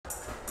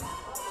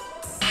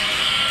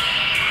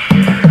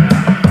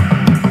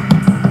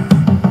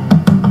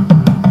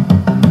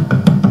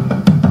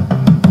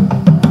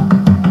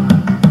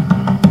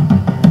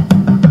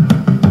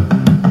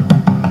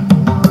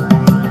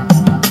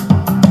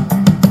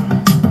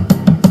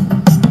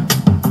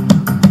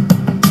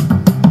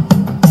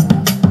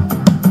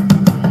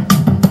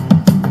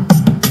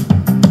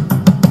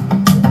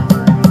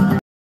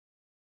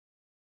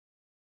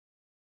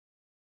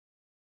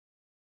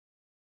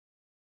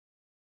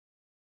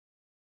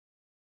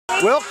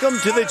Welcome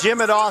to the gym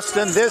at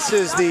Austin. This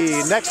is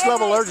the Next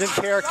Level Urgent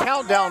Care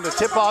Countdown to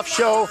Tip-Off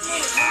Show.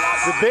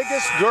 The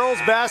biggest girls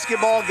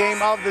basketball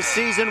game of the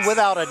season,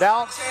 without a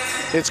doubt.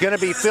 It's going to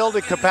be filled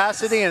to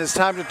capacity, and it's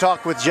time to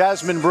talk with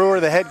Jasmine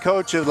Brewer, the head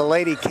coach of the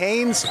Lady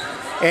Canes.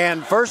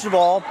 And first of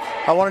all,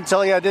 I want to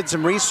tell you I did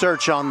some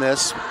research on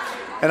this,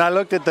 and I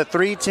looked at the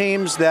three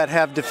teams that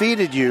have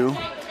defeated you,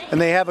 and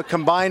they have a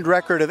combined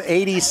record of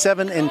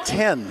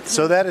 87-10.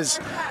 So that's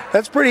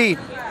pretty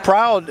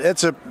proud.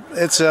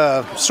 It's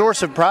a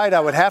source of pride, I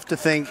would have to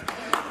think,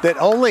 that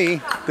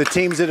only the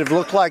teams that have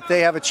looked like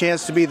they have a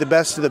chance to be the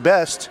best of the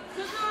best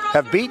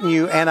have beaten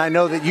you, and I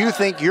know that you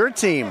think your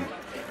team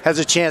has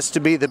a chance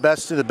to be the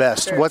best of the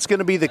best. Sure. What's going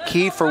to be the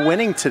key for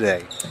winning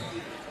today?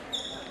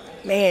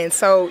 Man,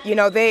 so,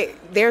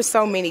 there's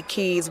so many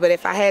keys, but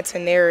if I had to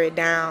narrow it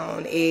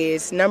down,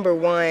 is number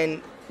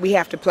one, we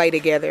have to play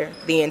together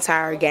the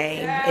entire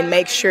game and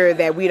make sure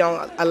that we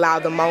don't allow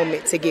the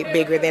moment to get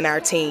bigger than our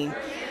team.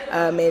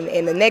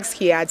 And the next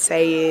key I'd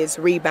say is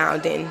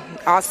rebounding.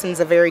 Austin's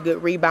a very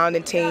good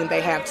rebounding team. They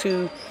have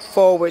two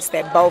forwards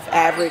that both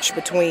average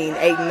between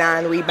 8 and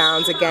 9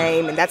 rebounds a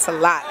game, and that's a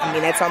lot. I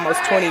mean, that's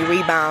almost 20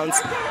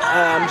 rebounds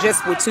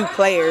just with two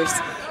players.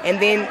 And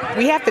then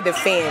we have to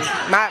defend.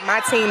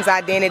 My team's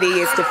identity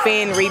is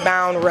defend,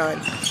 rebound,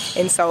 run.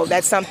 And so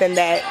that's something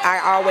that I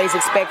always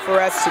expect for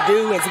us to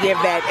do, is give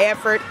that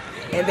effort.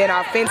 And then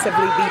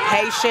offensively, be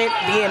patient,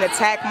 be in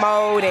attack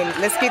mode, and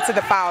let's get to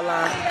the foul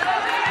line.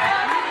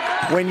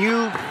 When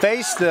you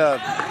faced the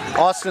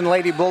Austin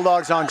Lady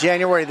Bulldogs on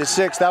January the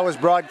 6th, I was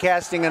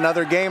broadcasting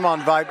another game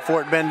on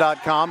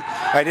VypeFortBend.com.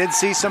 I did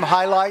see some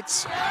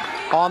highlights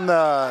on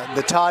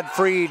the Todd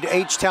Freed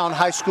H-Town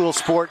High School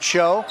Sports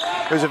Show.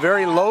 It was a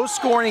very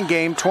low-scoring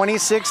game,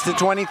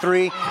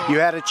 26-23. You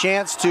had a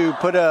chance to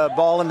put a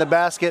ball in the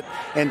basket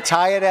and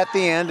tie it at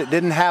the end. It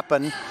didn't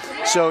happen.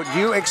 So do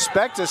you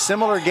expect a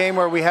similar game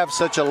where we have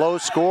such a low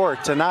score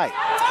tonight?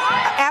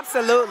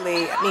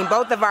 Absolutely. I mean,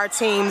 both of our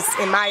teams,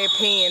 in my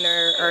opinion,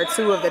 are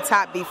two of the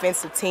top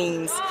defensive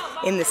teams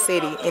in the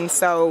city. And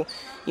so,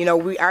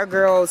 our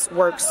girls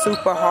work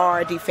super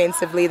hard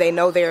defensively. They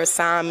know their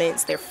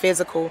assignments. They're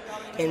physical.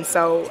 And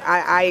so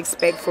I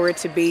expect for it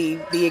to be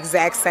the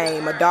exact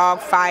same, a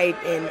dog fight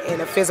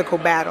and a physical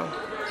battle.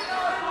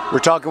 We're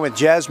talking with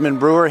Jasmine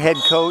Brewer, head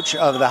coach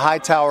of the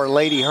HIGHTOWER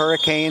Lady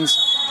Hurricanes.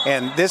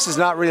 And this is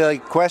not really a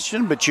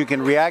question, but you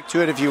can react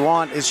to it if you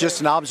want. It's just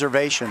an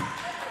observation.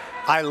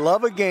 I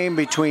love a game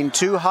between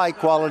two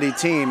high-quality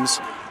teams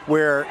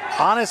where,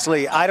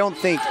 honestly, I don't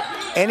think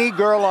any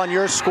girl on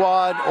your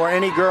squad or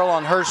any girl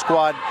on her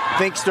squad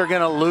thinks they're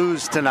going to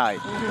lose tonight.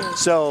 Mm-hmm.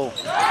 So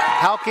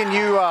how can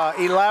you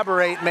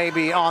elaborate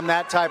maybe on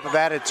that type of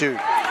attitude?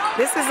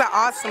 This is an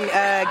awesome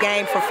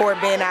game for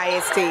Fort Bend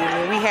ISD.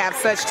 I mean, we have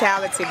such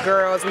talented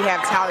girls. We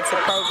have talented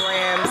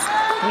programs.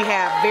 We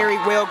have very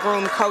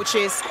well-groomed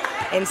coaches.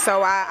 And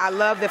so I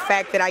love the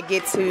fact that I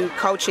get to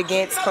coach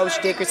against Coach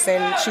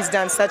Dickerson. She's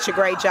done such a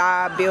great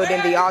job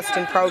building the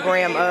Austin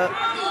program up.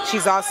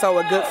 She's also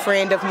a good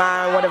friend of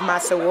mine, one of my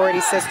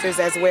sorority sisters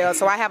as well.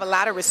 So I have a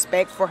lot of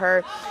respect for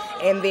her.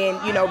 And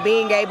then,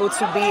 being able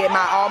to be at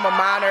my alma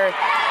mater,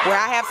 where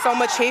I have so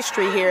much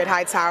history here at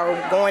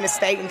HIGHTOWER, going to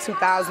state in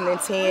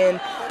 2010.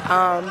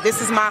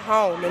 This is my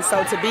home. And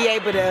so to be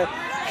able to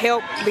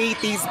help lead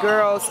these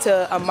girls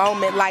to a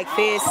moment like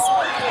this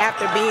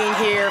after being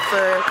here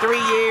for 3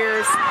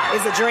 years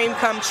is a dream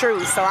come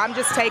true. So I'm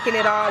just taking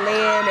it all in,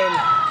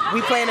 and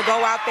we plan to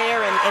go out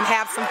there and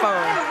have some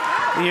fun.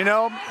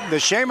 The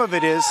shame of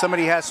it is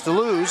somebody has to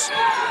lose,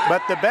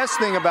 but the best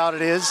thing about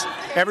it is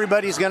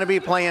everybody's going to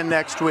be playing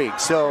next week.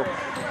 So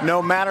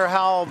no matter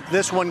how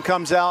this one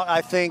comes out,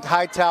 I think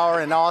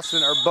HIGHTOWER and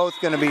Austin are both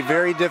going to be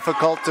very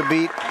difficult to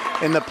beat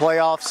in the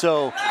playoffs.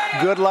 So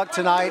good luck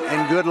tonight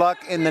and good luck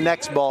in the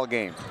next ball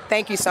game.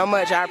 Thank you so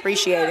much. I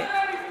appreciate it.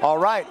 All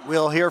right,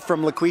 we'll hear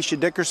from LaQuisha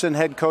Dickerson,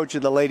 head coach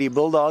of the Lady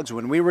Bulldogs,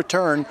 when we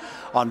return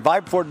on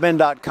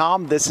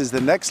VypeFortBend.com. This is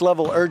the Next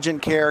Level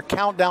Urgent Care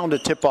Countdown to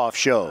Tip-Off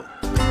Show.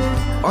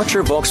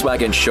 Archer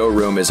Volkswagen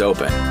showroom is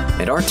open,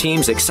 and our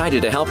team's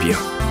excited to help you.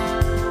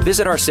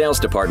 Visit our sales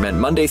department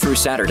Monday through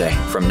Saturday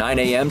from 9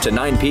 a.m. to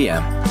 9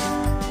 p.m.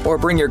 Or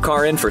bring your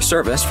car in for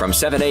service from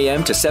 7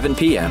 a.m. to 7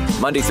 p.m.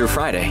 Monday through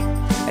Friday,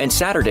 and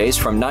Saturdays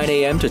from 9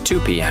 a.m. to 2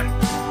 p.m.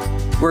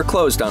 We're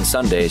closed on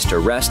Sundays to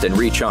rest and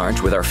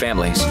recharge with our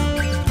families,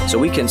 so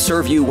we can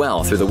serve you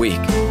well through the week.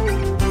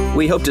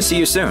 We hope to see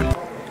you soon.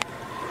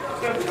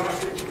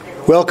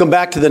 Welcome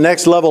back to the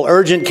Next Level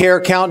Urgent Care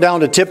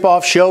Countdown to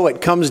Tip-Off Show.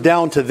 It comes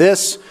down to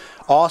this.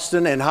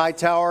 Austin and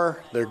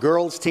HIGHTOWER, their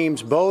girls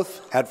teams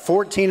both at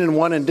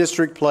 14-1 in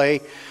district play.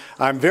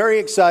 I'm very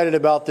excited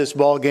about this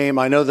ball game.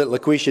 I know that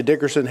LaQuisha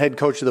Dickerson, head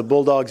coach of the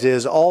Bulldogs,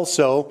 is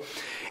also.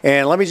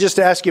 And let me just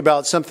ask you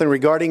about something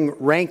regarding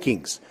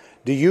rankings.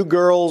 Do your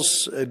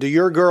girls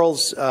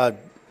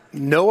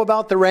know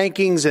about the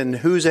rankings and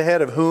who's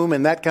ahead of whom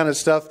and that kind of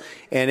stuff?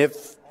 And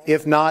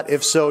if not,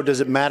 if so, does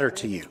it matter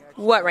to you?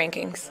 What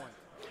rankings?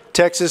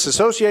 Texas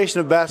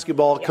Association of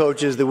Basketball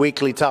Coaches, the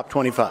weekly top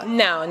 25.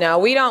 No,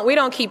 we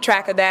don't keep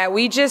track of that.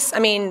 We just,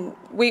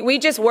 We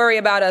just worry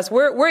about us.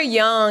 We're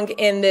young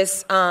in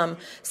this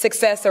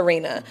success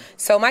arena,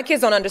 so my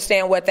kids don't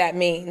understand what that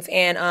means.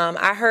 And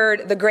I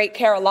heard the great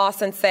Carol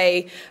Lawson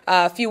say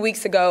a few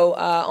weeks ago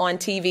on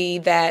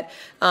TV that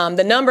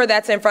the number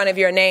that's in front of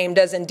your name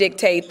doesn't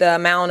dictate the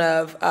amount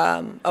of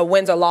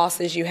wins or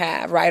losses you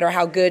have, right, or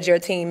how good your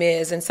team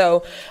is. And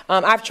so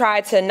I've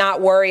tried to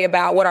not worry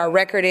about what our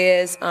record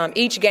is.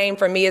 Each game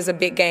for me is a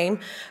big game.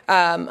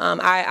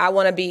 I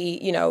want to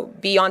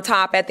be on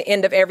top at the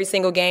end of every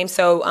single game.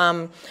 So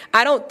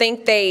I don't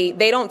think they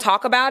don't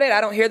talk about it.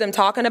 I don't hear them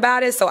talking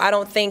about it. So I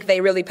don't think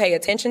they really pay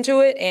attention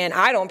to it. And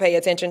I don't pay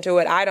attention to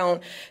it. I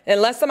don't,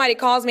 unless somebody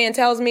calls me and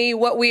tells me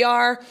what we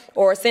are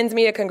or sends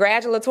me a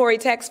congratulatory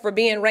text for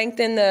being ranked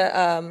in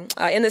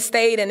the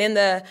state and in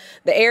the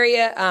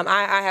area.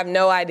 I have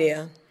no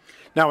idea.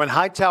 Now, when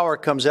Hightower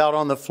comes out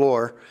on the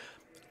floor,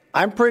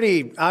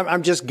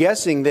 I'm just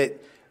guessing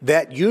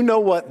that you know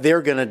what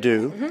they're going to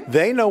do. Mm-hmm.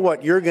 They know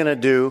what you're going to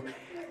do.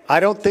 I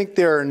don't think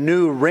there are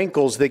new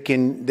wrinkles that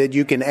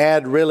you can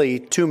add, really,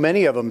 too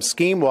many of them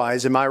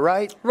scheme-wise. Am I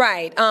right?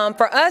 Right.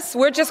 For us,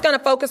 we're just going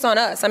to focus on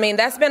us. I mean,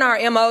 that's been our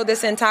MO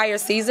this entire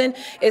season,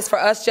 is for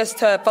us just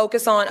to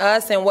focus on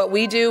us and what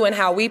we do and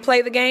how we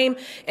play the game.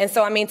 And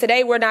so, I mean,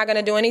 today we're not going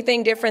to do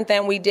anything different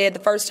than we did the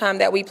first time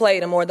that we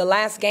played them or the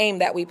last game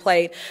that we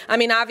played. I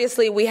mean,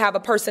 obviously, we have a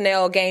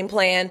personnel game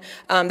plan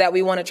that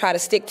we want to try to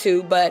stick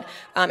to. But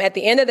at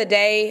the end of the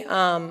day,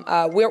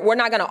 we're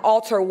not going to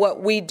alter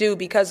what we do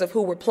because of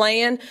who we're playing.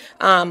 We're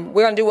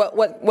going to do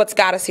what's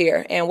got us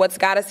here. And what's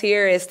got us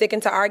here is sticking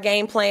to our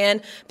game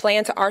plan,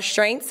 playing to our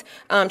strengths,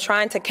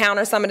 trying to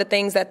counter some of the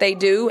things that they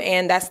do,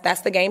 and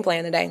that's the game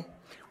plan today.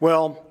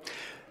 Well,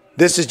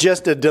 this is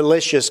just a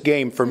delicious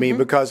game for me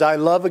because I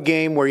love a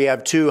game where you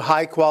have two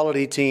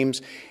high-quality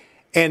teams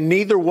and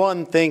neither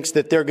one thinks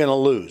that they're going to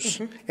lose.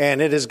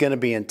 And it is going to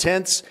be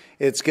intense.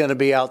 It's going to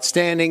be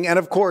outstanding. And,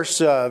 of course,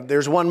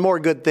 there's one more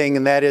good thing,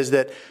 and that is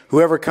that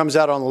whoever comes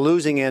out on the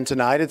losing end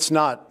tonight, it's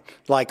not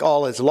like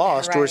all is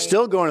lost. Right. We're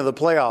still going to the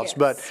playoffs,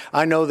 but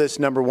I know this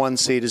number one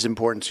seed is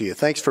important to you.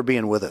 Thanks for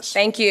being with us.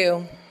 Thank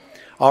you.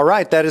 All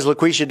right, that is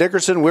LaQuisha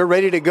Dickerson. We're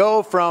ready to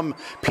go from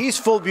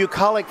peaceful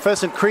bucolic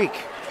Pheasant Creek.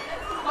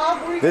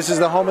 This is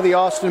the home of the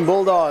Austin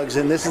Bulldogs,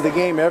 and this is the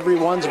game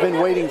everyone's been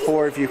waiting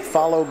for. If you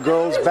follow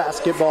girls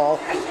basketball,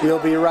 we'll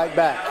be right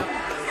back.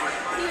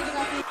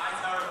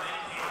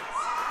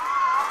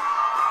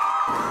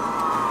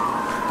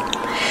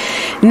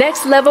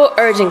 Next Level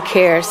Urgent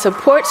Care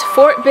supports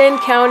Fort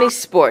Bend County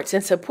sports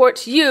and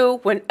supports you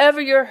whenever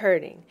you're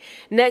hurting.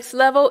 Next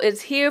Level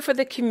is here for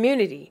the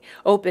community,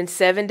 open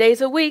 7 days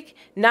a week,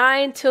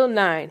 9 till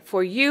 9,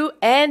 for you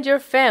and your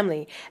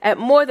family at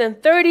more than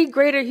 30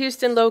 Greater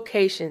Houston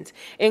locations,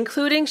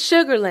 including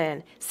Sugar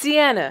Land,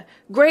 Sienna,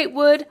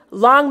 Greatwood,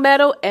 Long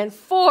Meadow, and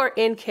 4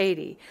 in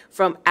Katy.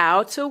 From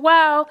ow to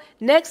wow,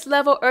 Next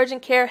Level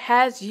Urgent Care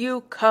has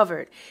you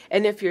covered.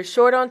 And if you're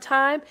short on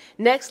time,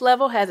 Next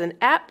Level has an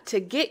app to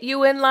get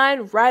you in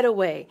line right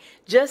away.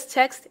 Just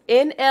text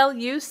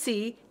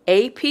NLUC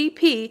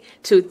APP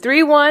to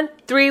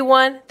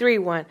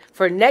 313131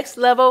 for Next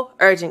Level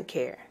Urgent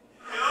Care.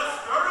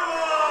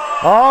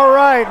 All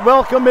right,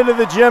 welcome into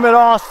the gym at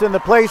Austin. The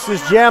place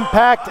is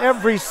jam-packed.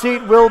 Every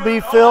seat will be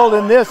filled,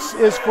 and this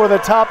is for the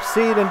top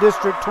seed in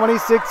District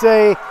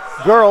 26A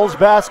girls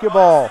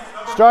basketball.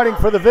 Starting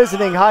for the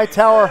visiting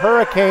Hightower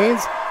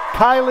Hurricanes,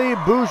 Kylie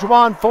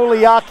Bourgeois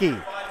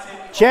Foliaki,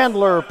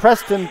 Chandler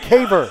Preston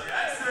Caver,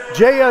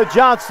 Jaya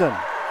Johnson,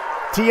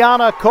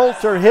 Tiana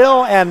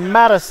Coulter-Hill, and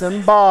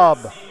Madison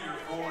Bobb.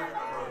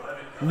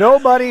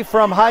 Nobody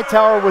from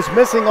Hightower was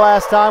missing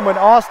last time when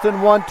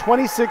Austin won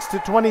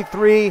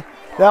 26-23.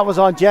 That was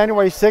on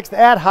January 6th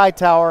at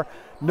Hightower.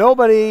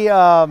 Nobody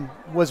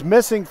was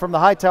missing from the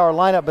Hightower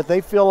lineup, but they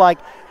feel like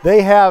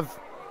they have,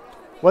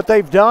 what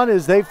they've done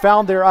is they've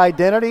found their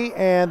identity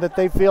and that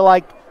they feel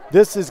like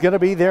this is going to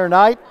be their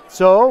night.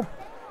 So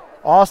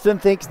Austin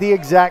thinks the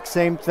exact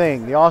same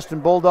thing. The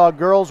Austin Bulldog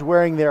girls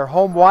wearing their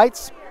home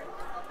whites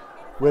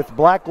with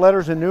black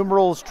letters and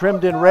numerals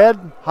trimmed in red.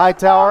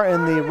 Hightower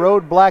in the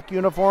road black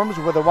uniforms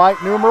with the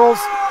white numerals,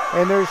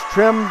 and there's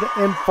trimmed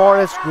in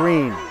forest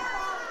green.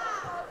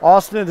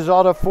 Austin is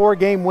on a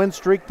 4-game win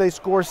streak. They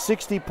score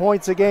 60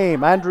 points a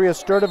game. Andrea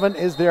Sturdivant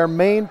is their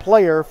main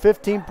player,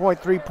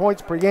 15.3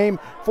 points per game,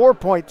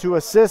 4.2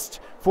 assists,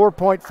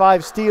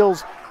 4.5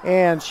 steals,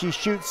 and she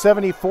shoots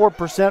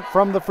 74%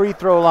 from the free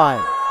throw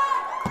line.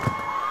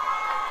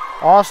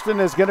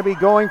 Austin is going to be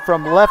going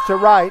from left to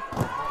right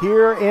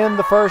here in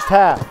the first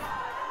half.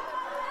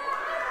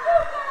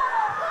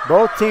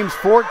 Both teams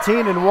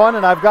 14-1,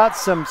 and I've got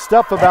some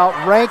stuff about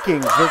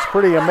rankings that's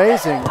pretty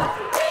amazing.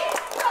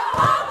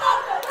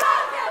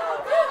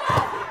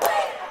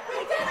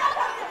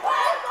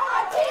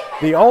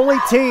 The only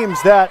teams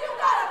that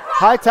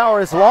Hightower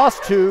has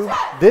lost to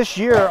this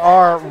year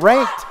are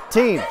ranked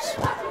teams.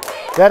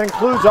 That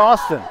includes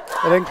Austin.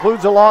 It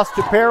includes a loss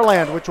to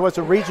Pearland, which was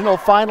a regional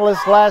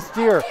finalist last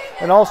year,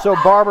 and also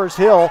Barbers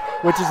Hill,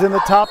 which is in the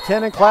top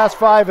 10 in Class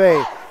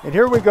 5A. And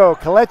here we go.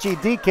 Kalechi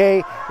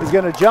DK is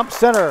going to jump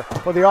center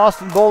for the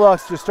Austin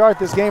Bulldogs to start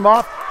this game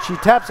off. She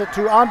taps it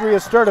to Andrea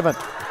Sturdivant.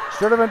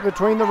 Sturdivant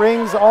between the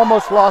rings,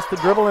 almost lost the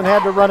dribble and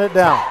had to run it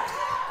down.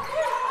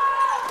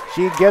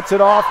 She gets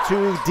it off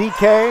to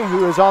DK,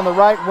 who is on the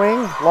right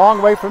wing,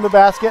 long way from the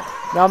basket.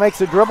 Now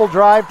makes a dribble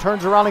drive,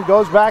 turns around and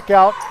goes back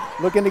out,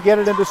 looking to get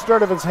it into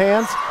Sturdivant's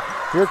hands.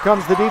 Here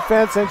comes the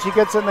defense, and she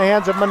gets it in the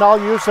hands of Manal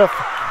Youssef.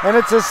 And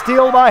it's a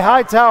steal by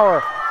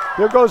Hightower.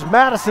 There goes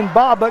Madison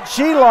Bob, but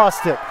she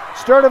lost it.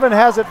 Sturdivant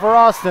has it for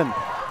Austin.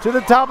 To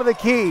the top of the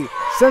key,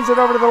 sends it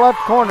over to the left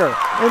corner.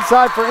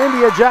 Inside for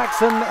India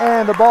Jackson,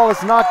 and the ball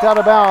is knocked out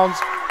of bounds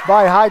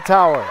by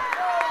Hightower.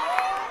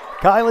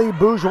 Kylie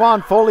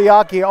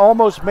Bourgeois-Foliaki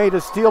almost made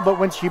a steal, but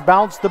when she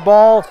bounced the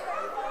ball,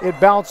 it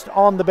bounced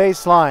on the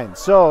baseline.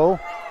 So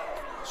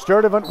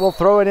Sturdivant will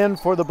throw it in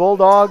for the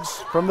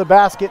Bulldogs from the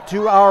basket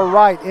to our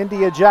right.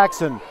 India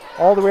Jackson,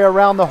 all the way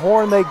around the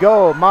horn they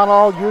go.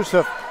 Manal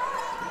Youssef.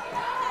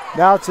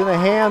 Now it's in the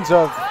hands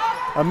of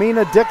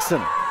Amina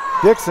Dixon.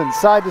 Dixon,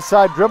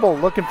 side-to-side dribble,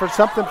 looking for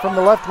something from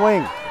the left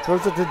wing.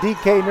 Throws it to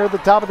DK near the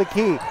top of the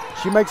key.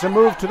 She makes a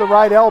move to the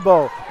right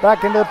elbow.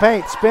 Back into the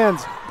paint,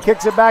 spins,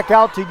 kicks it back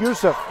out to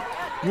Youssef.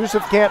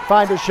 Youssef can't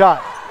find a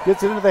shot.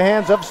 Gets it into the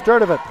hands of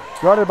Sturdivant.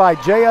 Guarded by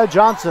Jaya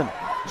Johnson.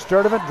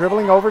 Sturdivant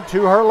dribbling over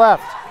to her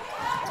left.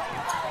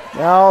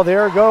 Now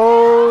there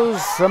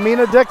goes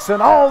Amina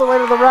Dixon all the way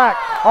to the rack.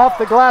 Off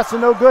the glass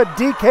and no good.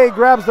 DK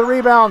grabs the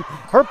rebound.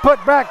 Her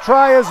putback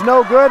try is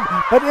no good,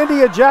 but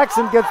India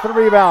Jackson gets the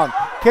rebound.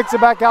 Kicks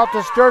it back out to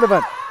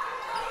Sturdivant.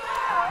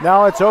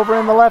 Now it's over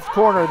in the left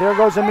corner. There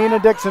goes Amina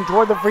Dixon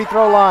toward the free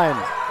throw line.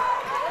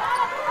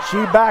 She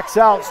backs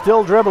out,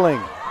 still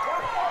dribbling.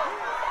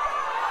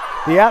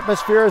 The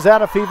atmosphere is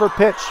at a fever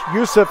pitch.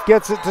 Youssef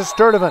gets it to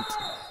Sturdivant.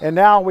 And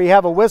now we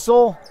have a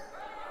whistle.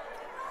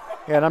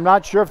 And I'm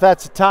not sure if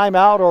that's a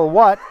timeout or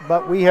what,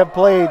 but we have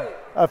played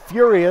a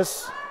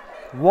furious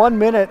 1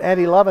 minute and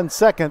 11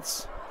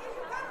 seconds.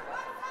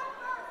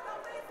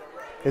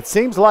 It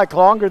seems like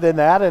longer than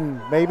that,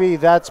 and maybe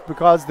that's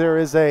because there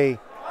is a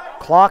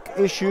clock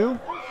issue.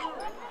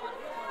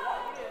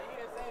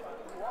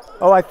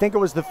 Oh, I think it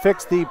was to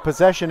fix the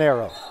possession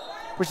arrow,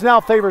 which now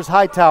favors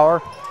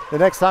Hightower the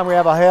next time we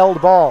have a held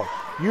ball.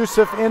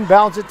 Youssef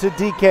inbounds it to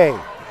DK.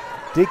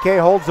 DK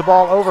holds the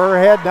ball over her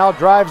head, now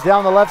drives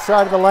down the left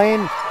side of the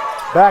lane.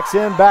 Backs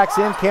in,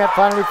 can't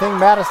find anything.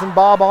 Madison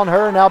Bob on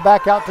her, now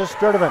back out to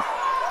Sturdivant.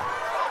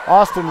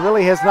 Austin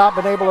really has not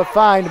been able to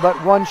find but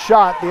one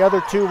shot. The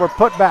other two were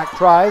putback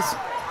tries.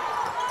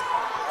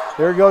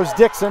 There goes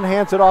Dixon,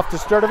 hands it off to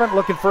Sturdivant,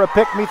 looking for a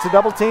pick, meets a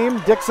double team.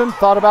 Dixon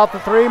thought about the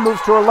three,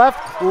 moves to her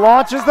left,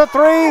 launches the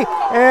three,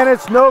 and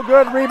it's no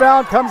good.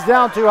 Rebound comes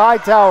down to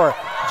Hightower.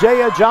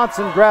 Jaya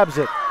Johnson grabs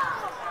it,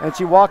 and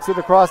she walks it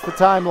across the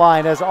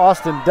timeline as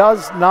Austin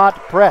does not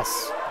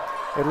press,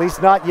 at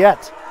least not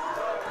yet.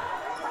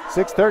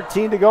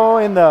 6:13 to go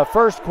in the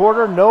first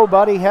quarter.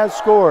 Nobody has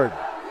scored.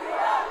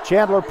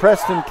 Chandler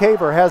Preston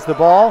Caver has the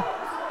ball,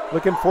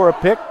 looking for a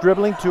pick,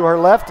 dribbling to her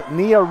left.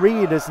 Nia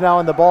Reed is now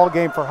in the ball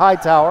game for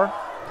Hightower.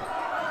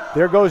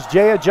 There goes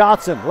Jaya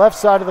Johnson, left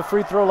side of the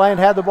free throw line,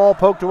 had the ball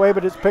poked away,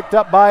 but it's picked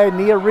up by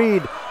Nia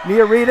Reed.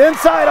 Nia Reed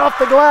inside off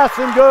the glass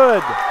and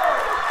good.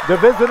 The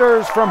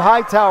visitors from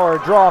Hightower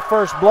draw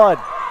first blood.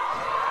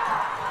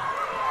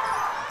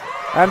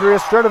 Andrea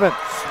Sturdivant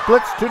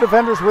splits two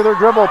defenders with her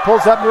dribble,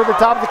 pulls up near the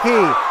top of the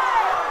key.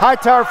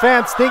 Hightower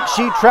fans think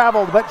she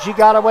traveled, but she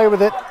got away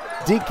with it.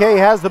 DK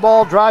has the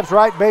ball, drives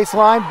right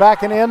baseline,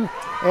 backing in,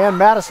 and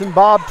Madison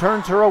Bob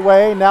turns her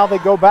away. Now they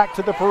go back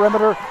to the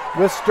perimeter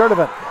with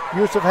Sturdivant.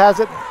 Youssef has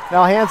it,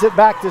 now hands it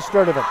back to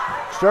Sturdivant.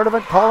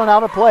 Sturdivant calling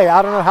out a play.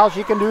 I don't know how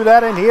she can do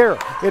that in here.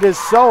 It is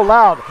so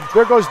loud.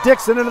 There goes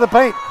Dixon into the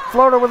paint.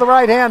 Floater with the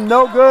right hand,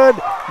 no good.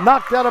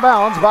 Knocked out of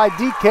bounds by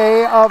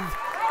DK of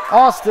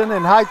Austin,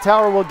 and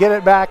Hightower will get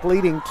it back,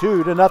 leading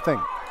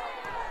 2-0.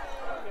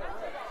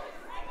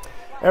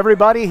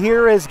 Everybody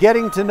here is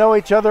getting to know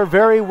each other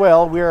very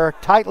well. We are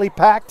tightly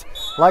packed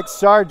like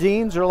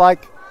sardines or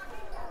like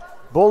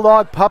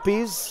bulldog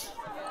puppies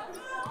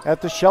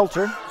at the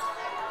shelter.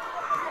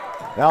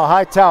 Now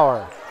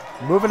Hightower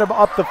moving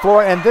up the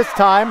floor, and this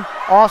time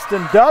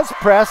Austin does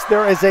press.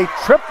 There is a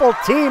triple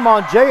team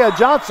on Jaya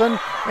Johnson,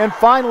 and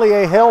finally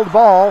a held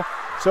ball,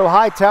 so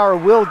Hightower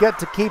will get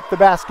to keep the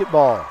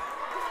basketball.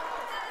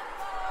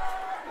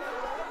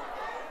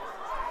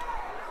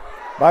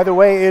 By the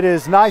way, it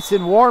is nice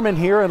and warm in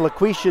here, and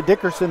LaQuisha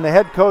Dickerson, the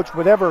head coach,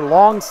 whatever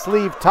long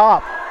sleeve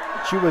top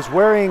she was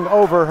wearing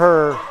over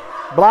her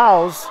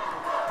blouse,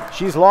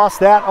 she's lost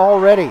that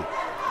already.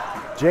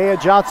 Jaya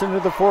Johnson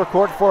to the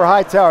forecourt for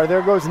Hightower.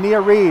 There goes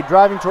Nia Reed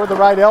driving toward the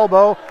right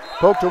elbow,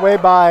 poked away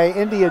by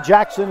India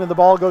Jackson, and the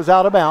ball goes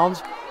out of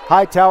bounds.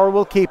 Hightower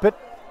will keep it.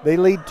 They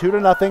lead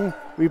 2-0.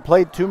 We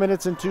played 2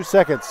 minutes and 2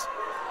 seconds.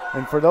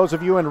 And for those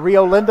of you in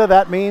Rio Linda,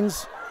 that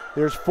means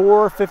there's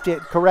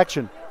 4:58.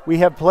 Correction. We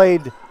have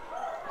played,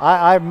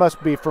 I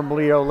must be from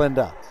Rio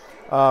Linda.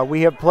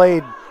 We have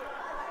played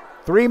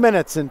 3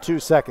 minutes and 2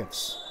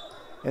 seconds.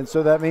 And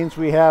so that means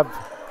we have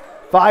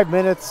 4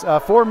 minutes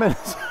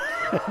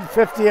and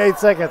 58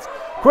 seconds.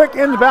 Quick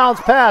inbounds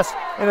pass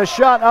and a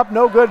shot up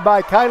no good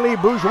by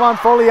Kylie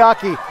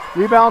Bourgeois-Foliaki.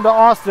 Rebound to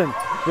Austin.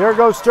 There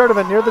goes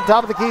Sturdivant near the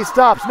top of the key,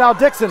 stops. Now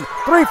Dixon,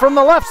 3 from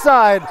the left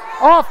side,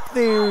 off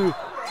the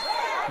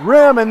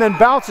rim and then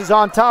bounces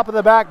on top of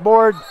the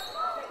backboard.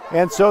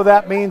 And so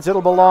that means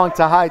it'll belong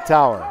to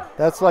Hightower.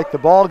 That's like the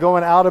ball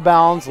going out of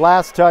bounds,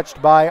 last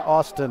touched by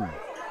Austin.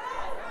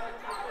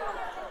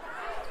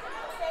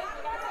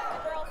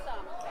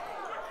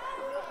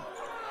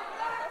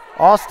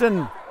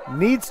 Austin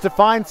needs to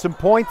find some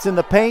points in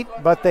the paint,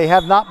 but they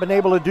have not been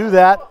able to do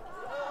that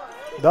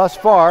thus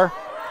far.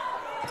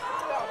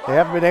 They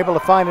haven't been able to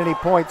find any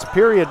points,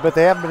 period, but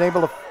they haven't been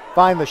able to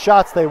find the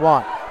shots they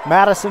want.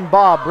 Madison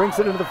Bob brings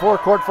it into the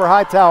forecourt for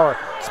Hightower.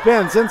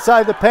 Spins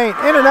inside the paint,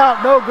 in and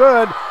out, no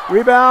good.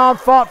 Rebound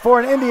fought for,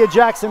 and India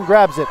Jackson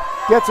grabs it.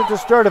 Gets it to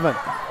Sturdivant.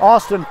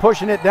 Austin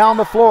pushing it down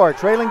the floor,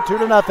 trailing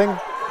 2-0.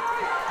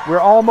 We're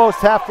almost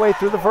halfway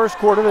through the first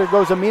quarter. There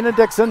goes Amina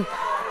Dixon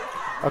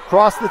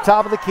across the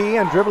top of the key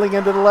and dribbling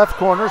into the left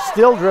corner.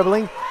 Still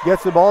dribbling,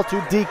 gets the ball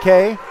to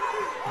DK.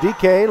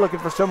 DK looking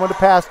for someone to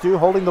pass to,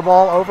 holding the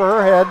ball over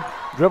her head,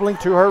 dribbling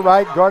to her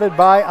right, guarded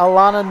by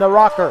Alana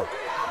Naraker.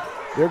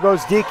 There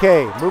goes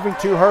DK, moving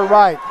to her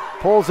right,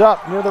 pulls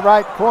up near the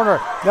right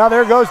corner. Now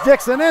there goes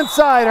Dixon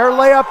inside. Her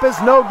layup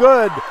is no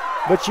good,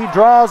 but she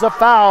draws a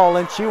foul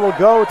and she will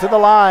go to the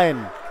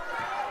line.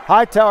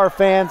 Hightower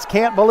fans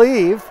can't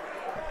believe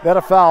that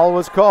a foul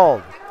was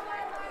called.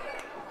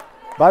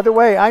 By the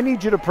way, I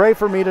need you to pray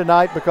for me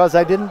tonight because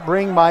I didn't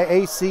bring my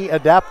AC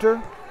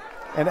adapter,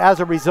 and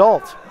as a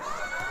result,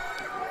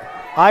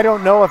 I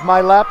don't know if my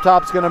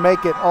laptop's going to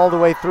make it all the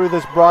way through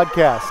this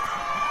broadcast.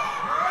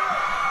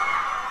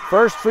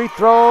 First free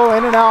throw,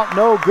 in and out,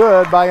 no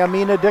good by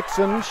Amina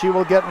Dixon. She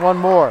will get one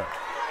more.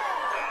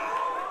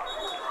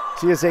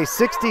 She is a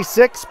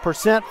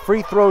 66%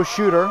 free throw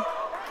shooter.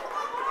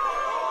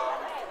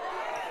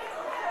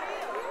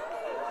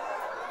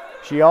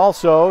 She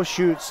also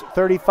shoots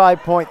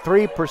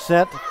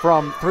 35.3%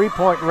 from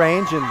three-point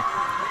range, and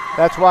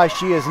that's why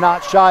she is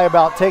not shy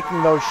about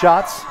taking those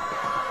shots.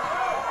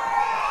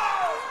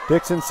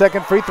 Dixon's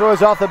second free throw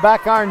is off the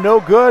back iron, no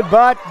good,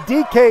 but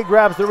DK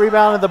grabs the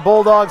rebound and the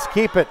Bulldogs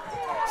keep it.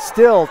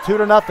 Still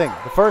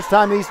 2-0. The first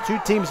time these two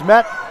teams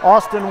met,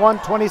 Austin won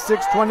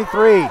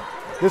 26-23.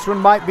 This one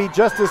might be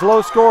just as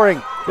low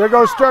scoring. There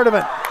goes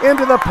Sturdivant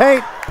into the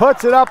paint,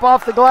 puts it up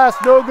off the glass,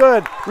 no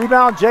good.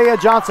 Rebound Jaya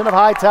Johnson of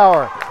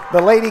Hightower.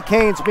 The Lady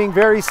Canes being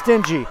very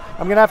stingy.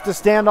 I'm going to have to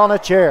stand on a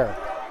chair.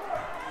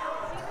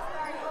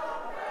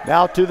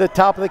 Now to the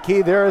top of the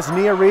key, there is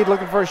Nia Reed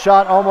looking for a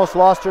shot, almost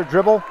lost her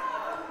dribble.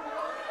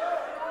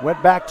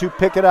 Went back to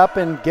pick it up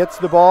and gets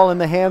the ball in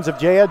the hands of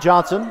Jaya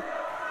Johnson.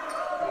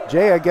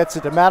 Jaya gets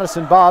it to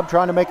Madison Bob,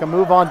 trying to make a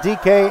move on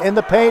DK in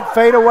the paint.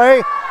 Fade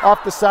away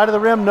off the side of the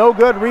rim, no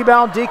good.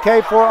 Rebound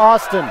DK for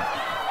Austin.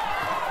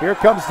 Here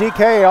comes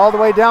DK all the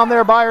way down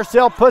there by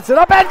herself, puts it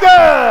up and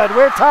good.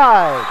 We're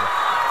tied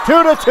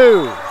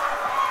 2-2.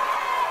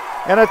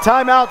 And a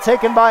timeout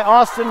taken by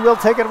Austin. We'll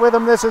take it with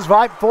him. This is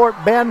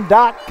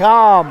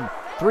VypeFortBend.com.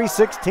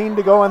 3:16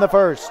 to go in the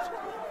first.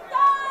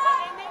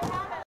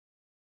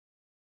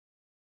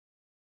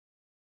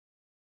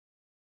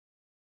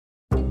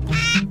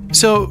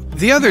 So,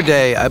 the other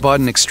day, I bought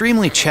an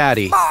extremely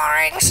chatty...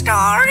 Boring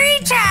story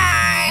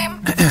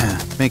time!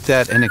 Make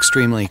that an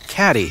extremely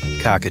catty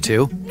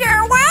cockatoo.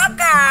 You're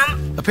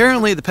welcome!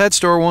 Apparently, the pet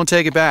store won't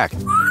take it back.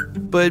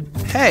 But,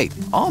 hey,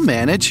 I'll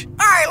manage.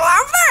 I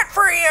love that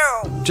for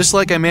you! Just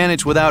like I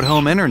manage without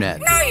home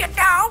internet. No, you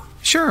don't!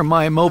 Sure,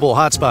 my mobile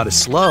hotspot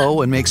is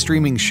slow and makes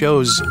streaming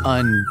shows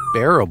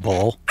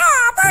unbearable.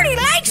 Aw, Bertie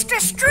likes to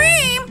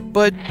stream!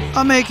 But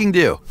I'm making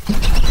do.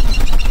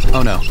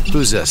 Oh no,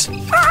 who's this?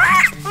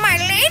 My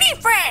lady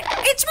friend!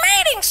 It's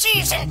mating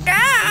season,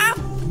 duh!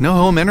 No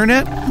home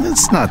internet?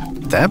 It's not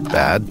that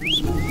bad.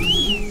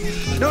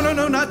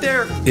 No, not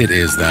there! It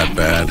is that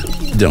bad.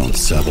 Don't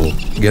settle.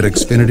 Get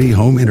Xfinity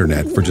Home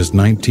Internet for just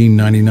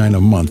 $19.99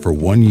 a month for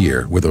 1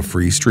 year with a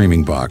free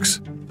streaming box.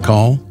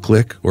 Call,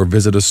 click, or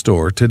visit a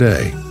store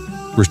today.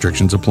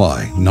 Restrictions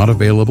apply. Not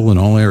available in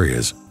all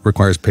areas.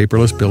 Requires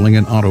paperless billing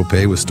and auto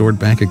pay with stored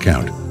bank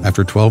account.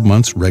 After 12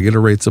 months, regular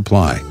rates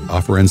apply.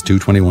 Offer ends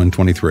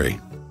 2/21/23.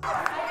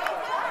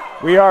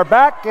 We are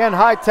back, and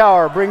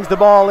Hightower brings the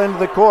ball into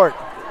the court.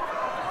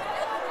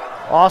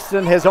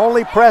 Austin has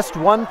only pressed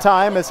one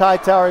time as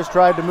Hightower has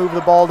tried to move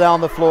the ball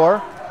down the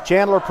floor.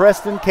 Chandler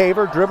Preston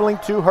Caver dribbling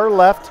to her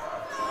left,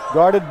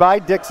 guarded by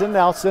Dixon.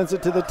 Now sends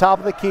it to the top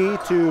of the key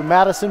to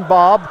Madison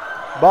Bob.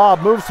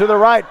 Bob moves to the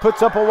right,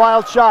 puts up a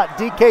wild shot.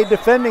 DK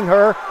defending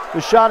her.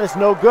 The shot is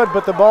no good,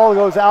 but the ball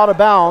goes out of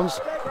bounds.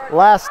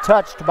 Last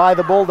touched by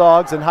the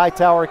Bulldogs, and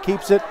Hightower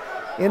keeps it,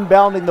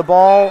 inbounding the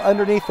ball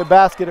underneath the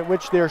basket at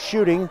which they're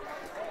shooting.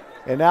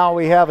 And now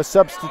we have a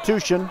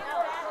substitution.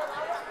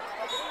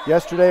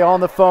 Yesterday on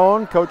the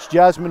phone, Coach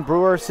Jasmine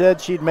Brewer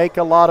said she'd make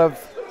a lot of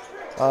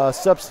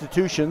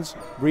substitutions.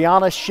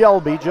 Brianna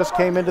Shelby just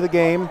came into the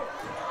game,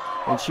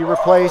 and she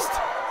replaced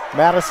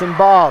Madison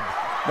Bob.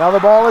 Now the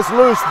ball is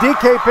loose.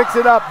 DK picks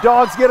it up.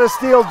 Dogs get a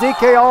steal.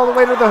 DK all the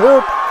way to the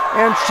hoop,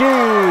 and she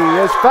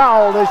is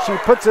fouled as she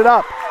puts it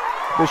up.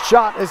 The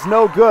shot is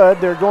no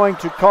good. They're going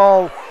to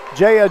call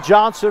Jaya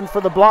Johnson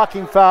for the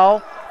blocking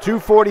foul.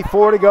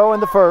 2:44 to go in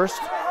the first.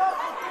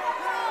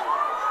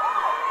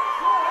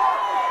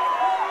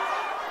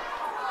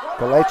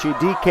 Kelechi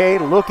DK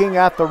looking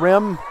at the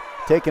rim,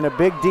 taking a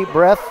big deep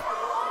breath.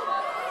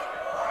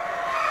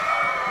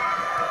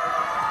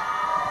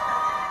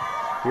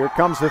 Here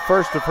comes the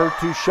first of her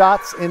 2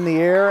 shots in the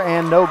air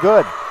and no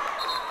good.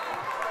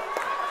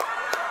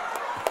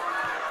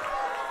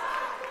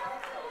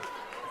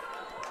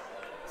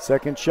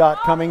 Second shot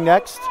coming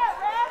next.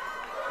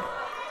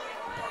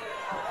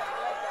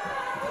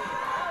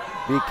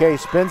 DK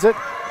spins it.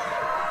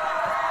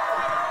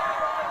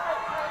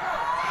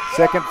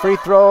 Second free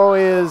throw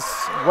is,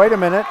 wait a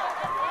minute.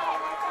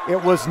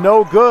 It was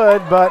no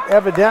good, but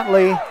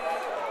evidently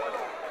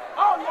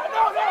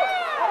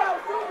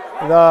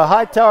the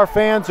Hightower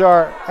fans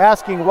are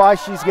asking why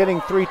she's getting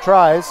 3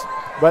 tries,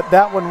 but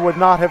that one would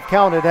not have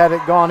counted had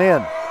it gone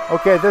in.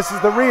 Okay, this is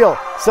the real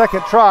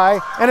second try,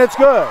 and it's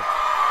good.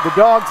 The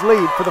Dogs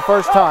lead for the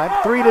first time,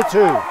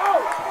 3-2.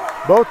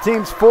 Both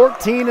teams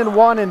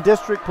 14-1 in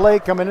district play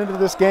coming into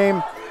this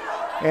game,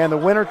 and the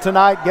winner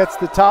tonight gets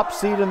the top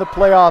seed in the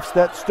playoffs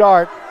that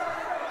start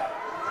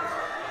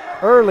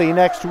early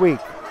next week.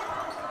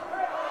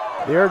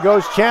 There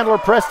goes Chandler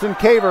Preston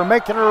Caver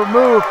making her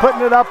move,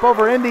 putting it up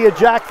over India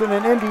Jackson,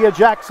 and India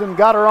Jackson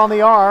got her on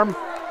the arm.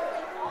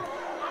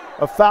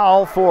 A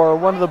foul for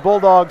one of the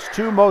Bulldogs'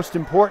 2 most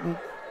important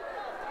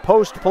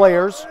post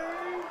players.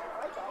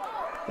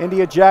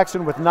 India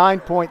Jackson with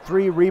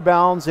 9.3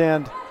 rebounds,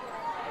 and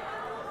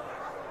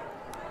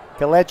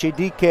Kelechi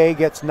DK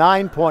gets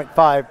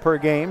 9.5 per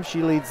game.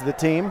 She leads the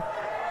team.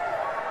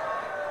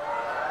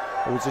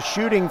 It was a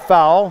shooting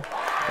foul,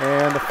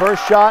 and the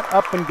first shot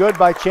up and good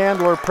by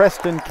Chandler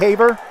Preston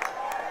Caver.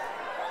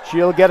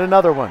 She'll get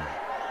another one.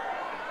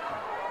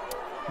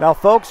 Now,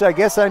 folks, I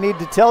guess I need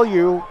to tell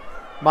you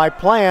my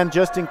plan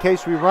just in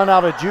case we run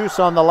out of juice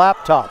on the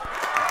laptop.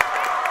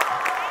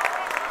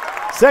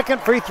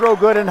 Second free throw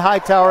good, and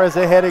Hightower is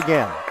ahead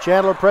again.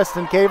 Chandler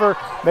Preston Caver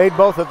made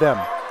both of them.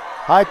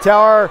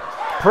 Hightower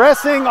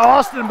pressing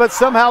Austin, but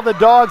somehow the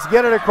Dogs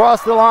get it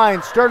across the line.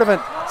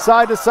 Sturdivant,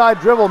 side-to-side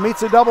dribble,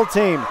 meets a double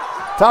team.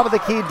 Top of the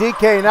key,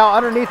 DK now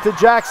underneath to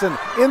Jackson.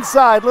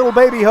 Inside, little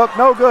baby hook,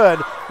 no good.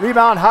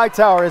 Rebound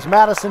Hightower as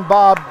Madison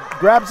Bob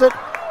grabs it,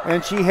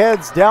 and she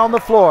heads down the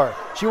floor.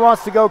 She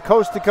wants to go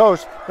coast to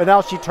coast, but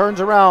now she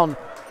turns around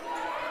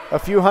a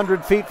few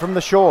hundred feet from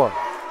the shore.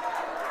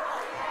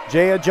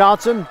 Jaya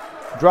Johnson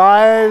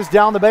drives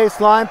down the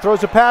baseline,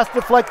 throws a pass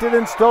deflected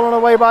and stolen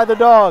away by the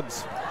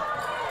Dogs.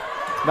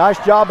 Nice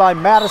job by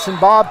Madison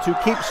Bob to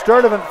keep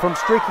Sturdivant from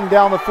streaking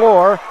down the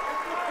floor.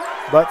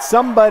 But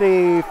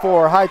somebody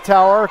for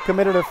Hightower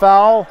committed a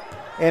foul,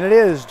 and it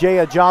is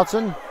Jaya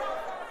Johnson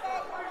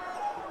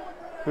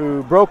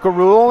who broke a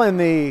rule in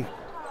the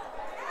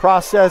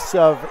process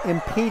of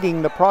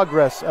impeding the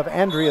progress of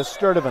Andrea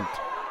Sturdivant.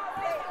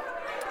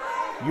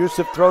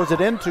 Yusuf throws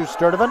it into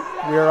Sturdivant.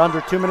 We are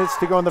under 2 minutes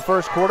to go in the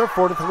first quarter.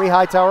 4-3,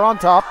 Hightower on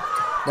top.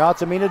 Now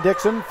it's Amina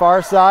Dixon,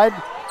 far side.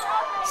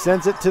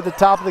 Sends it to the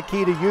top of the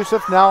key to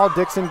Yusuf. Now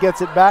Dixon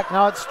gets it back.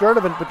 Now it's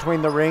Sturdivant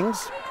between the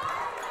rings.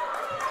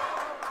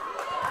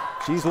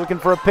 She's looking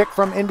for a pick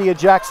from India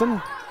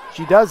Jackson.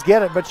 She does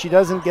get it, but she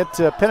doesn't get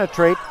to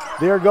penetrate.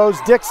 There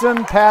goes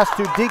Dixon. Pass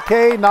to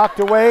DK, knocked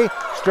away.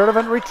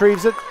 Sturdivant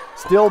retrieves it.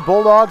 Still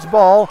Bulldogs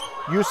ball.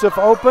 Yusuf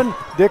open.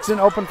 Dixon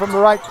open from the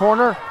right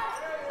corner.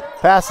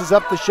 Passes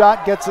up the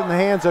shot, gets it in the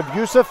hands of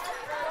Yusuf.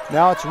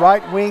 Now it's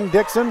right wing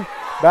Dixon.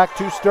 Back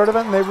to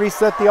Sturdivant, and they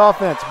reset the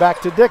offense.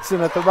 Back to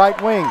Dixon at the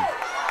right wing.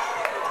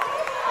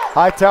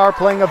 Hightower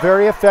playing a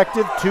very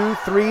effective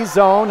 2-3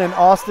 zone, and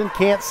Austin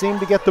can't seem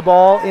to get the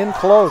ball in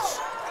close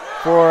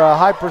for a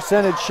high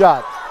percentage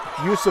shot.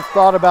 Yusuf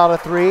thought about a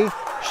 3.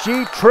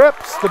 She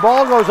trips. The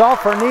ball goes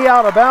off her knee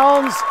out of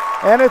bounds,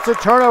 and it's a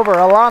turnover.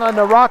 Alana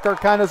Naraker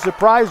kind of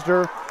surprised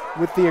her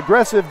with the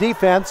aggressive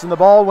defense, and the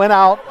ball went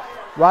out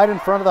right in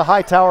front of the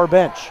Hightower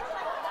bench.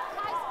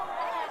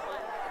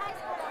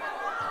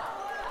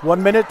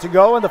 1 minute to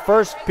go in the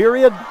first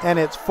period, and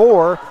it's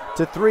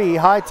 4-3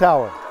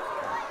 Hightower.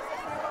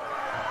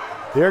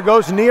 There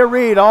goes Nia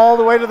Reed all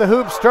the way to the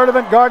hoop.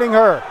 Sturdivant guarding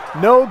her.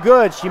 No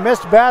good. She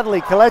missed badly.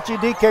 Kelechi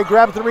DK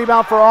grabs the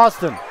rebound for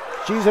Austin.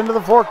 She's into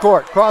the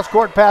forecourt.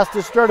 Cross-court pass to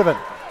Sturdivant.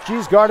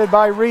 She's guarded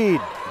by Reed.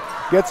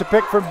 Gets a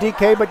pick from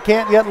DK but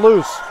can't get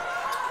loose.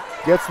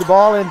 Gets the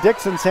ball in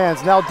Dixon's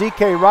hands. Now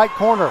DK right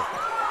corner.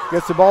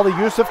 Gets the ball to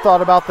Yusuf.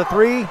 Thought about the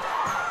 3.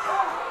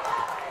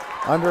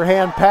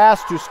 Underhand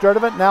pass to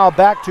Sturdivant. Now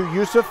back to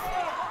Yusuf.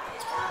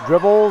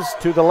 Dribbles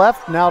to the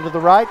left. Now to the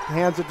right.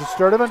 Hands it to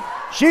Sturdivant.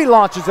 She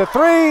launches a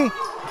 3.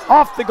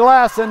 Off the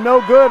glass and no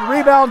good.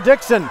 Rebound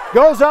Dixon.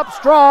 Goes up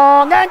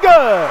strong and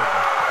good.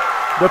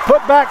 The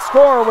putback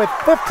score with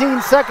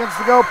 15 seconds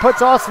to go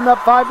puts Austin up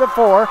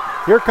 5-4.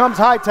 Here comes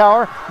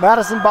Hightower.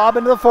 Madison Bob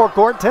into the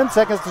forecourt. 10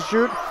 seconds to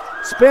shoot.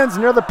 Spins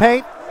near the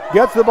paint.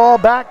 Gets the ball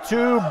back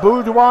to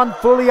Budwan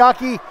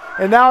Fuliaki.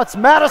 And now it's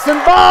Madison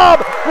Bob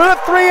with a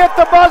 3 at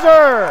the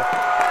buzzer.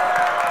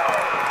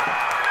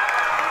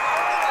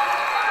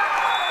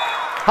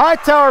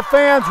 Hightower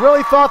fans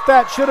really thought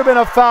that should have been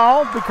a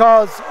foul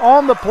because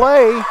on the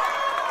play,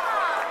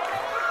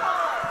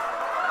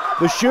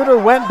 the shooter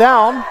went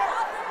down,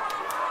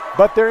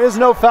 but there is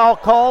no foul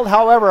called.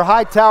 However,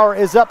 Hightower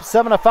is up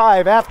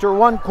 7-5 after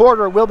one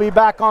quarter. We'll be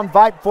back on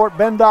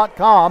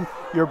VypeFortBend.com,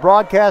 your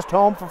broadcast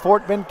home for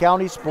Fort Bend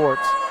County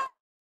sports.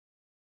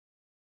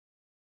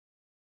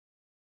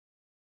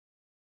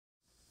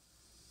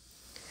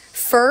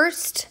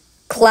 First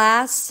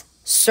class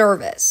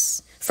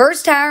service.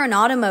 First Tire and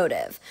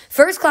Automotive.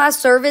 First class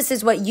service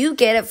is what you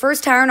get at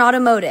First Tire and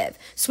Automotive.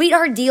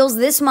 Sweetheart deals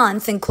this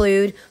month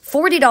include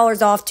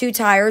 $40 off 2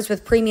 tires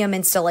with premium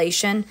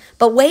installation.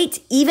 But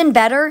wait, even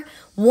better,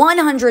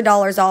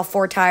 $100 off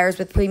 4 tires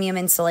with premium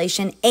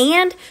installation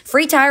and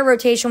free tire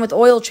rotation with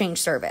oil change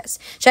service.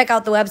 Check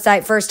out the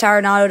website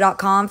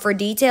firsttireandauto.com for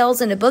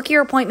details and to book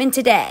your appointment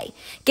today.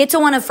 Get to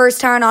one of First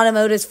Tire and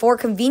Automotive's 4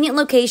 convenient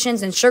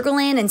locations in Sugar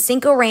Land and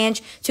Cinco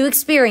Ranch to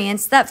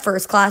experience that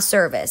first-class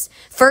service.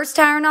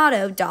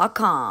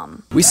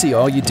 firsttireandauto.com. We see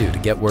all you do to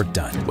get work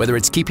done, whether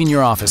it's keeping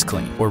your office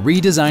clean or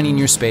redesigning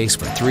your space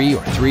for 3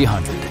 or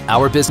 300.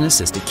 Our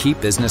business is to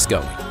keep business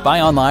going.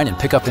 Buy online and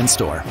pick up in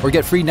store or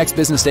get free next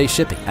business day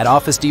shipping at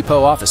Office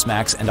Depot,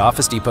 OfficeMax, and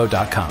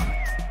OfficeDepot.com.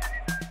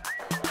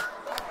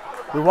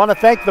 We want to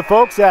thank the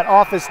folks at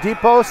Office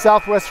Depot,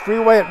 Southwest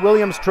Freeway at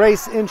Williams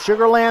Trace in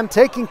Sugar Land,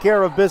 taking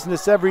care of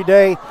business every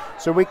day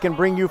so we can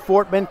bring you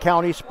Fort Bend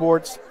County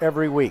sports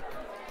every week.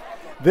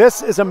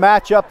 This is a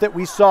matchup that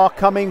we saw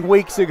coming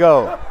weeks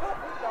ago.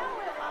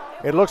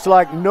 It looks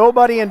like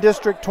nobody in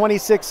District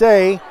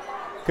 26A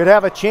could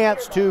have a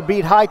chance to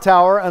beat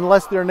Hightower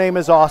unless their name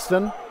is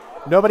Austin.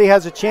 Nobody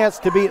has a chance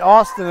to beat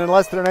Austin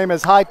unless their name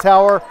is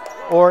Hightower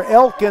or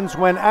Elkins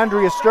when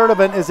Andrea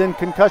Sturdivant is in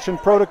concussion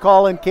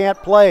protocol and can't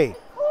play.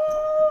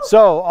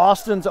 So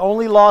Austin's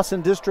only loss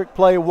in district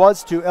play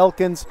was to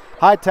Elkins.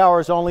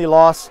 Hightower's only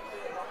loss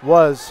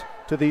was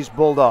to these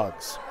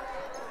Bulldogs.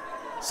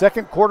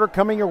 Second quarter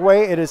coming your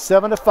way. It is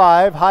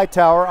 7-5.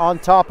 Hightower on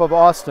top of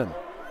Austin.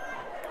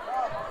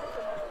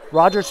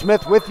 Roger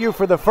Smith with you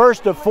for the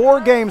first of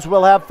 4 games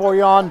we'll have for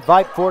you on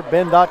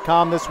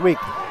VypeFortBend.com this week.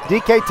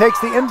 DK takes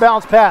the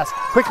inbounds pass.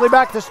 Quickly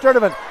back to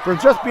Sturdivant from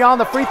just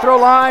beyond the free throw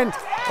line.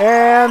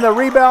 And the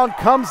rebound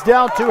comes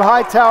down to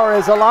Hightower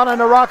as Alana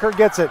Naraker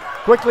gets it.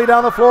 Quickly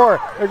down the floor.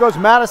 There goes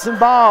Madison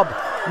Bob.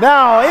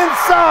 Now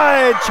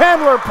inside,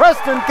 Chandler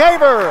Preston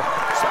Caver.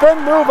 Spin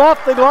move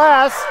off the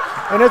glass.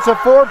 And it's a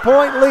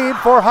 4-point lead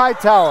for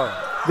Hightower.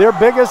 Their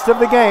biggest of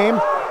the game.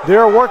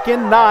 They're working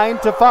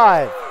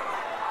 9-5.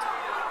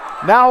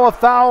 Now a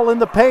foul in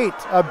the paint,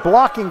 a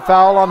blocking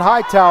foul on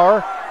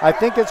Hightower. I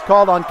think it's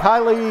called on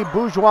Kylie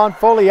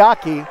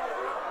Bourgeois-Foliaki.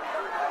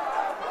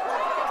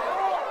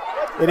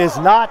 It is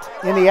not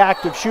in the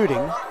act of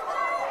shooting,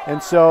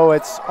 and so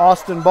it's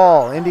Austin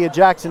ball. India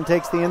Jackson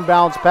takes the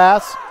inbounds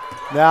pass.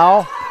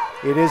 Now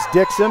it is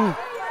Dixon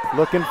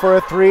looking for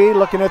a 3,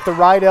 looking at the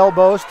right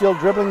elbow, still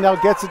dribbling, now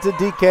gets it to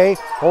DK,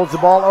 holds the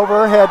ball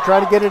over her head,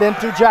 trying to get it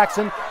into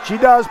Jackson. She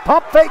does,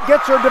 pump fake,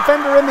 gets her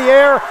defender in the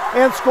air,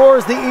 and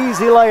scores the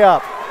easy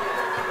layup.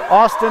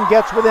 Austin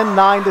gets within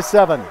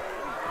 9-7.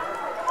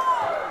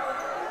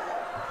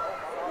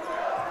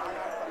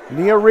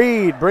 Nia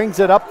Reed brings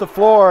it up the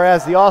floor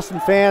as the Austin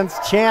fans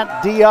chant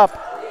D up.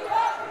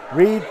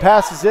 Reed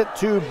passes it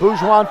to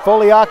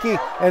Bourgeois-Foliaki,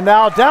 and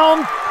now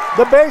down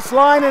the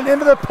baseline and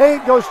into the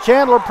paint goes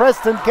Chandler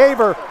Preston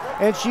Caver,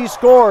 and she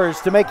scores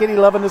to make it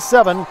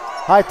 11-7.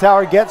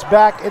 Hightower gets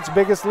back its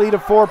biggest lead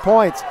of 4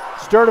 points.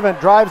 Sturdivant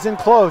drives in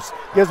close,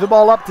 gives the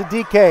ball up to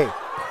DK.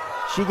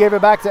 She gave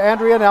it back to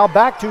Andrea, now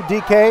back to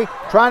DK,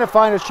 trying to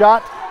find a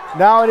shot.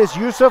 Now it is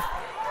Yusuf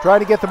trying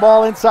to get the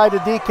ball inside to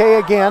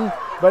DK again,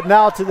 but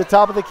now to the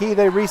top of the key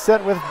they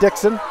reset with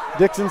Dixon.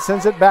 Dixon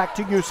sends it back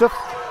to Yusuf.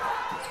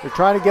 They're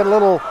trying to get a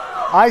little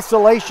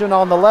isolation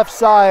on the left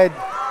side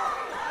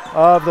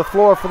of the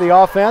floor for the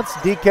offense.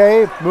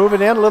 DK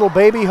moving in, little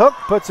baby hook,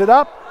 puts it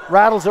up,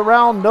 rattles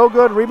around, no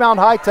good, rebound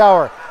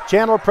Hightower.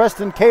 Chandler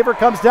Preston Caver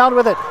comes down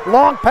with it.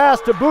 Long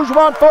pass to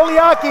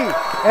Bourgeois-Foliaki,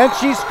 and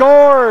she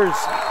scores.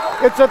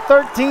 It's a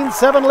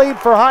 13-7 lead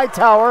for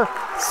Hightower.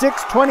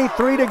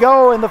 6:23 to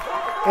go in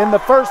the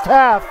first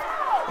half.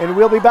 And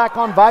we'll be back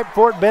on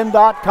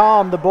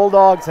VypeFortBend.com. The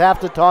Bulldogs have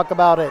to talk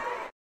about it.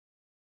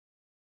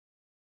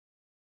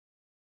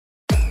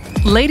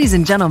 Ladies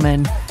and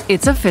gentlemen,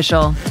 it's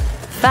official.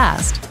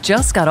 Fast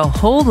just got a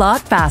whole lot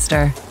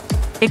faster.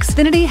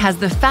 Xfinity has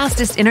the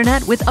fastest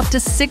internet with up to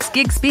 6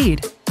 gig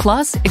speed.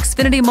 Plus,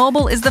 Xfinity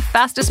Mobile is the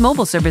fastest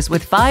mobile service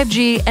with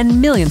 5G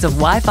and millions of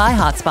Wi-Fi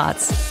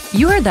hotspots.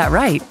 You heard that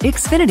right.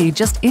 Xfinity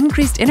just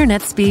increased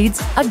internet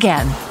speeds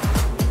again.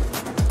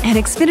 And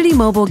Xfinity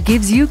Mobile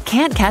gives you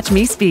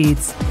can't-catch-me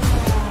speeds.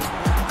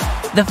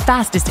 The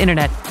fastest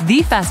internet,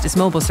 the fastest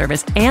mobile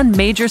service, and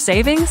major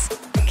savings?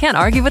 Can't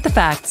argue with the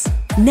facts.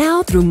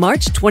 Now through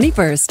March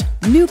 21st.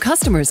 New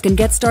customers can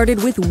get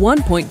started with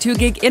 1.2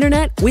 gig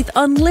internet with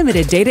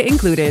unlimited data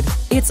included.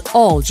 It's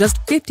all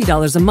just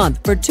 $50 a month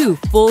for 2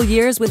 full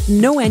years with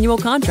no annual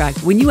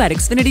contract when you add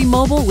Xfinity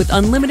Mobile with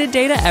unlimited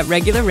data at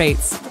regular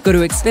rates. Go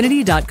to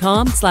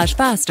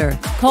Xfinity.com/faster,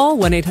 call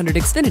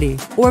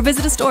 1-800-XFINITY, or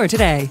visit a store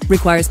today.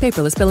 Requires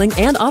paperless billing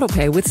and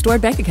autopay with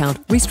stored bank account.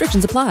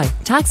 Restrictions apply.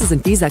 Taxes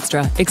and fees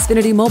extra.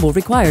 Xfinity Mobile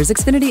requires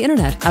Xfinity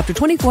Internet. After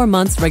 24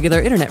 months,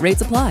 regular internet rates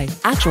apply.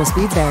 Actual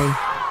speeds vary.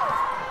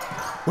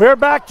 We're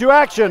back to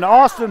action.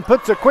 Austin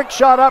puts a quick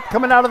shot up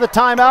coming out of the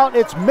timeout.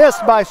 It's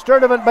missed by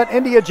Sturdivant, but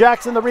India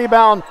Jackson the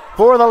rebound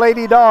for the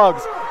Lady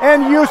Dogs.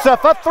 And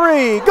Yusuf a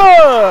three.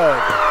 Good!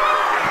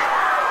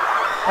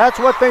 That's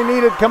what they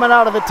needed coming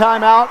out of the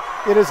timeout.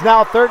 It is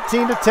now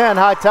 13-10,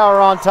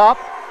 Hightower on top.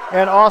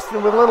 And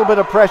Austin with a little bit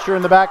of pressure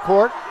in the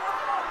backcourt.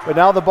 But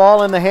now the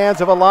ball in the hands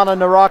of Alana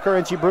Naraker,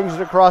 and she brings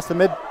it across the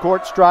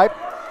midcourt stripe.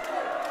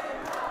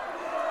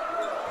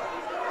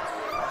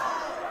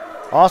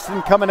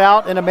 Austin coming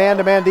out in a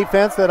man-to-man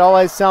defense that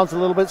always sounds a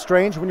little bit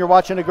strange when you're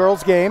watching a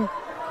girls' game.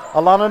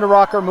 Alana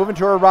Naraker moving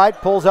to her right,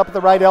 pulls up at the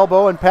right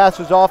elbow and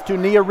passes off to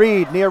Nia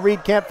Reed. Nia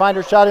Reed can't find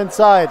her shot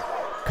inside.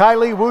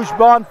 Kylie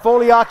Wujban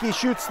Foliaki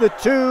shoots the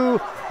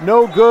two.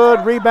 No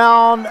good.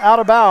 Rebound out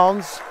of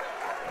bounds.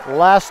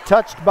 Last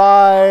touched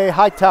by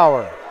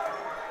Hightower.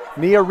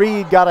 Nia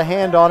Reed got a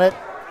hand on it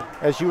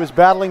as she was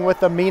battling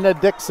with Amina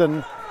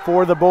Dixon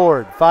for the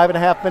board.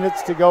 5.5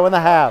 minutes to go in the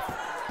half.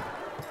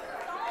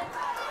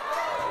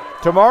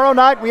 Tomorrow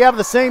night we have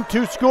the same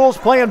two schools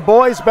playing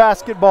boys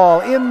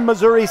basketball in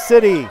Missouri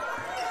City.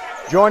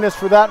 Join us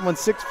for that one,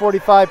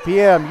 6:45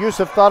 p.m.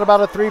 Yusuf thought about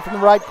a three from the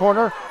right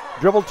corner.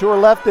 Dribbled to her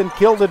left and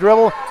killed the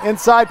dribble.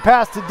 Inside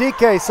pass to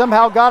DK.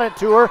 Somehow got it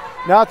to her.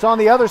 Now it's on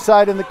the other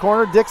side in the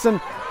corner. Dixon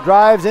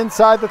drives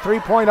inside the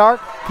three-point arc.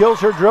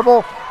 Kills her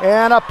dribble.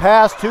 And a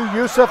pass to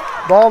Yusuf.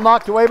 Ball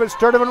knocked away, but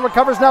Sturdivant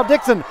recovers now.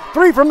 Dixon,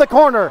 three from the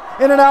corner.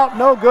 In and out,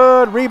 no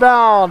good.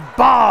 Rebound.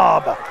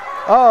 Bob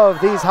of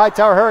these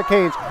Hightower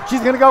Hurricanes. She's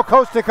going to go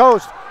coast to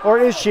coast, or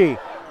is she?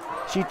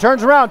 She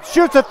turns around,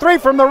 shoots a three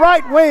from the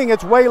right wing.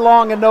 It's way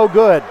long and no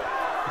good.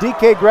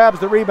 DK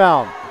grabs the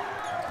rebound.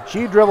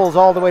 She dribbles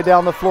all the way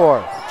down the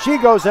floor. She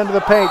goes into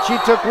the paint. She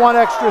took one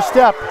extra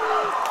step,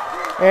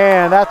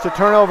 and that's a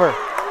turnover.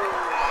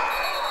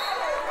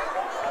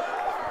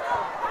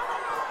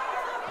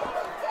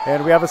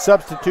 And we have a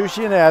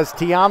substitution as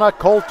Tiana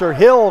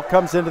Coulter-Hill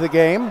comes into the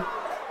game.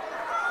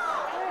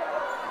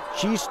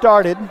 She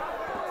started.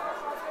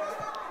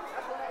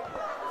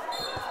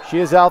 She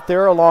is out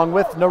there along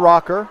with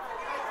Naraker,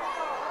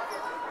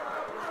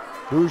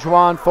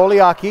 Bujwan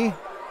Foliaki,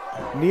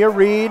 Nia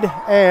Reed,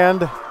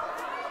 and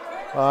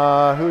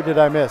who did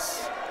I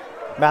miss?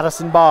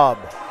 Madison Bob.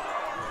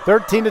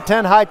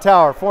 13-10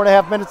 Hightower.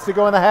 4.5 minutes to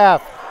go in the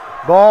half.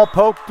 Ball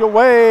poked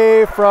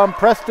away from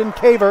Preston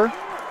Caver.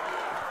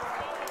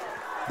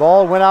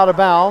 Ball went out of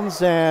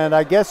bounds, and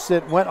I guess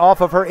it went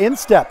off of her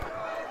instep.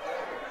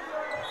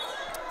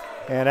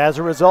 And as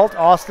a result,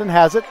 Austin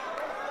has it.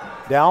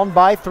 Down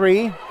by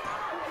 3.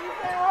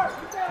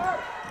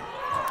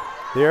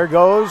 There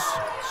goes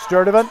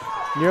Sturdivant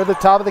near the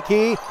top of the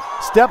key.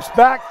 Steps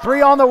back,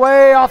 3 on the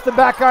way, off the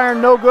back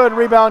iron, no good.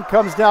 Rebound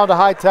comes down to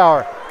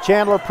Hightower.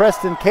 Chandler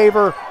Preston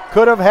Caver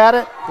could have had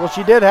it. Well,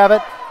 she did have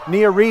it.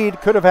 Nia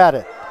Reed could have had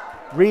it.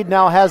 Reed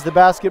now has the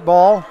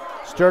basketball.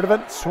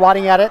 Sturdivant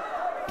swatting at it.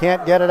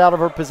 Can't get it out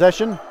of her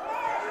possession.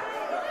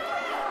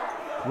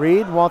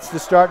 Reed wants to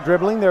start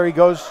dribbling. There he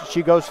goes.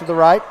 She goes to the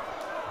right.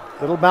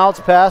 Little bounce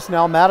pass.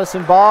 Now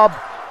Madison Bob.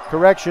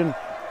 Correction.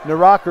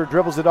 Naraker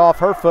dribbles it off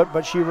her foot,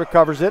 but she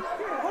recovers it.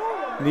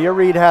 Nia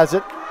Reed has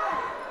it.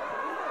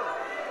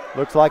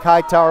 Looks like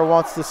Hightower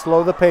wants to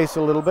slow the pace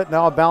a little bit.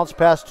 Now a bounce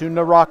pass to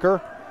Naraker.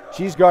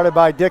 She's guarded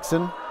by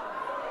Dixon.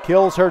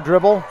 Kills her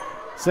dribble.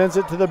 Sends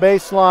it to the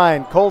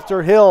baseline.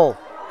 Coulter-Hill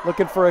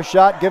looking for a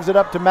shot. Gives it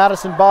up to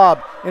Madison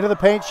Bob. Into the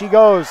paint she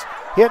goes.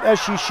 Hit as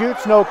she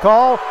shoots. No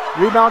call.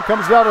 Rebound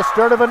comes down to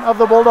Sturdivant of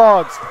the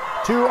Bulldogs.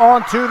 2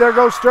 on 2. There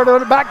goes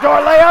Sturdivant.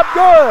 Backdoor layup.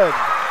 Good.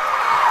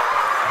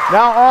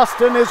 Now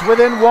Austin is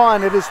within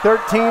 1. It is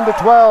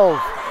 13-12.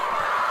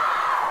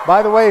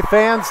 By the way,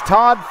 fans,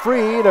 Todd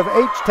Freed of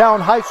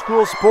H-Town High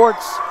School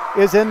Sports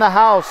is in the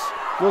house.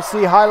 You'll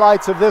see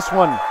highlights of this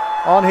one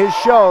on his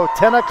show,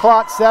 10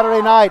 o'clock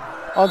Saturday night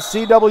on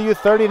CW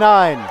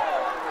 39.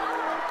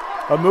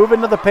 A move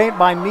into the paint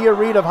by Nia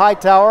Reed of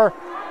Hightower,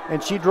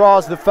 and she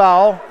draws the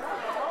foul.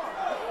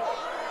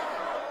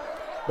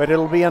 But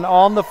it'll be an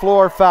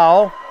on-the-floor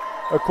foul.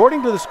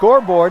 According to the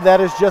scoreboard, that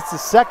is just the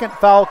second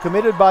foul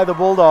committed by the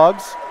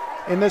Bulldogs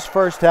in this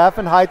first half,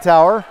 and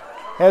Hightower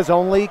has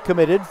only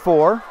committed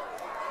 4.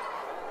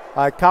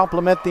 I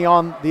compliment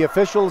the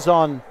officials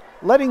on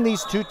letting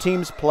these two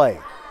teams play.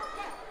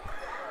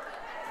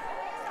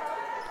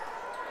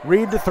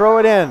 Reed to throw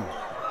it in.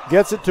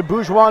 Gets it to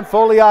Bujwan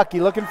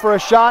Foliaki, looking for a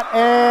shot,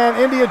 and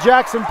India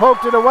Jackson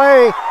poked it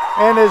away,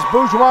 and as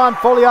Bujwan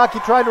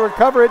Foliaki tried to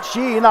recover it,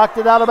 she knocked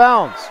it out of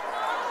bounds.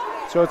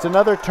 So it's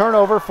another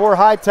turnover for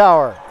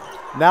Hightower.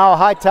 Now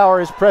Hightower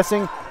is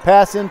pressing,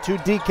 pass into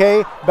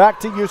DK,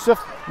 back to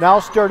Yusuf. Now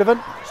Sturdivant.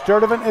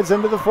 Sturdivant is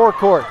into the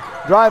forecourt.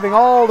 Driving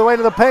all the way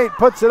to the paint.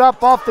 Puts it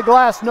up off the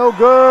glass. No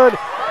good.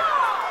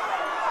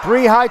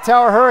 3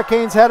 Hightower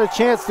Hurricanes had a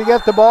chance to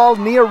get the ball.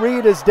 Nia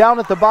Reed is down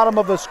at the bottom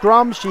of the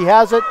scrum. She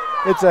has it.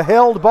 It's a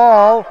held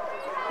ball.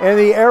 And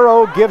the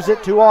arrow gives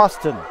it to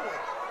Austin.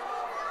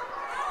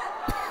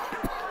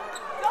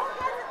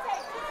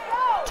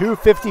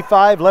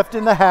 2:55 left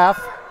in the half.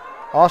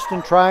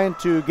 Austin trying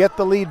to get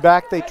the lead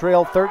back. They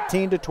trail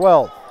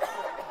 13-12.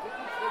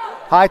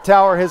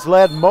 Hightower has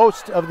led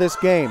most of this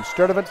game.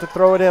 Sturdivant to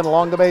throw it in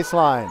along the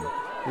baseline.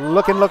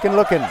 Looking.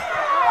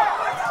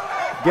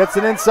 Gets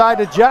it inside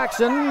to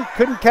Jackson.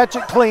 Couldn't catch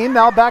it clean.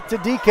 Now back to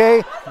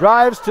DK.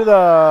 Drives to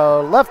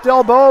the left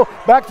elbow.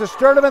 Back to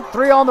Sturdivant.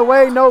 3 on the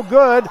way. No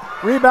good.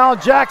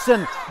 Rebound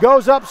Jackson.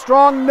 Goes up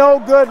strong. No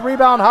good.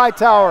 Rebound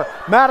Hightower.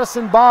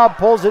 Madison Bob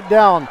pulls it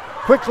down.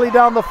 Quickly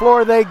down the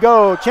floor they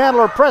go.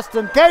 Chandler,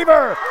 Preston,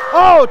 Caver.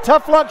 Oh,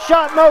 tough luck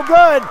shot. No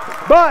good.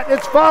 But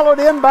it's followed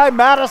in by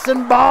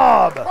Madison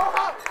Bob.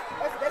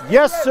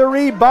 Yes,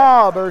 sirree,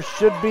 Bob. Or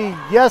should be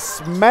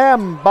yes,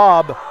 ma'am,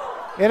 Bob.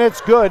 And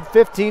it's good,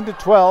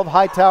 15-12.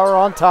 Hightower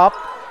on top.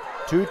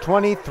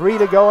 2:23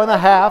 to go in the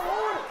half.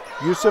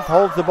 Yusuf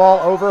holds the ball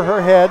over her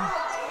head.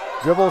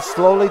 Dribbles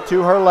slowly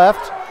to her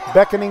left,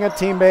 beckoning a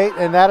teammate,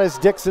 and that is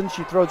Dixon.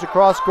 She throws a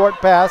cross-court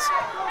pass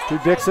to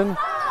Dixon,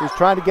 who's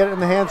trying to get it in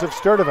the hands of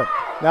Sturdivant.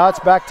 Now it's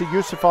back to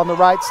Yusuf on the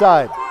right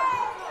side.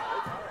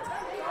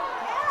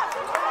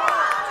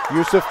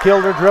 Yusuf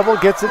killed her dribble,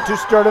 gets it to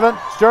Sturdivant.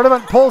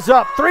 Sturdivant pulls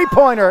up,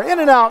 3-pointer, in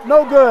and out,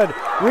 no good.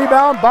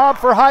 Rebound, Bob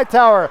for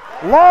Hightower.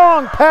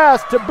 Long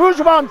pass to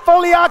Bujvan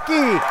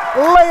Foliaki.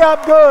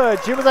 Layup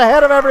good. She was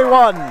ahead of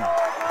everyone.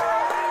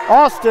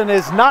 Austin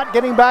is not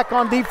getting back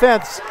on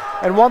defense.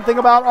 And one thing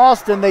about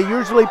Austin, they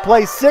usually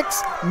play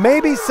 6,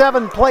 maybe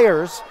 7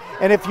 players.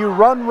 And if you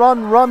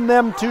run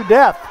them to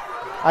death,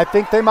 I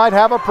think they might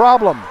have a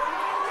problem.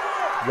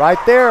 Right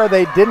there,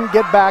 they didn't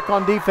get back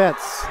on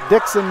defense.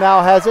 Dixon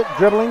now has it,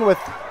 dribbling with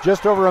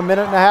just over a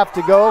minute and a half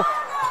to go.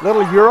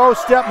 Little Euro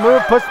step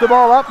move, puts the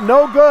ball up,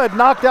 no good.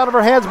 Knocked out of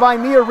her hands by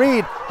Nia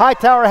Reed.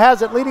 Hightower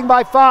has it, leading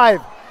by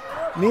 5.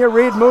 Nia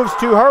Reed moves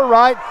to her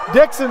right.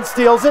 Dixon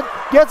steals it,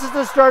 gets it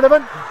to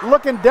Sturdivant,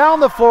 looking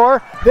down the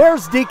floor.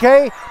 There's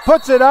DK,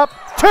 puts it up,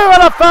 2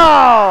 and a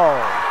foul!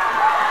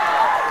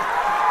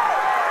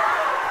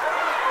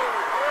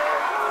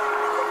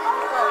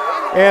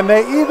 And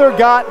they either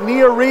got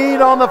Nia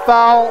Reed on the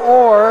foul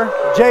or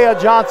Jaya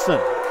Johnson.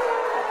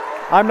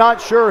 I'm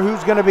not sure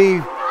who's going to be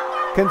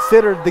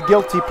considered the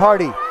guilty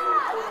party.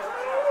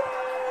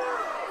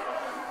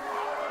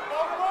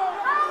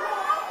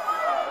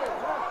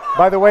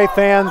 By the way,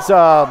 fans,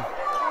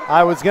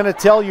 I was going to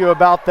tell you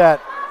about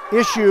that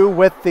issue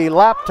with the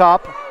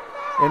laptop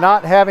and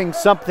not having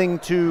something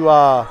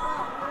to,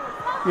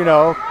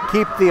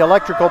 keep the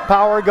electrical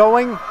power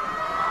going.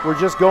 We're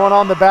just going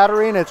on the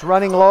battery and it's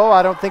running low.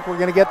 I don't think we're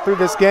going to get through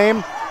this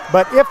game.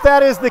 But if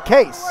that is the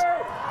case,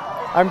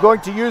 I'm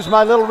going to use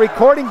my little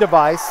recording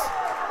device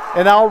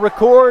and I'll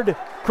record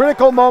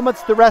critical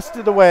moments the rest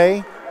of the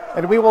way,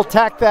 and we will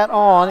tack that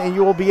on and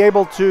you will be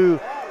able to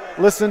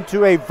listen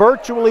to a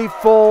virtually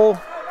full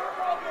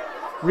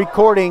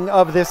recording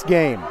of this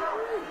game.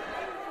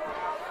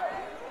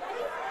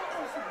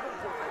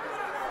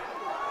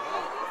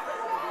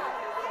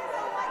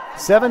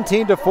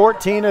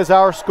 (17-14) is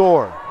our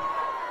score.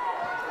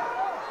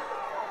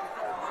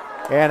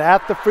 And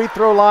at the free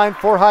throw line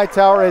for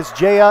Hightower is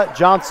Jaya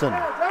Johnson.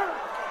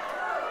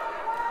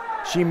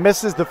 She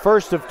misses the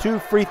first of 2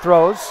 free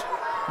throws.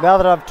 Now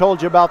that I've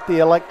told you about the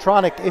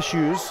electronic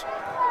issues,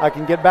 I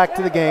can get back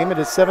to the game. It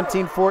is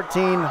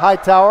 17-14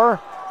 Hightower.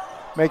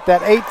 Make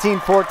that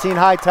 18-14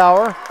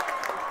 Hightower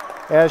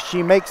as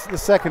she makes the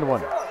second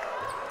one.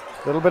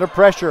 A little bit of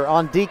pressure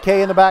on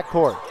DK in the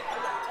backcourt.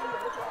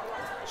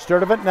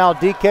 Sturdivant, now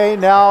DK,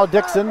 now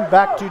Dixon,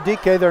 back to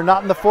DK. They're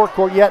not in the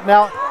forecourt yet.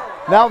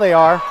 Now they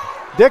are.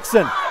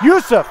 Dixon,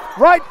 Yusuf,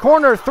 right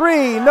corner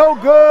 3, no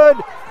good.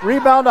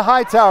 Rebound to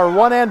Hightower,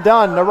 one and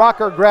done.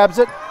 Naraka grabs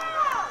it,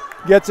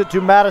 gets it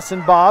to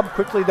Madison Bob.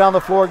 Quickly down the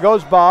floor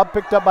goes Bob,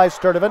 picked up by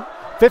Sturdivant.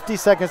 50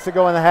 seconds to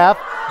go in the half.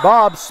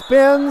 Bob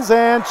spins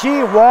and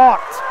she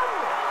walked.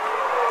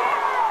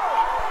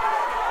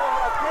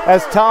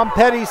 As Tom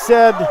Petty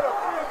said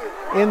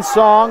in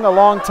song a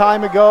long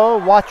time ago,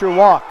 watch her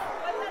walk.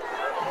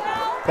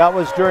 That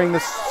was during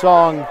the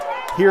song,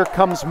 Here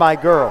Comes My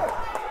Girl.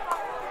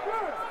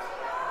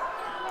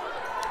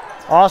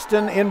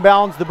 Austin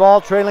inbounds the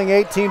ball, trailing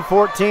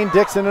 18-14.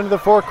 Dixon into the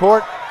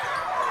forecourt.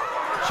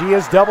 She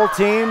is double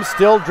teamed,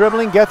 still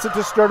dribbling, gets it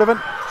to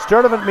Sturdivant.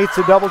 Sturdivant meets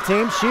a double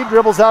team. She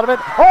dribbles out of it,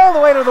 all the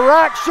way to the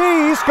rack.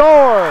 She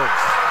scores!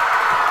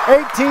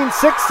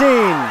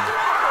 18-16.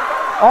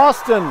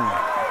 Austin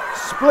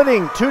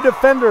splitting 2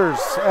 defenders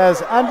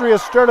as Andrea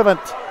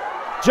Sturdivant,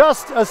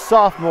 just a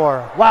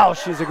sophomore. Wow,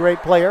 she's a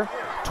great player.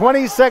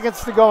 20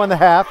 seconds to go in the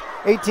half.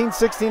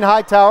 18-16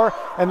 Hightower,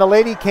 and the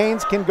Lady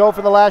Canes can go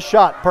for the last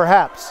shot,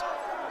 perhaps.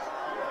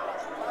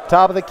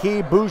 Top of the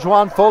key,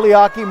 Bujwan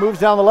Foliaki moves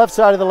down the left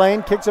side of the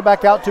lane, kicks it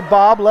back out to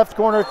Bob, left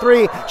corner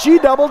 3. She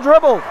double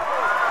dribbled.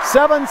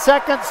 7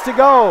 seconds to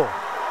go.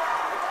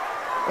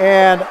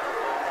 And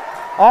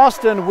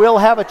Austin will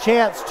have a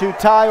chance to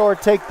tie or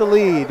take the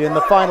lead in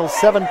the final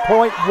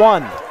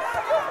 7.1.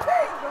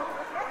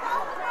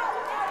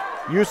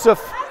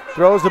 Yusuf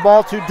throws the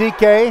ball to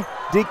DK.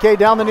 DK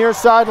down the near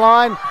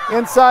sideline.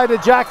 Inside to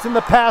Jackson.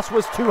 The pass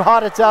was too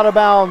hot. It's out of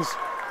bounds.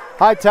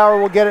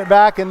 Hightower will get it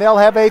back, and they'll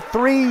have a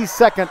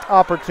 3-second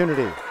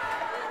opportunity.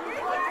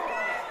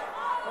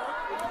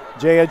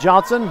 Jaya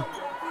Johnson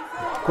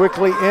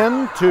quickly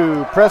in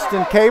to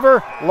Preston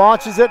Caver.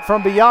 Launches it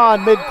from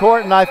beyond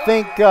midcourt, and I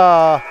think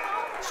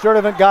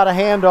Sturdivant got a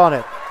hand on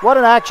it. What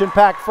an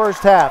action-packed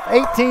first half.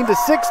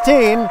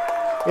 18-16.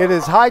 It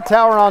is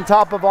Hightower on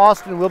top of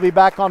Austin. We'll be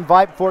back on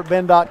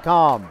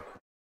VypeFortBend.com.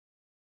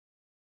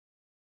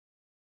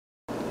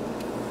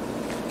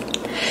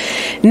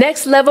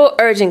 Next Level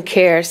Urgent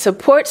Care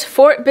supports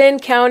Fort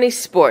Bend County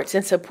sports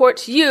and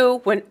supports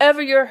you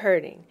whenever you're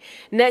hurting.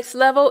 Next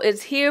Level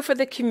is here for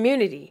the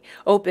community,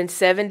 open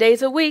 7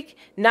 days a week,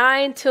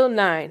 9 till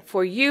 9,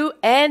 for you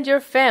and your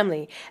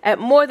family at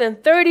more than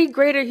 30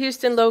 Greater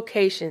Houston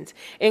locations,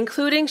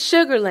 including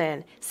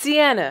Sugarland,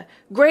 Sienna,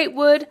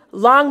 Greatwood,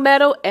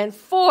 Longmeadow, and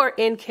 4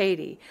 in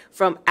Katy.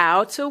 From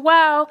ow to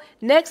wow,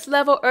 Next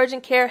Level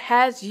Urgent Care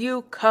has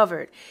you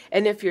covered.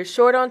 And if you're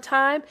short on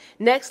time,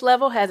 Next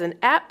Level has an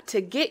app to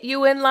get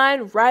you in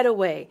line right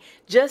away.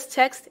 Just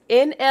text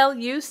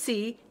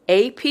NLUC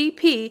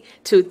APP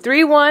to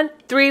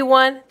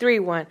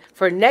 313131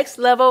 for Next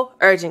Level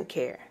Urgent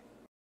Care.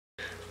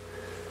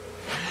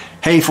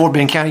 Hey, Fort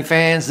Bend County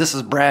fans, this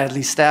is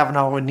Bradley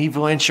Stavanaugh with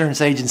Needville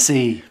Insurance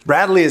Agency.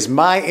 Bradley is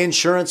my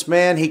insurance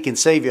man. He can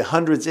save you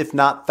hundreds, if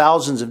not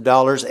thousands of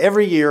dollars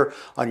every year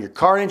on your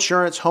car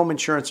insurance, home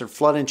insurance, or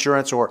flood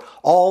insurance, or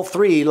all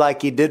three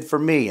like he did for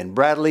me. And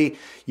Bradley,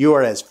 you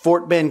are as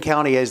Fort Bend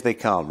County as they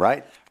come,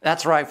 right?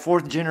 That's right,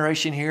 4th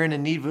generation here in the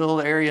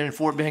Needville area in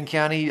Fort Bend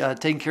County,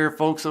 taking care of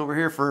folks over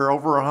here for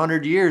over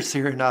 100 years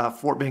here in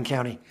Fort Bend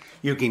County.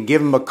 You can give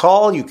him a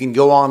call, you can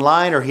go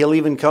online, or he'll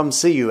even come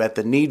see you at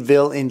the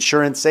Needville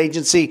Insurance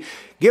Agency.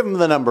 Give him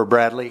the number,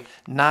 Bradley.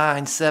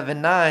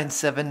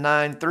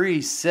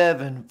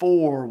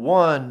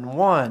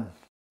 979-793-7411.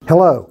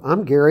 Hello,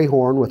 I'm Gary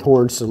Horn with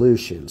Horn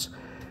Solutions.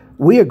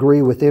 We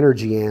agree with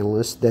energy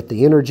analysts that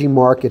the energy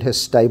market has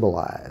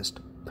stabilized.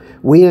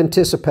 We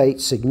anticipate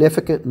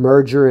significant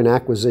merger and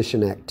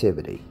acquisition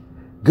activity.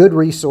 Good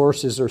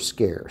resources are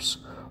scarce.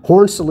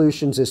 Horn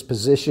Solutions is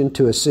positioned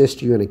to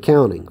assist you in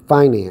accounting,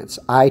 finance,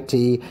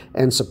 IT,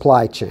 and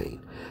supply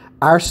chain.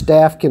 Our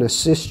staff can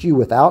assist you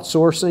with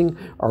outsourcing,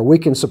 or we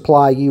can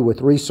supply you with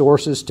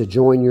resources to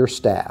join your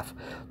staff.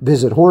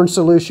 Visit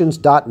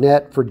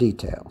hornsolutions.net for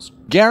details.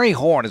 Gary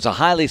Horn is a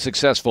highly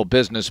successful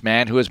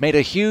businessman who has made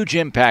a huge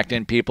impact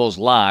in people's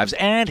lives,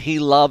 and he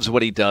loves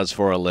what he does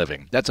for a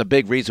living. That's a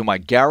big reason why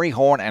Gary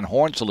Horn and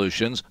Horn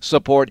Solutions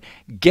support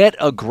Get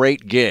a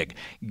Great Gig.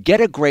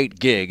 Get a Great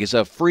Gig is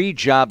a free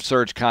job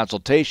search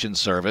consultation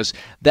service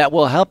that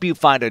will help you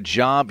find a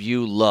job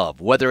you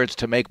love, whether it's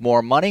to make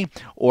more money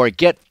or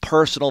get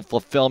personal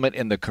fulfillment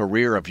in the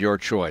career of your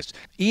choice.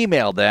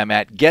 Email them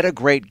at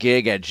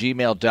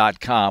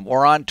getagreatgig@gmail.com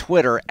or on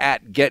Twitter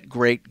at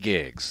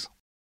getgreatgigs.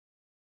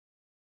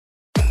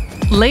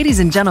 Ladies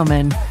and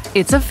gentlemen,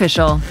 it's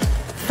official.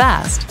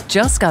 Fast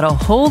just got a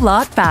whole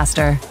lot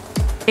faster.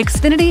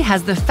 Xfinity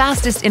has the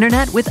fastest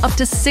internet with up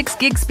to 6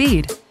 gig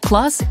speed.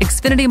 Plus,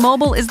 Xfinity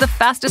Mobile is the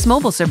fastest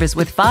mobile service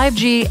with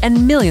 5G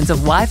and millions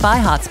of Wi-Fi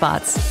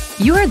hotspots.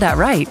 You heard that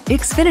right.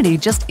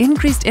 Xfinity just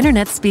increased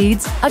internet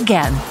speeds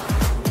again.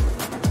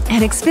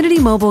 And Xfinity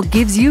Mobile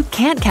gives you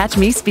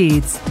can't-catch-me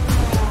speeds.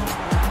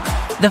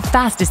 The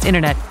fastest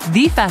internet,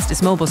 the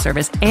fastest mobile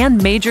service,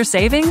 and major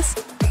savings?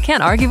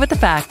 Can't argue with the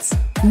facts.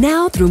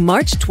 Now through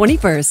March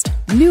 21st,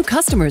 new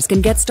customers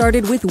can get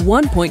started with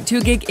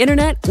 1.2 gig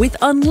internet with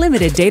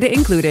unlimited data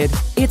included.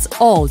 It's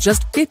all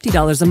just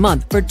 $50 a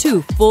month for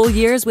 2 full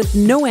years with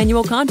no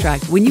annual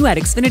contract when you add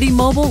Xfinity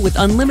Mobile with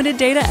unlimited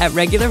data at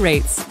regular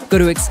rates. Go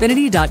to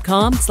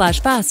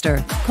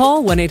Xfinity.com/faster,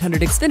 call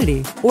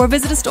 1-800-XFINITY, or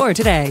visit a store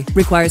today.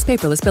 Requires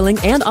paperless billing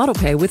and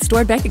autopay with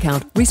stored bank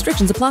account.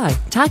 Restrictions apply.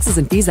 Taxes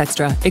and fees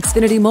extra.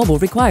 Xfinity Mobile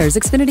requires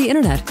Xfinity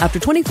Internet. After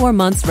 24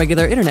 months,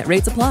 regular internet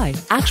rates apply.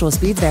 Actual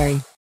speeds vary.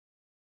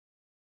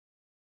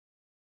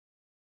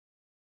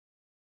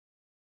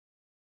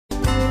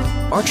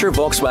 Archer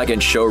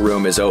Volkswagen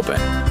showroom is open,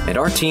 and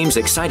our team's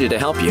excited to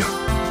help you.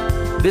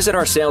 Visit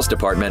our sales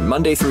department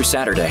Monday through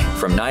Saturday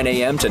from 9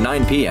 a.m. to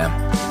 9 p.m.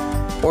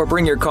 Or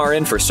bring your car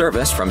in for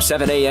service from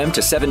 7 a.m.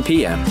 to 7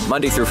 p.m.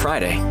 Monday through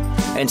Friday,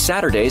 and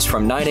Saturdays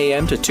from 9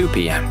 a.m. to 2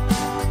 p.m.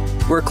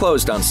 We're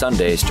closed on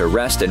Sundays to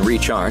rest and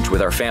recharge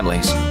with our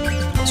families,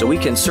 so we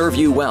can serve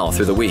you well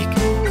through the week.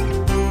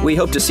 We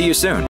hope to see you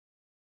soon.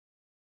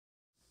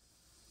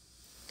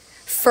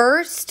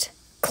 First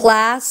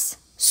class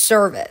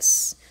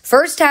service.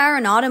 First Tire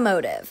and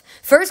Automotive.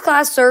 First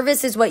class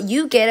service is what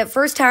you get at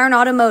First Tire and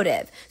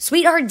Automotive.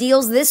 Sweetheart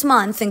deals this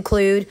month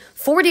include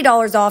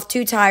 $40 off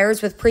 2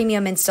 tires with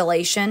premium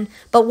installation.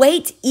 But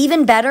wait,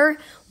 even better,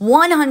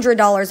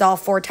 $100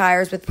 off 4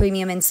 tires with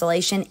premium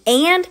installation,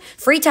 and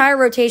free tire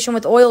rotation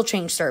with oil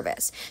change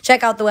service.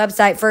 Check out the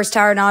website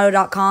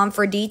firsttireandauto.com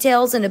for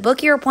details and to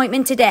book your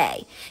appointment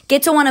today.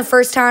 Get to one of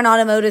First Tire and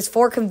Automotive's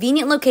 4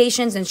 convenient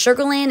locations in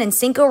Sugar Land and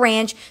Cinco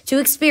Ranch to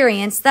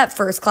experience that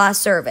first-class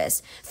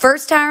service.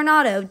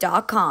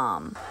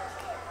 FirstTireandAuto.com.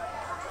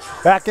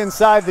 Back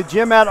inside the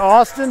gym at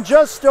Austin,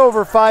 just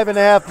over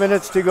 5.5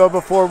 minutes to go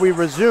before we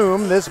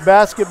resume this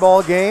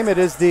basketball game. It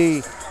is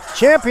the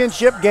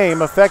championship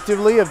game,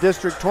 effectively, of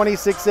District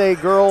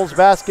 26A girls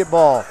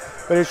basketball.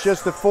 But it's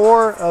just the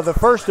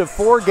first of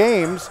 4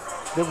 games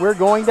that we're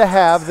going to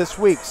have this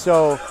week.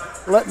 So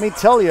let me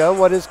tell you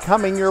what is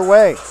coming your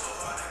way.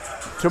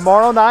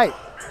 Tomorrow night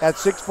at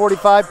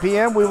 6:45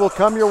 p.m., we will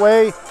come your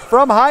way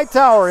from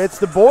Hightower. It's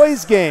the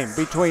boys' game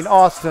between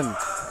Austin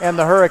and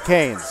the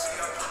Hurricanes.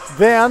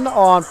 Then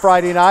on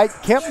Friday night,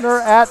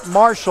 Kempner at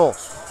Marshall.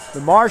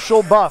 The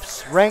Marshall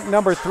Buffs, ranked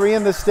number 3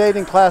 in the state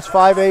in Class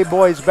 5A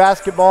boys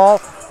basketball.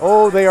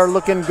 Oh, they are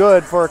looking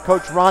good for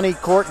Coach Ronnie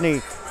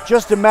Courtney.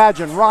 Just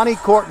imagine, Ronnie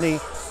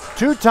Courtney,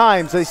 2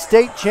 times a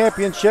state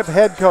championship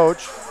head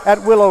coach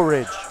at Willow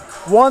Ridge,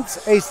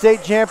 once a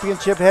state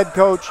championship head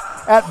coach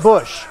at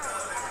Bush.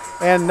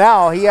 And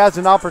now he has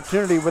an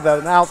opportunity with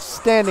an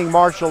outstanding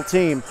Marshall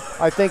team.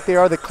 I think they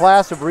are the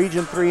class of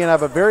Region 3 and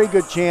have a very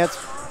good chance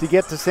to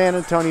get to San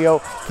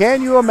Antonio.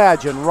 Can you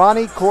imagine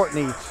Ronnie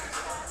Courtney,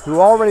 who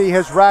already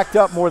has racked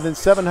up more than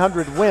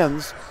 700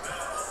 wins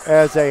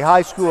as a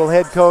high school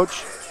head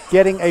coach,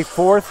 getting a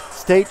 4th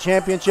state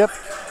championship?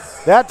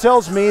 That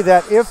tells me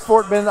that if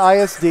Fort Bend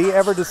ISD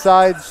ever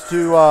decides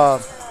to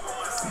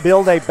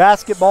build a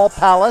basketball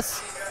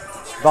palace,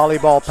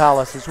 volleyball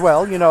palace as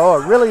well, you know, a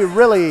really,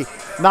 really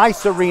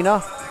nice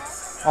arena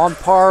on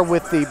par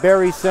with the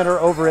Berry Center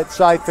over at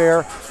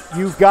Cy-Fair,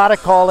 you've got to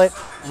call it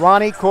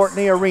Ronnie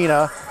Courtney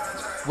Arena,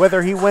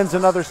 whether he wins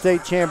another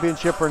state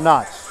championship or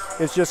not.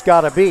 It's just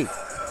got to be.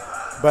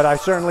 But I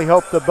certainly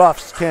hope the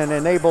Buffs can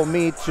enable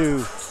me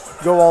to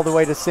go all the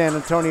way to San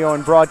Antonio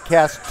and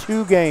broadcast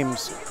 2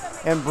 games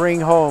and bring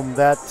home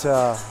that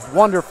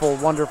wonderful,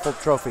 wonderful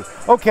trophy.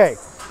 Okay,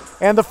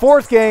 and the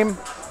 4th game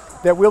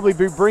that we'll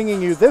be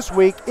bringing you this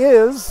week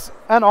is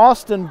an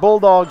Austin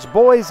Bulldogs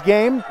boys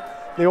game.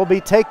 They will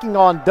be taking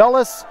on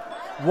Dulles,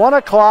 1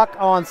 o'clock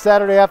on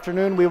Saturday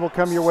afternoon. We will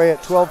come your way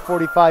at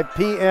 12:45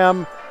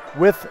 p.m.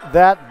 with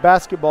that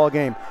basketball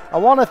game. I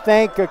want to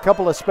thank a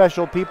couple of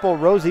special people,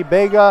 Rosie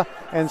Bega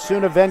and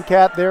Suna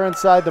Venkat. They're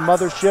inside the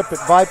mothership at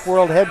Vype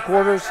World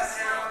headquarters.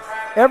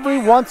 Every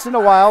once in a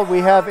while we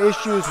have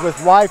issues with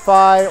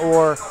Wi-Fi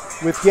or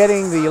with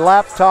getting the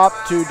laptop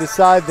to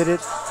decide that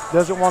it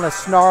doesn't want to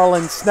snarl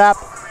and snap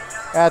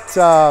at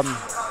the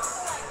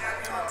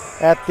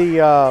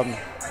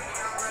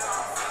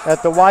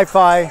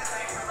Wi-Fi.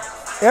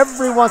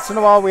 Every once in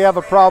a while we have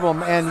a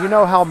problem, and you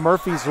know how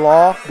Murphy's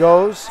Law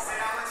goes.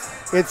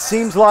 It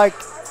seems like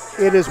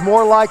it is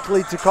more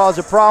likely to cause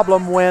a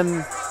problem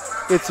when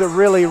it's a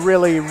really,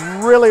 really,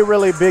 really,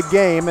 really big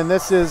game, and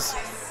this is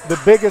the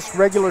biggest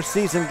regular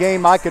season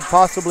game I could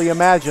possibly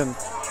imagine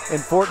in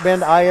Fort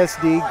Bend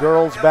ISD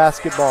girls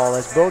basketball,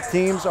 as both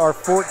teams are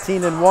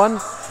 14-1,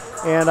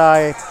 and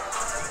I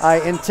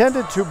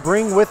intended to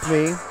bring with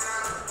me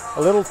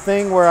a little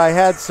thing where I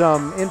had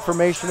some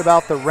information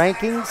about the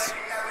rankings,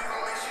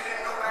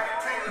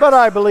 but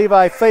I believe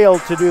I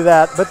failed to do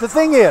that. But the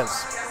thing is,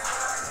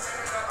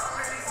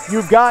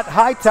 you've got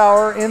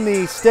Hightower in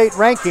the state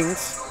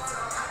rankings,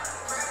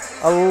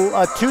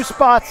 2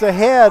 spots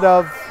ahead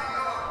of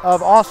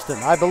Austin.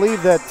 I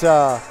believe that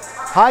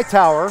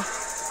Hightower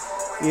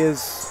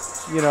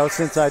is, you know,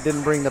 since I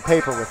didn't bring the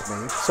paper with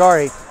me,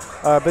 sorry,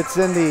 but it's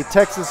in the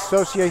Texas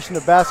Association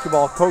of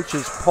Basketball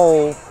Coaches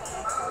poll.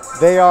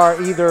 They are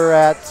either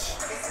at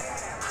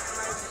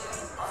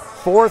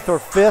 4th or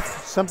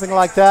 5th, something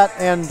like that,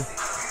 and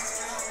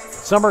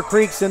Summer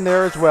Creek's in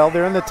there as well.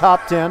 They're in the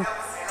top 10.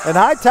 And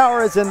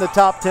Hightower is in the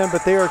top 10,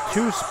 but they are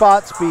 2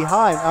 spots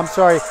behind. I'm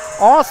sorry,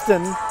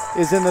 Austin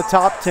is in the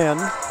top 10,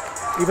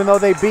 even though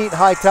they beat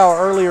Hightower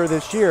earlier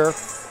this year.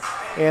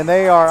 And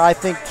they are, I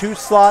think, 2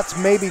 slots,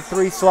 maybe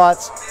 3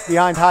 slots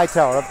behind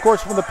Hightower. Of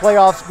course, when the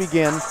playoffs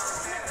begin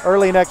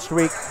early next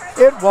week,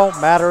 it won't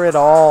matter at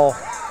all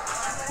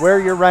where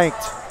you're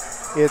ranked.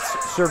 It's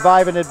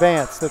survive and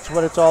advance. That's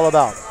what it's all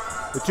about.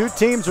 The 2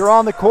 teams are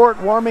on the court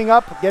warming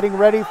up, getting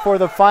ready for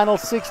the final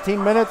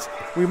 16 minutes.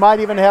 We might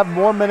even have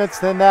more minutes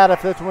than that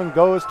if this one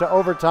goes to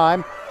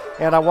overtime.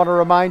 And I want to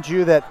remind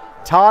you that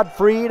Todd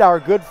Freed, our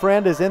good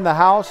friend, is in the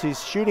house.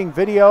 He's shooting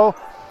video,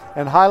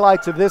 and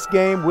highlights of this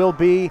game will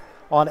be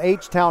on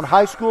H-Town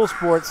High School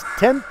Sports,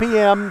 10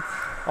 p.m.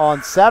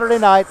 on Saturday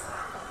night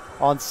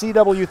on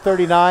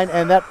CW39,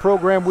 and that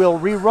program will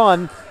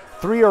rerun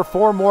 3 or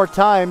 4 more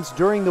times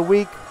during the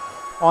week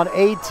on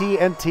AT&T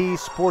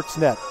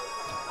Sportsnet.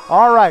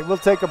 All right, we'll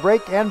take a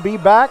break and be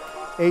back.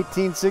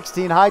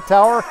 18-16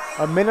 Hightower,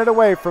 a minute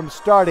away from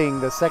starting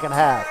the second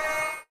half.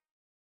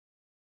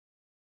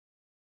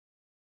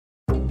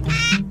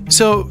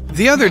 So,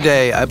 the other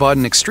day, I bought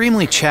an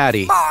extremely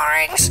chatty,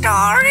 Boring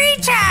story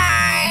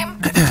time.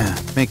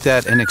 Make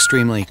that an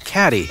extremely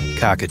catty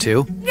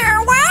cockatoo.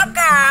 You're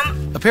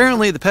welcome.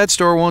 Apparently, the pet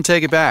store won't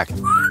take it back.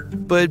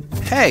 But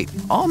hey,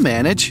 I'll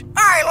manage.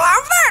 I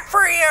love that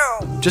for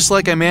you. Just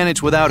like I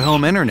manage without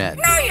home internet.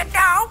 No, you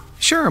don't.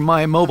 Sure,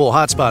 my mobile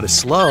hotspot is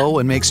slow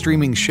and makes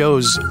streaming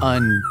shows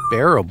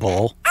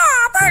unbearable.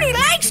 Oh, Birdie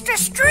likes to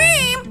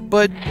stream.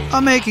 But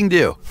I'm making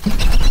do.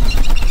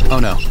 Oh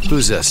no,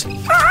 who's this?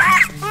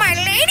 My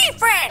lady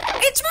friend.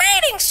 It's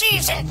mating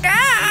season,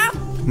 duh.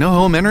 No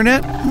home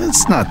internet?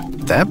 It's not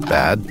that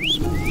bad.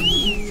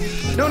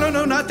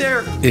 No, not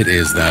there. It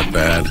is that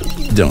bad.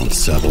 Don't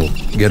settle.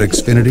 Get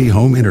Xfinity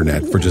Home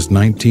Internet for just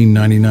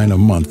 $19.99 a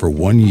month for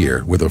 1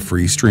 year with a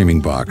free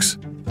streaming box.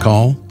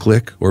 Call,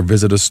 click, or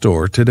visit a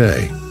store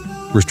today.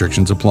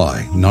 Restrictions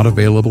apply. Not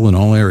available in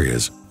all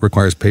areas.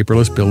 Requires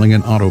paperless billing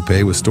and auto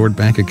pay with stored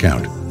bank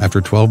account. After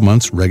 12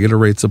 months, regular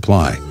rates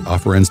apply.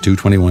 Offer ends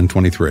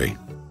 2/21/23.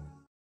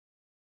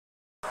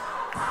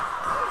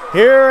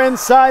 Here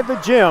inside the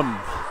gym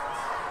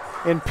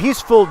in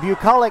peaceful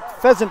bucolic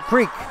Pheasant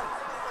Creek,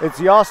 it's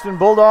the Austin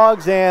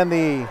Bulldogs and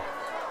the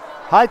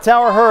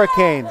Hightower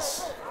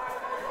Hurricanes.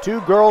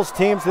 Two girls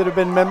teams that have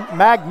been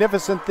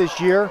magnificent this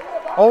year.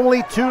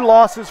 Only 2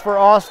 losses for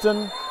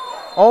Austin,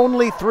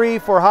 only 3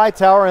 for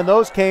Hightower, and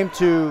those came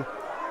to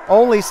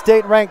only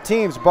state-ranked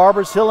teams.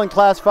 Barbers Hill in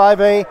Class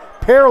 5A,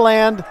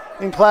 Pearland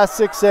in Class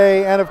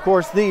 6A, and of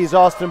course these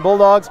Austin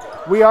Bulldogs.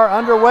 We are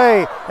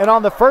underway, and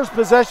on the first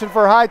possession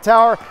for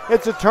Hightower,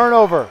 it's a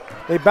turnover.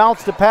 They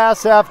bounced a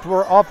pass off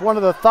one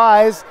of the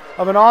thighs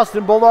of an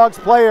Austin Bulldogs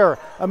player.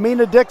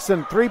 Amina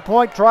Dixon,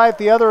 3-point try at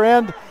the other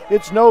end.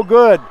 It's no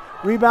good.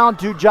 Rebound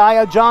to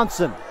Jaya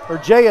Johnson.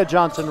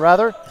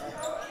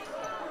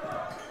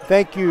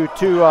 Thank you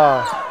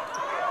to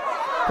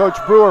Coach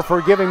Brewer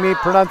for giving me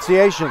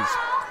pronunciations.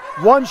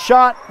 One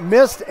shot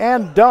missed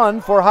and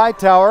done for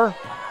Hightower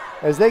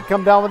as they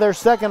come down with their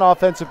second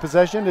offensive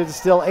possession. It is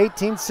still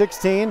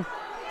 18-16.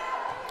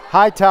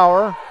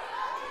 Hightower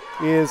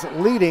is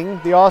leading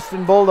the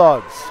Austin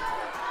Bulldogs.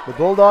 The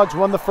Bulldogs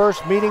won the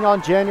first meeting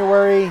on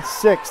January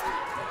 6th,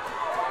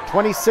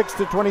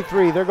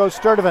 26-23. There goes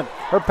Sturdivant.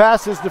 Her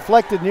pass is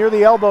deflected near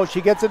the elbow.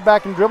 She gets it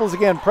back and dribbles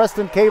again.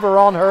 Preston Caver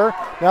on her.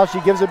 Now she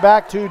gives it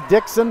back to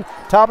Dixon.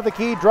 Top of the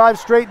key, drives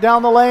straight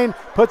down the lane.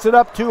 Puts it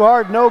up too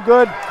hard, no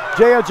good.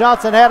 Jaya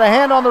Johnson had a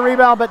hand on the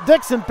rebound, but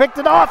Dixon picked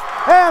it off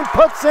and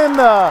puts in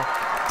the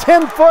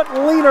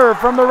 10-foot leaner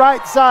from the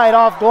right side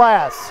off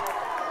glass.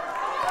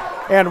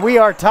 And we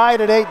are tied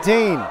at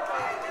 18.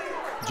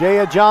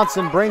 Jaya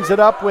Johnson brings it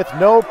up with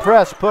no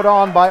press put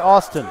on by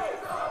Austin.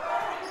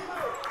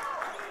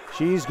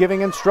 She's giving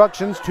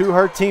instructions to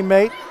her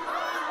teammate.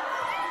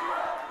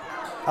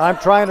 I'm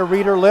trying to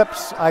read her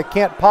lips. I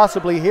can't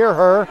possibly hear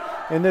her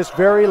in this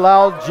very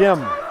loud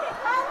gym.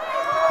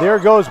 There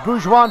goes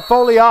Bourgeois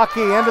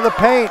Foliaki into the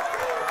paint,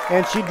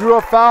 and she drew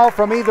a foul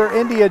from either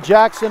India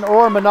Jackson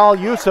or Manal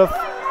Yusuf.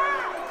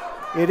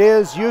 It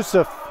is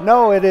Yusuf.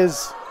 No, it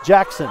is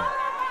Jackson.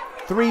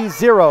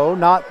 3-0,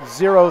 not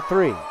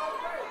 0-3.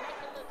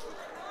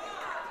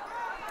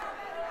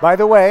 By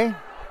the way,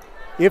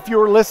 if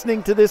you're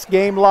listening to this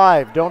game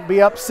live, don't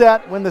be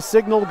upset when the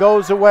signal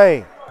goes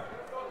away.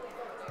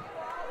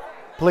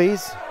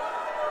 Please.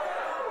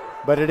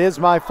 But it is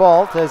my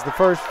fault, as the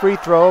first free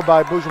throw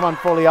by Bourgeois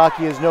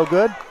Foliaki is no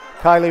good.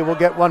 Kylie will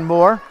get one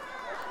more.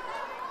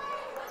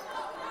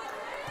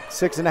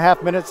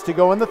 6.5 minutes to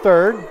go in the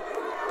third.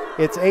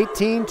 It's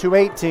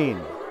 18-18.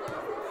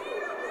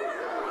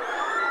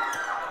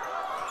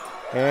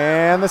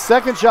 And the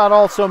second shot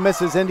also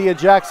misses. India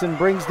Jackson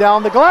brings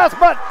down the glass,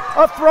 but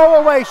a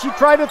throwaway. She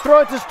tried to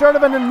throw it to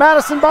Sturdivant, and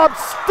Madison Bob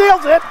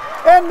steals it,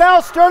 and now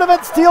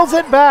Sturdivant steals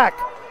it back.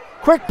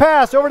 Quick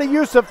pass over to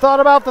Yusuf, thought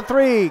about the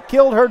three,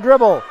 killed her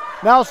dribble.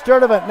 Now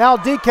Sturdivant, now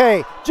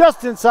DK,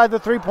 just inside the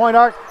three-point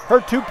arc.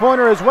 Her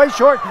two-pointer is way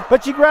short,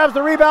 but she grabs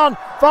the rebound,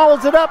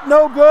 follows it up,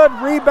 no good.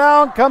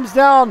 Rebound comes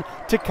down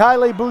to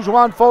Kylie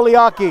Bourgeois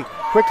Foliaki.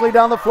 Quickly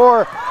down the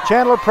floor,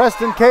 Chandler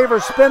Preston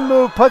Caver, spin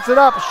move, puts it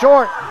up,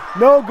 short,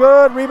 no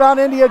good. Rebound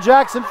India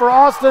Jackson for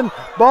Austin.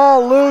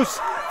 Ball loose,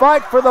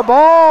 fight for the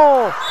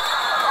ball.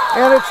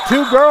 And it's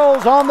two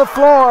girls on the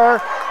floor.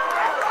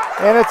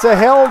 And it's a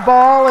held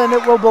ball, and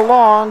it will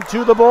belong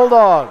to the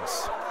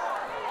Bulldogs.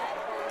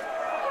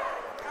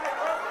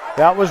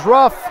 That was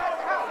rough.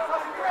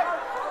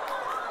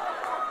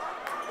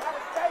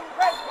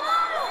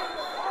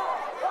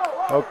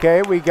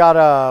 Okay, we got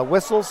a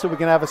whistle so we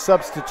can have a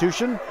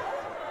substitution.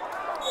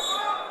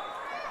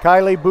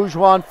 Kylie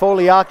Bourgeois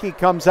Foliaki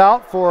comes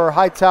out for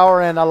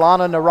Hightower, and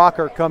Alana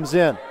Naraker comes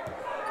in.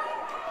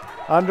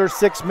 Under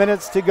 6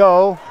 minutes to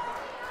go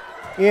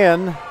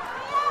in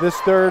this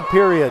third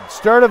period.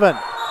 Sturdivant,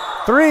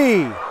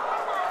 three,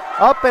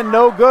 up and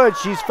no good.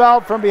 She's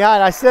fouled from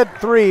behind. I said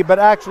three, but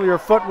actually her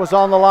foot was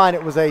on the line.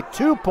 It was a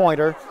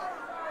two-pointer,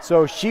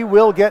 so she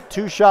will get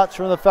two shots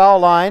from the foul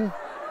line.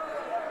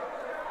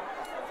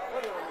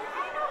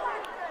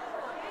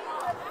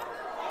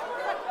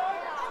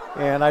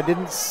 And I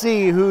didn't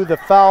see who the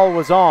foul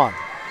was on.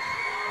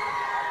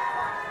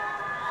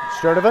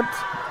 Sturdivant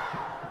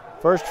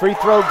First free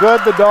throw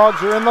good. The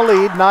Dogs are in the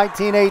lead,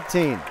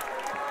 19-18.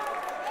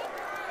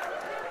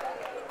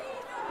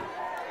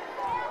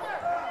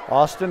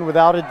 Austin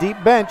without a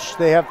deep bench.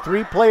 They have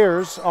 3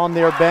 players on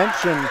their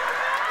bench, and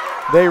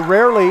they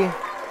rarely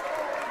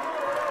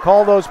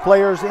call those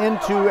players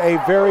into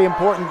a very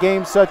important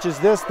game such as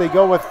this. They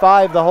go with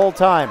 5 the whole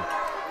time.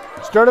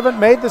 Sturdivant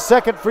made the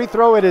second free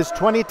throw. It is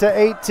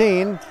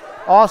 20-18.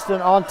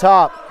 Austin on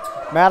top.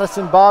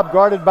 Madison Bob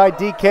guarded by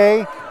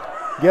DK.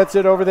 Gets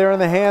it over there in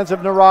the hands of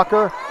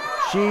Naraker.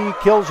 She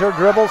kills her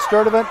dribble.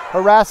 Sturdivant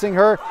harassing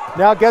her.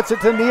 Now gets it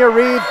to Nia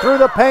Reed. Through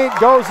the paint.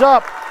 Goes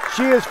up.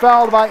 She is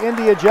fouled by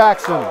India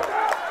Jackson.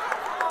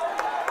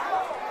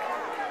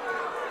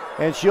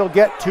 And she'll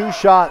get 2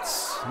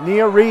 shots.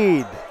 Nia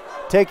Reed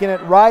taking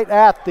it right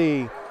at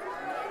the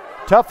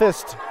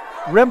toughest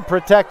rim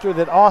protector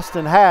that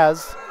Austin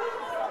has.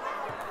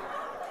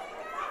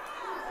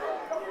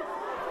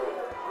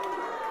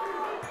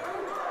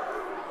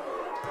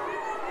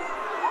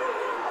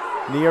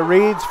 Nia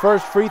Reed's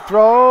first free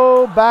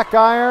throw, back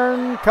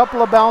iron,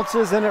 couple of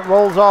bounces, and it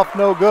rolls off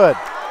no good.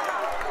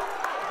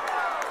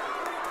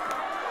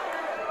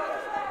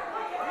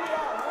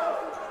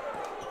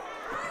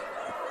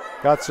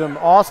 Got some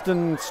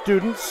Austin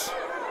students,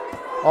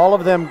 all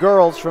of them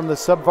girls from the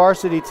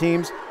sub-varsity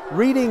teams,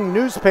 reading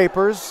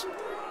newspapers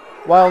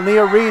while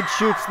Nia Reed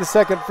shoots the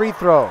second free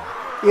throw.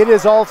 It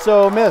is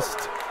also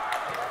missed,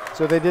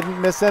 so they didn't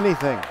miss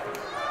anything.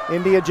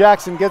 India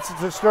Jackson gets it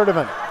to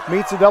Sturdivant,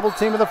 meets a double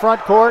team in the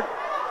front court.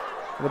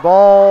 The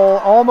ball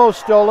almost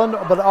stolen,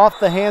 but off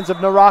the hands of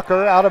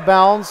Naraker, out of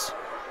bounds.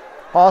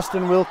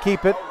 Austin will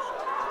keep it.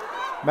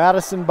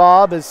 Madison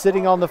Bob is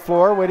sitting on the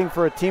floor waiting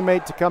for a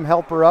teammate to come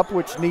help her up,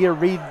 which Nia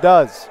Reed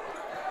does.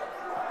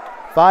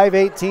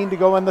 5:18 to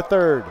go in the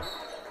third.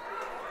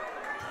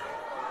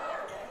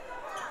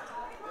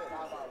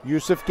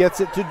 Yusuf gets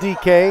it to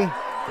DK.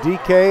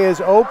 DK is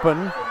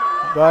open,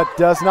 but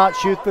does not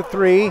shoot the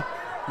 3.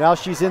 Now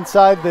she's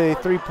inside the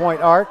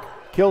 3-point arc.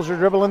 Kills her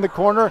dribble in the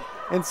corner.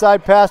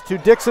 Inside pass to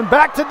Dixon.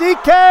 Back to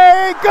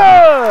DK.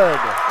 Good!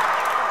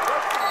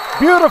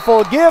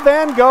 Beautiful give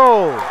and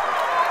go.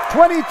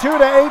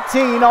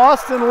 22-18.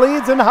 Austin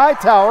leads in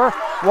Hightower.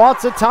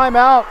 Wants a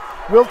timeout.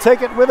 We'll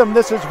take it with him.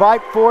 This is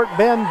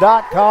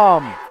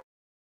VypeFortBend.com.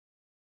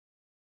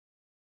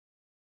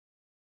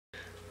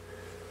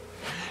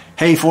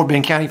 Hey, Fort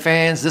Bend County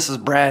fans, this is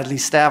Bradley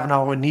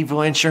Stavanaugh with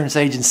Needville Insurance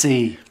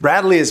Agency.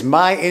 Bradley is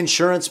my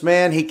insurance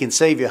man. He can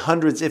save you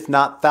hundreds, if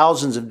not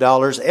thousands of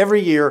dollars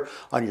every year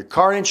on your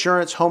car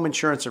insurance, home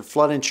insurance, or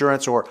flood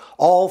insurance, or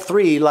all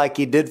 3 like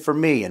he did for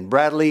me. And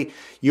Bradley,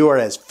 you are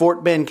as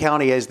Fort Bend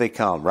County as they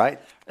come,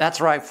 right?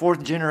 That's right,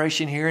 4th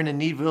generation here in the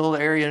Needville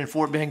area in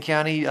Fort Bend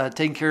County,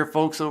 taking care of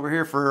folks over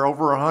here for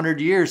over 100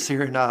 years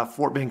here in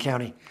Fort Bend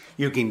County.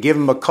 You can give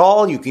him a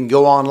call, you can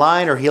go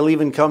online, or he'll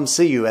even come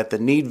see you at the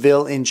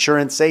Needville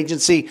Insurance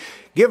Agency.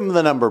 Give him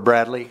the number,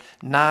 Bradley.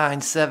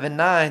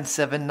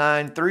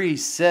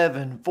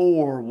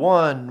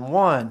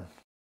 979-793-7411.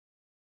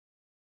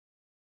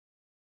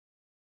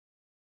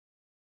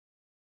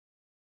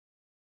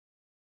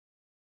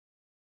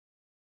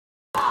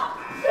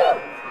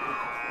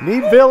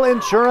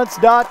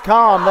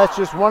 NeedvilleInsurance.com. That's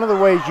just one of the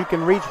ways you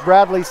can reach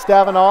Bradley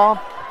Stavanaugh.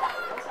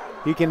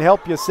 He can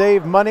help you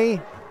save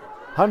money,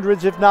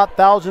 hundreds if not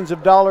thousands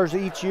of dollars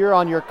each year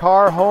on your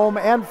car, home,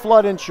 and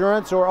flood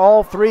insurance, or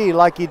all 3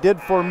 like he did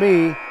for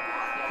me.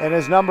 And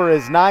his number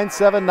is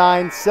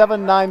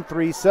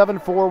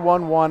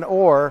 979-793-7411,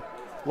 or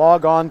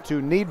log on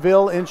to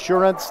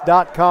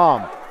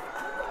NeedvilleInsurance.com.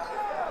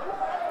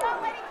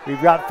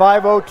 We've got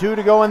 5:02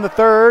 to go in the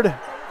third.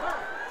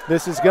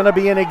 This is going to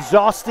be an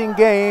exhausting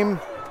game.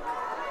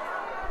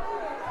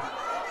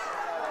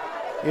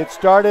 It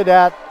started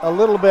at a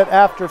little bit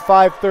after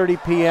 5:30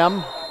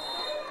 p.m.,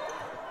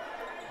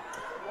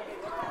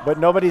 but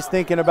nobody's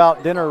thinking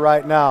about dinner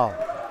right now.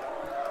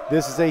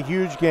 This is a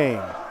huge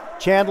game.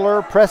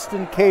 Chandler,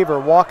 Preston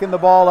Caver walking the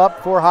ball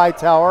up for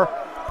Hightower.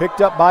 Picked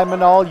up by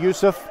Manal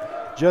Yusuf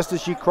just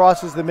as she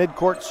crosses the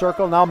midcourt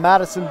circle. Now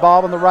Madison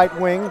Bob on the right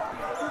wing.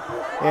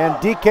 And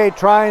DK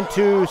trying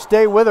to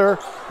stay with her,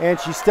 and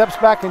she steps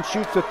back and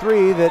shoots a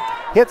 3 that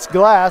hits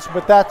glass,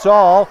 but that's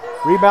all.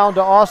 Rebound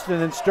to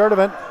Austin, and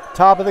Sturdivant,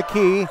 top of the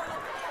key,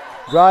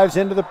 drives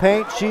into the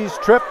paint. She's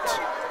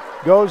tripped,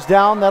 goes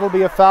down. That'll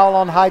be a foul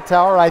on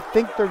Hightower. I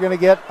think they're going to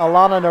get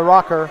Alana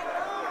Naraker.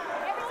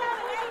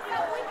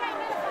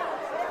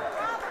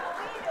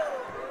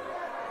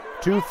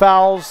 Two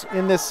fouls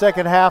in this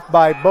second half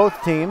by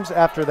both teams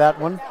after that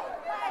one.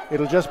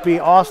 It'll just be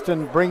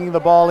Austin bringing the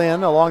ball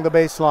in along the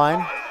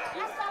baseline.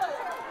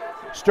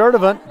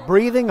 Sturdivant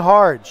breathing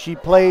hard. She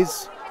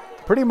plays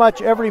pretty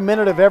much every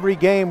minute of every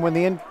game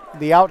when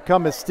the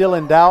outcome is still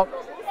in doubt.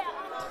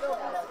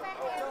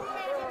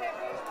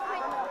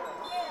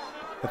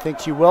 I think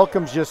she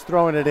welcomes just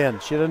throwing it in.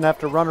 She doesn't have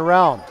to run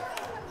around.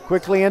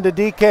 Quickly into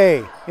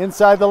DK,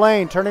 inside the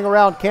lane, turning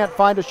around, can't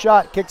find a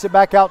shot, kicks it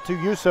back out to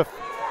Yusuf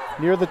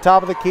near the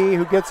top of the key,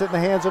 who gets it in the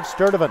hands of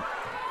Sturdivant.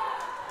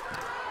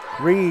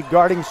 Reed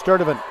guarding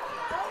Sturdivant.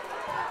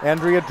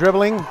 Andrea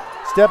dribbling,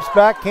 Steps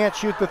back, can't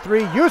shoot the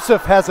three.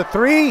 Yusuf has a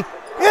three.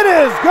 It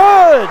is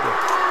good!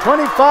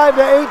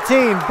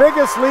 25-18,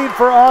 biggest lead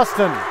for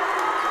Austin.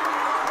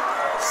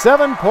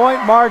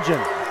 7-point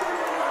margin.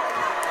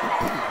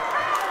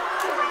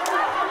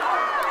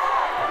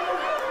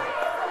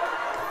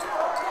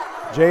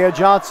 Jaya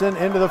Johnson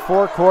into the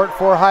forecourt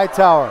for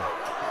Hightower.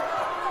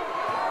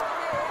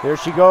 There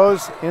she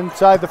goes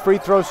inside the free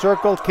throw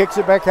circle, kicks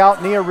it back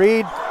out. Nia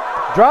Reed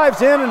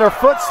drives in and her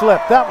foot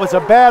slipped. That was a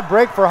bad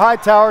break for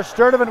Hightower.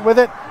 Sturdivant with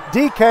it.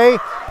 DK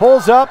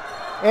pulls up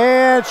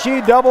and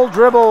she double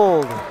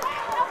dribbled.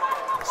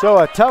 So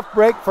a tough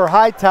break for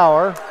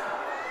Hightower.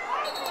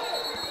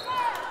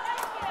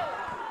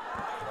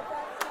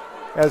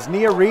 As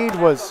Nia Reed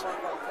was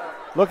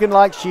looking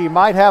like she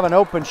might have an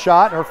open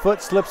shot, her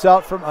foot slips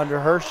out from under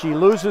her. She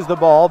loses the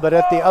ball, but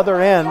at the other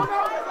end,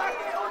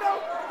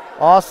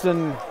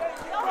 Austin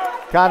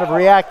kind of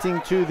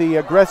reacting to the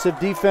aggressive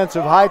defense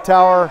of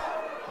Hightower,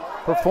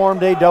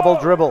 performed a double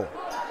dribble.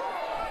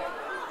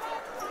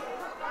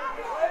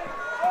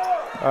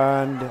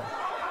 And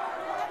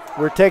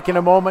we're taking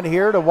a moment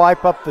here to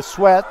wipe up the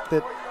sweat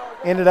that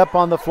ended up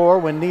on the floor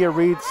when Nia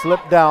Reed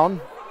slipped down.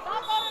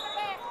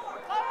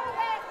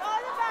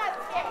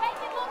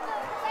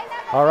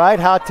 All right,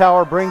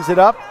 Hightower brings it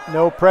up.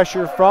 No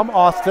pressure from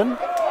Austin.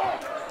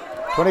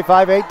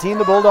 25-18,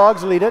 the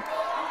Bulldogs lead it.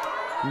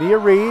 Nia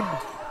Reed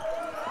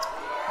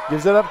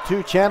gives it up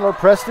to Chandler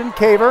Preston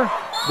Caver.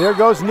 There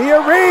goes Nia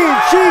Reed.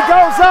 She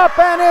goes up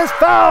and is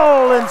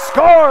fouled and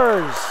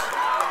scores.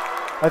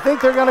 I think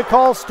they're going to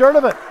call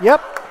Sturdivant.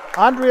 Yep,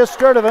 Andrea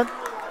Sturdivant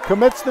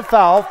commits the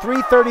foul.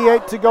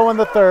 3:38 to go in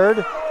the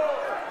third.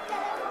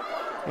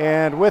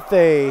 And with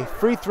a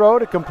free throw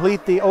to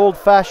complete the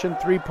old-fashioned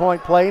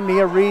three-point play,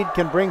 Nia Reed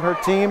can bring her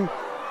team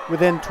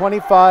within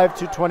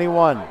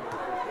 25-21.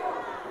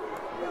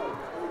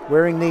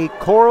 Wearing the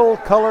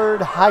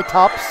coral-colored high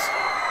tops.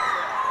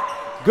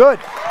 Good.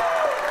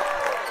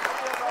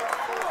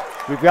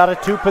 We've got a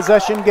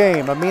two-possession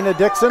game. Amina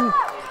Dixon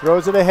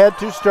throws it ahead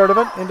to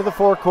Sturdivant into the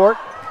forecourt.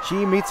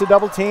 She meets a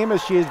double team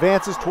as she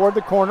advances toward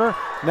the corner.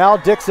 Now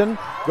Dixon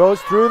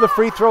goes through the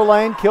free throw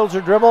lane, kills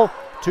her dribble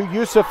to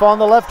Yusuf on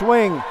the left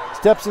wing.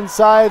 Steps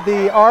inside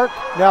the arc,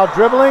 now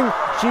dribbling.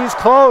 She's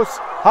close.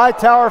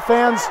 Hightower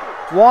fans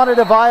wanted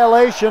a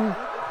violation.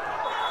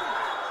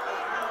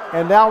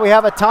 And now we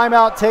have a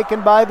timeout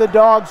taken by the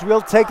Dogs.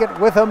 We'll take it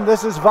with them.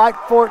 This is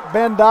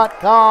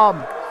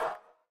VypeFortBend.com.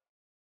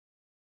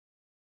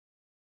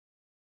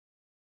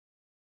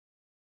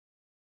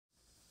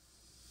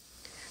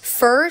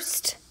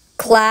 First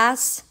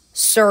class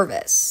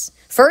service.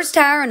 First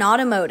Tire and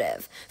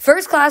Automotive.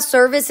 First class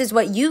service is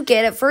what you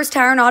get at First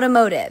Tire and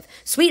Automotive.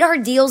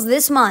 Sweetheart deals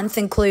this month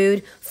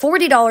include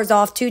 $40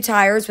 off 2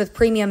 tires with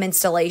premium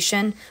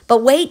installation.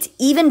 But wait,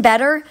 even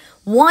better,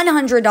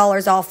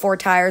 $100 off 4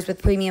 tires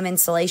with premium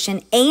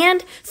installation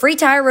and free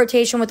tire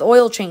rotation with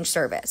oil change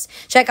service.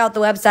 Check out the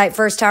website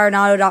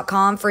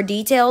firsttireandauto.com for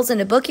details and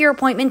to book your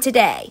appointment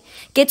today.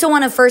 Get to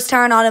one of First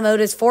Tire and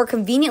Automotive's 4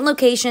 convenient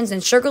locations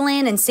in Sugar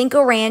Land and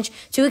Cinco Ranch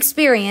to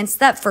experience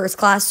that first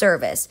class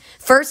service.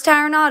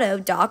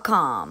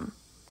 firsttireandauto.com.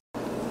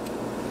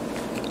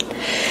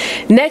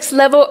 Next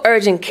Level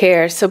Urgent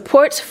Care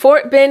supports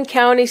Fort Bend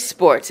County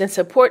sports and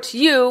supports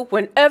you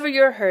whenever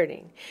you're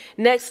hurting.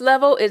 Next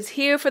Level is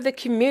here for the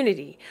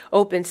community,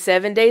 open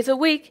 7 days a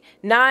week,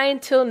 9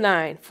 till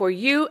 9, for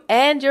you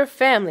and your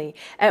family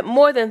at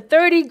more than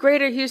 30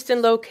 Greater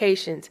Houston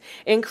locations,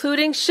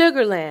 including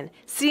Sugar Land,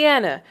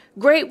 Sienna,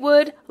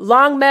 Greatwood,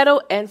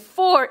 Longmeadow, and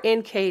 4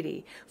 in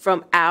Katy.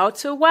 From ow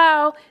to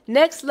wow,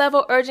 Next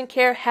Level Urgent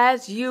Care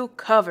has you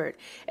covered.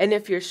 And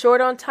if you're short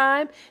on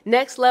time,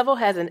 Next Level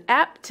has an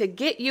app to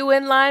get you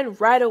in line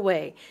right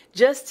away.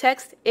 Just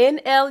text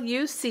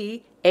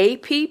NLUC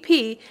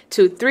APP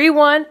to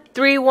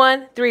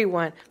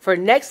 313131 for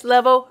Next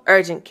Level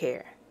Urgent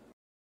Care.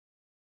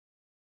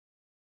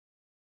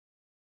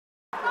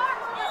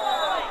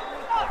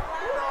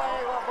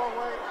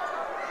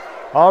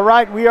 All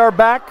right, we are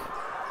back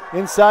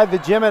inside the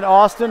gym at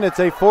Austin. It's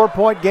a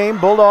 4-point game.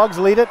 Bulldogs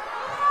lead it.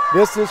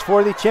 This is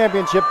for the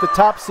championship, the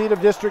top seed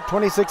of District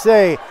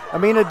 26A.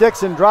 Amina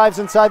Dixon drives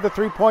inside the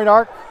three-point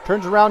arc,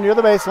 turns around near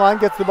the baseline,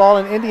 gets the ball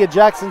in India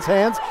Jackson's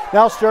hands.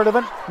 Now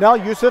Sturdivant, now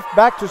Yusuf,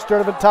 back to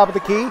Sturdivant, top of the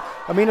key.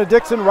 Amina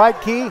Dixon, right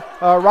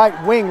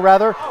wing,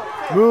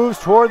 moves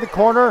toward the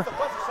corner,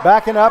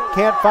 backing up,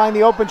 can't find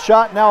the open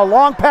shot. Now a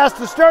long pass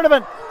to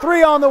Sturdivant.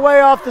 3 on the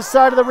way off the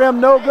side of the rim,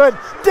 no good.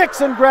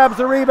 Dixon grabs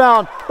the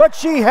rebound, but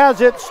she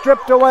has it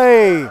stripped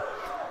away.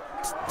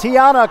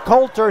 Tiana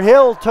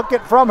Coulter-Hill took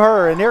it from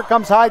her, and here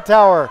comes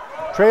Hightower,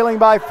 trailing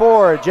by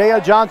 4.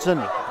 Jaya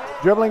Johnson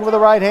dribbling with the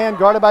right hand,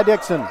 guarded by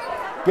Dixon.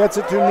 Gets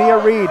it to Nia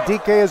Reed.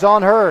 DK is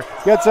on her.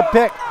 Gets a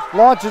pick.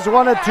 Launches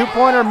one, a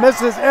two-pointer,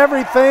 misses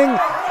everything.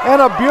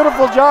 And a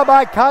beautiful job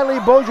by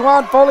Kylie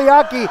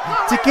Bourgeois-Foliaki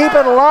to keep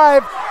it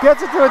alive.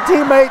 Gets it to a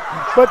teammate,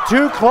 but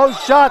 2 close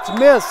shots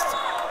missed.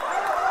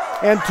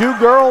 And 2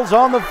 girls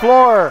on the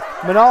floor.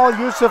 Manal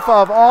Yusuf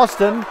of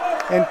Austin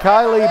and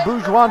Kylie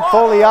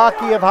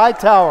Bourgeois-Foliaki of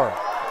Hightower.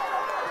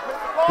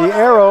 The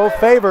arrow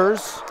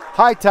favors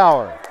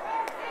Hightower.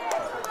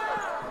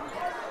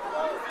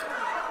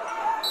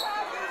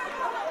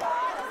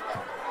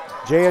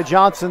 Jaya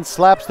Johnson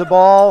slaps the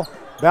ball.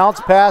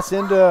 Bounce pass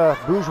into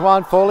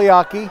Bourgeois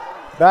Foliaki.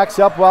 Backs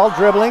up while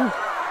dribbling.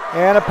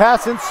 And a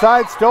pass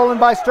inside, stolen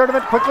by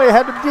Sturdivant. Quickly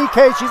ahead to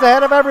DK. She's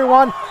ahead of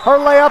everyone. Her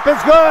layup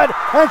is good.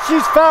 And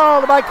she's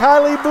fouled by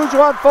Kylie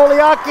Bourgeois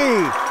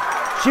Foliaki.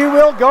 She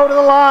will go to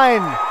the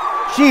line.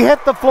 She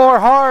hit the floor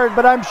hard,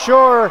 but I'm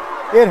sure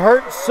it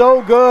hurt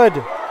so good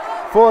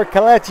for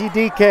Kalechi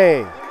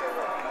DK.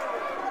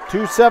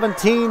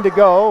 2:17 to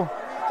go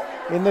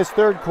in this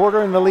third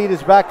quarter, and the lead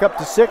is back up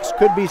to 6.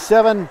 Could be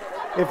 7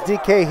 if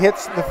DK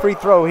hits the free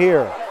throw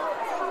here.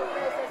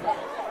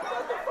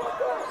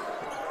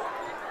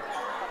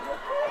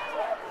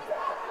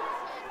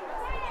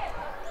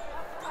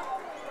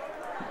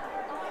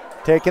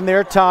 Taking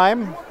their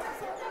time.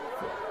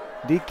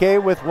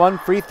 DK with one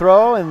free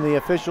throw, and the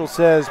official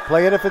says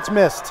play it if it's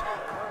missed.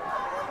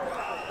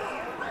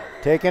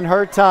 Taking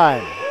her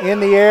time.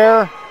 In the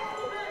air.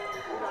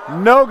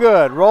 No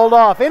good. Rolled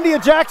off. India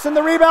Jackson,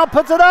 the rebound,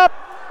 puts it up.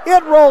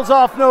 It rolls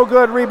off. No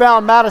good.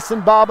 Rebound.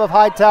 Madison Bob of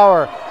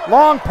Hightower.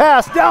 Long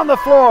pass down the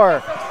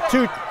floor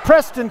to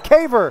Preston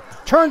Caver.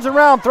 Turns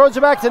around, throws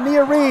it back to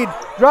Nia Reed.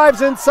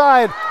 Drives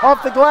inside.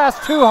 Off the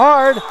glass too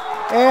hard.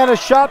 And a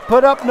shot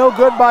put up. No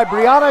good by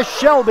Brianna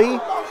Shelby.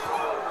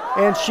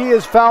 And she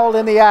is fouled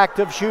in the act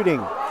of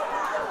shooting.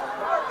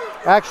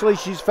 Actually,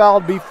 she's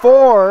fouled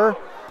before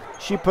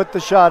she put the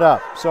shot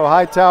up. So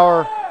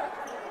Hightower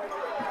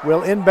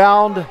will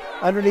inbound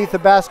underneath the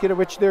basket at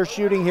which they're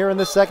shooting here in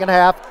the second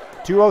half.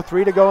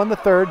 2:03 to go in the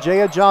third.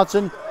 Jaya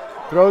Johnson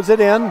throws it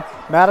in.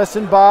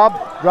 Madison Bob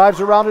drives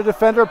around a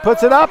defender,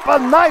 puts it up. A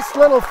nice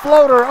little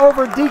floater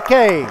over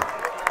DK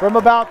from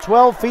about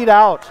 12 feet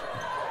out.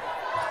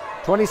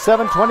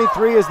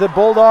 27-23 is the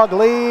Bulldog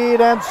lead,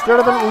 and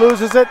Sturdivant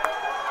loses it.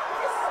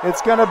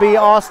 It's going to be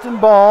Austin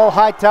ball.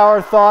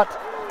 Hightower thought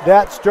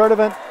that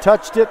Sturdivant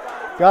touched it,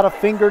 got a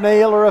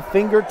fingernail or a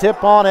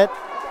fingertip on it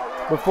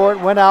before it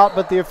went out,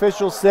 but the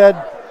official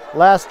said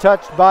last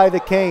touched by the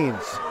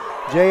Canes.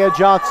 Jaya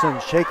Johnson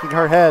shaking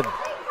her head.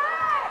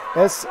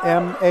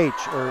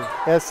 SMH or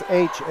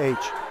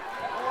SHH.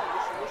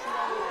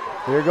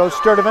 Here goes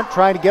Sturdivant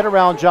trying to get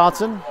around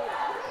Johnson.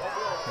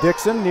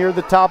 Dixon near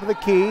the top of the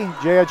key.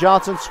 Jaya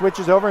Johnson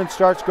switches over and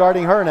starts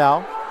guarding her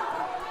now.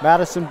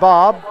 Madison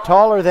Bob,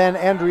 taller than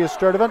Andrea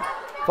Sturdivant,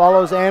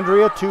 follows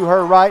Andrea to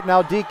her right.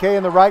 Now DK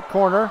in the right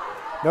corner.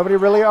 Nobody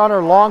really on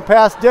her. Long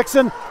pass.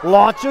 Dixon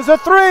launches a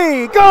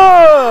three.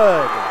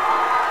 Good!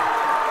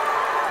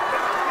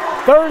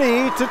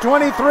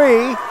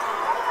 30-23.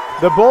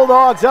 The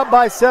Bulldogs up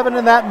by 7,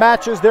 and that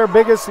matches their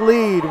biggest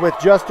lead with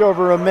just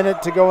over a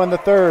minute to go in the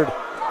third.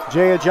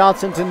 Jaya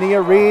Johnson to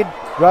Nia Reed,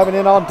 driving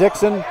in on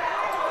Dixon.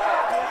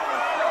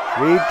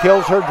 Reed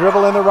kills her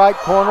dribble in the right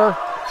corner,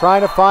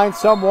 trying to find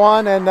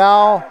someone, and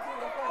now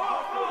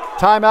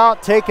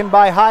timeout taken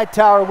by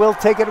Hightower. We'll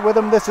take it with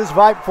him. This is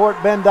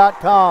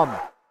VypeFortBend.com.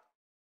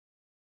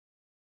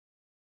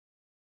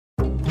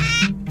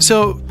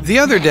 So, the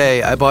other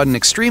day, I bought an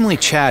extremely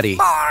chatty...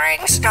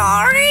 Boring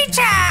story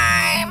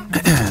time.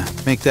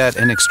 Make that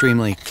an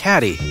extremely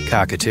catty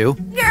cockatoo.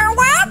 You're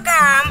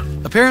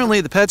welcome. Apparently,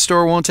 the pet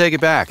store won't take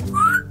it back.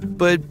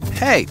 But,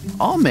 hey,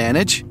 I'll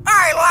manage.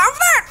 I love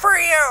that for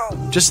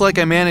you. Just like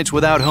I manage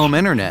without home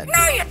internet.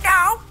 No, you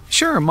don't.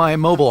 Sure, my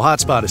mobile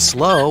hotspot is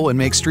slow and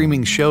makes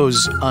streaming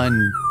shows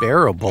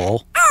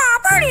unbearable. Aw,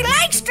 Birdie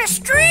likes to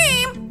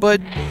stream. But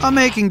I'm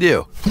making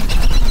do.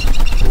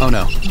 Oh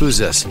no, who's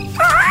this?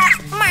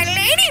 My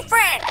lady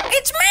friend.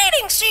 It's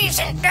mating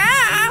season,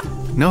 duh.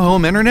 No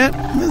home internet?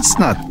 It's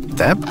not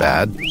that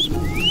bad.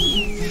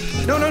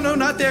 No,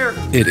 not there.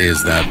 It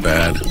is that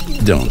bad.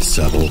 Don't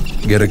settle.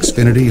 Get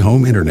Xfinity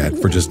Home Internet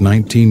for just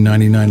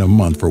 $19.99 a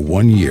month for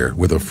 1 year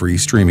with a free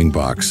streaming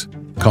box.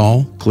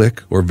 Call,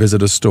 click, or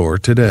visit a store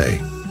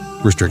today.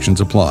 Restrictions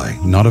apply.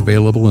 Not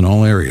available in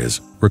all areas.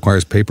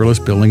 Requires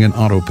paperless billing and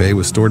auto pay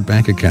with stored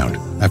bank account.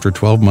 After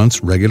 12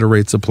 months, regular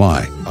rates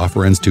apply.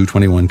 Offer ends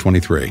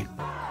 2/21/23.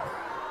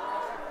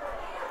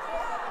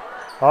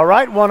 All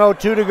right,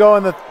 1:02 to go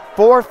in the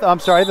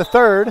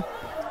third.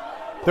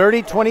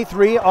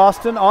 30-23,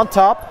 Austin on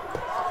top.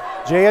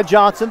 Jaya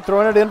Johnson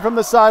throwing it in from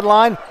the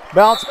sideline.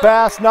 Bounce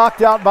pass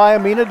knocked out by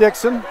Amina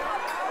Dixon.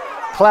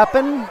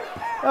 Clapping,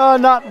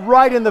 not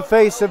right in the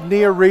face of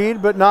Nia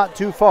Reed, but not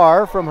too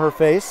far from her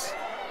face.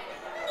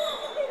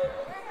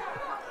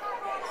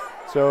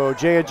 So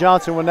Jaya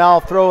Johnson will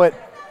now throw it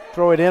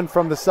in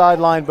from the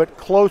sideline, but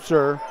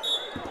closer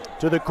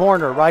to the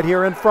corner, right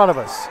here in front of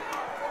us.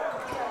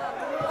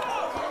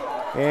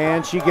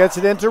 And she gets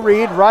it into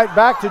Reed, right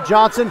back to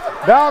Johnson.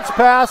 Bounce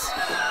pass,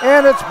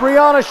 and it's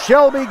Brianna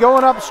Shelby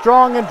going up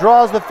strong and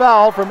draws the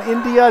foul from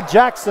India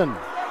Jackson.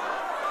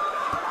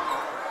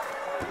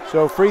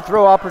 So free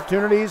throw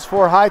opportunities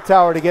for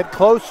Hightower to get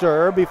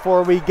closer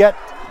before we get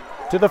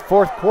to the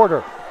fourth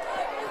quarter.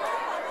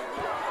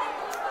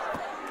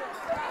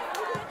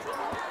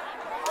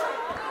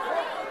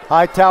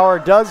 Hightower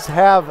does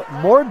have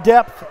more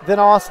depth than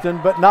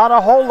Austin, but not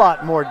a whole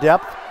lot more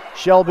depth.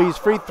 Shelby's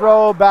free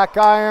throw, back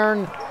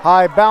iron,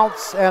 high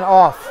bounce, and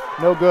off.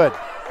 No good.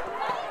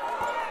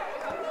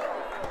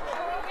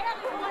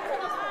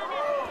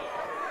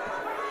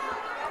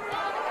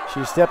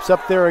 She steps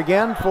up there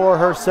again for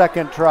her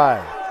second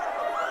try.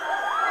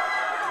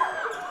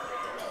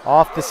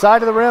 Off the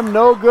side of the rim,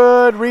 no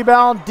good.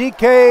 Rebound,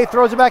 DK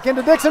throws it back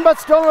into Dixon, but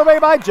stolen away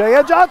by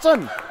Jaya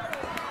Johnson.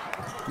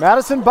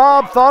 Madison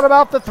Bob thought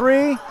about the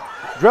three,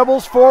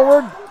 dribbles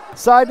forward,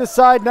 side to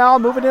side now,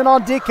 moving in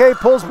on DK,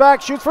 pulls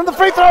back, shoots from the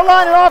free throw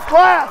line and off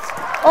glass.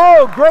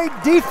 Oh, great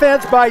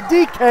defense by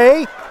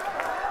DK,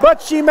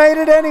 but she made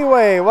it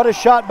anyway. What a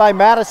shot by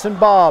Madison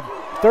Bob.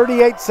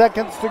 38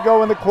 seconds to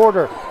go in the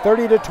quarter.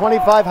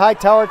 30-25,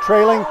 Hightower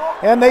trailing,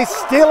 and they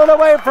steal it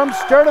away from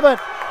Sturdivant.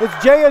 It's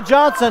Jaya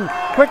Johnson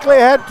quickly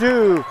ahead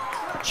to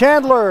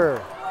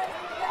Chandler.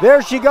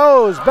 There she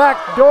goes,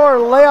 backdoor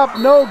layup,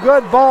 no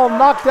good, ball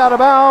knocked out of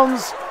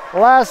bounds.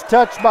 Last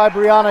touch by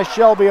Brianna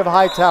Shelby of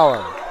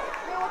Hightower.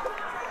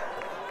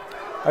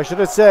 I should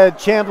have said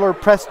Chandler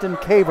Preston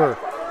Caver.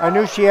 I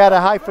knew she had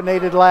a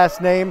hyphenated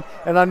last name,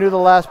 and I knew the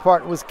last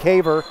part was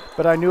Caver,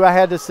 but I knew I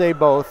had to say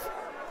both.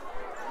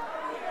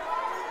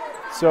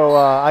 So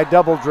I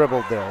double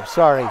dribbled there,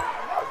 sorry.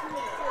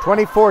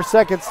 24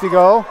 seconds to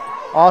go.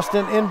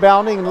 Austin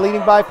inbounding and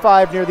leading by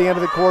 5 near the end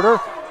of the quarter.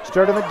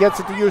 Sturdivant gets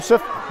it to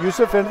Yusuf.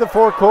 Yusuf into the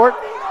forecourt.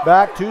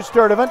 Back to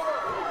Sturdivant.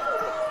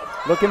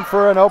 Looking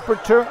for an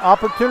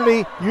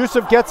opportunity.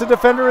 Yusuf gets a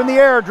defender in the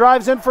air.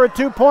 Drives in for a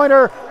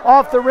two-pointer.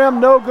 Off the rim,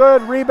 no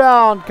good.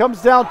 Rebound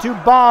comes down to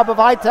Bob of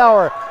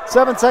Hightower.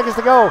 7 seconds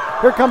to go.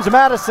 Here comes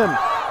Madison.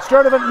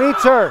 Sturdivant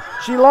meets her.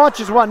 She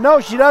launches one. No,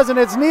 she doesn't.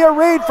 It's Nia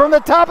Reed from the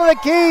top of the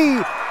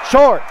key.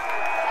 Short.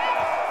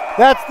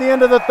 That's the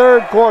end of the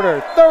third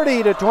quarter.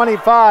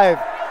 30-25.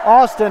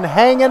 Austin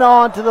hanging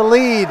on to the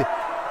lead.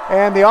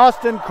 And the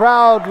Austin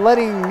crowd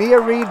letting Nia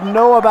Reed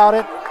know about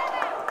it.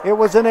 It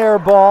was an air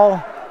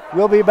ball.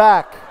 We'll be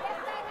back.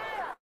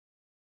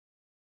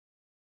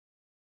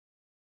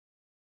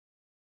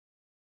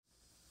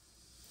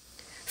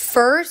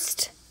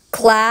 First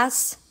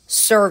class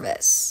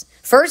service.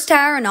 First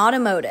Tire and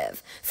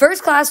Automotive.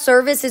 First class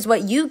service is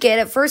what you get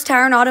at First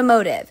Tire and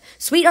Automotive.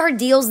 Sweetheart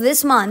deals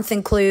this month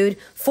include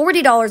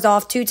 $40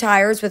 off 2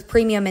 tires with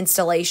premium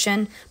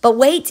installation. But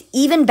wait,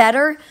 even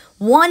better,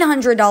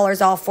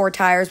 $100 off 4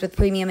 tires with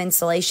premium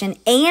installation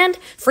and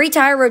free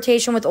tire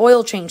rotation with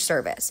oil change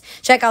service.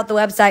 Check out the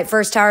website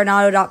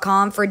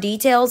firsttireandauto.com for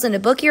details and to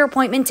book your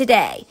appointment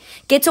today.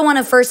 Get to one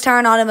of First Tire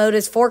and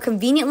Automotive's 4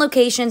 convenient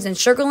locations in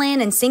Sugar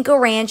Land and Cinco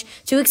Ranch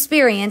to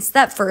experience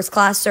that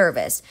first-class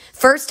service.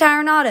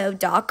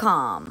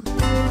 firsttireandauto.com.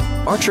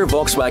 Archer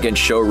Volkswagen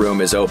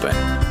showroom is open,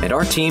 and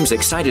our team's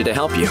excited to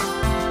help you.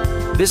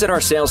 Visit our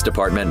sales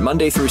department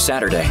Monday through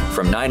Saturday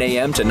from 9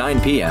 a.m. to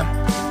 9 p.m.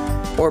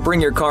 Or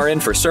bring your car in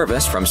for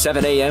service from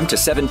 7 a.m. to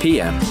 7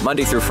 p.m.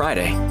 Monday through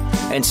Friday,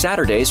 and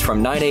Saturdays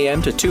from 9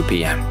 a.m. to 2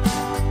 p.m.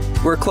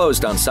 We're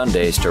closed on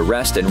Sundays to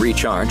rest and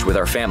recharge with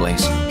our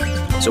families,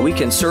 so we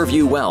can serve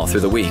you well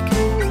through the week.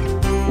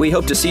 We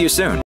hope to see you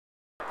soon.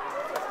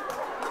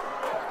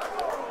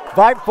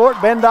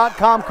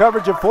 VypeFortBend.com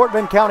coverage of Fort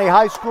Bend County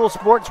High School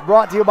sports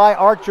brought to you by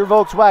Archer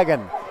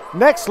Volkswagen.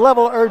 Next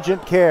Level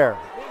Urgent Care,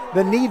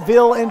 the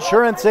Needville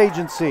Insurance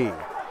Agency,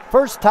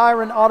 First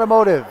Tire and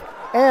Automotive,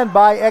 and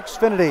by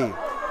Xfinity.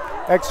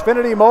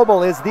 Xfinity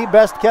Mobile is the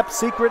best kept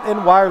secret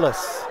in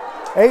wireless.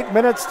 8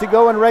 minutes to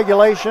go in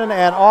regulation,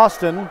 and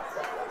Austin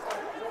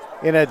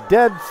in a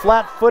dead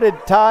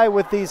flat-footed tie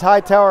with these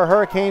Hightower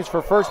Hurricanes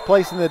for first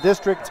place in the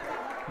district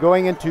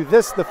going into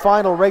this, the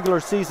final regular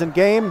season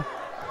game,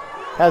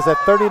 has a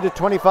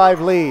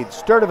 30-25 lead.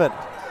 Sturdivant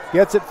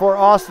gets it for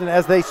Austin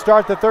as they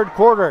start the third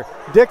quarter.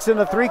 Dixon,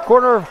 a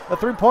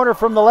three-pointer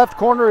from the left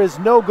corner is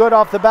no good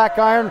off the back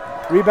iron.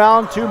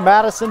 Rebound to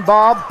Madison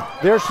Bob.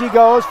 There she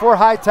goes for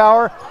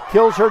Hightower.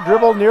 Kills her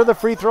dribble near the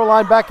free throw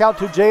line. Back out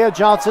to Jaya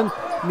Johnson.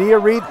 Nia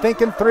Reed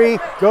thinking three.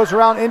 Goes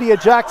around India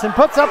Jackson.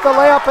 Puts up the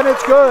layup and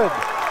it's good.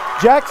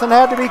 Jackson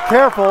had to be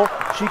careful.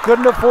 She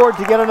couldn't afford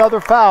to get another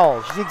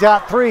foul. She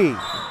got 3.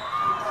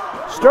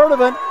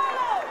 Sturdivant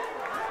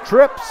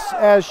trips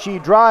as she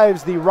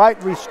drives the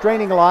right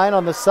restraining line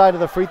on the side of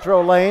the free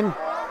throw lane.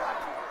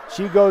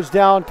 She goes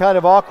down kind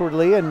of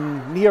awkwardly,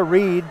 and Nia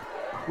Reed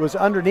was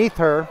underneath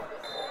her.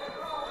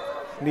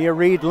 Nia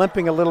Reed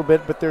limping a little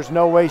bit, but there's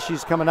no way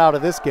she's coming out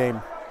of this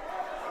game.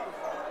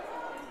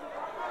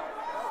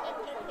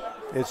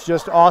 It's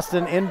just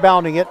Austin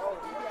inbounding it.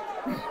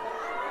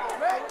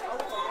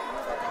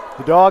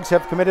 The Dogs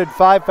have committed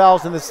 5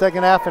 fouls in the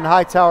second half, and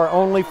Hightower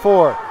only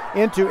 4.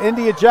 Into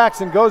India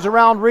Jackson, goes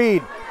around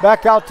Reed,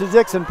 back out to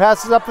Dixon,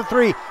 passes up the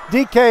 3.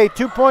 DK,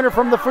 two-pointer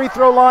from the free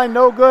throw line,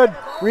 no good.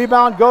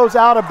 Rebound goes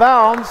out of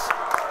bounds,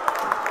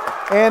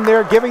 and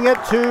they're giving it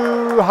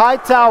to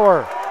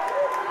Hightower.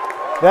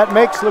 That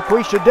makes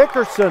LaQuisha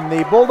Dickerson,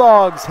 the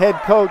Bulldogs head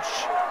coach,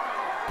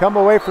 come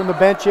away from the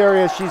bench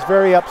area. She's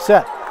very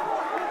upset.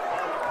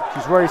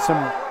 She's wearing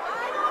some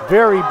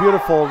very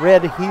beautiful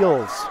red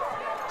heels,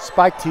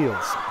 spiked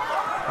heels.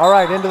 All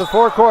right, into the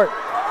forecourt.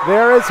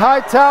 There is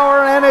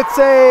Hightower, and it's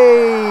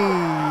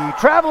a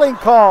traveling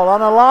call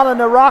on Alana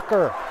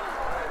Naraker.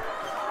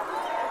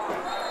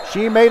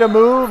 She made a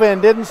move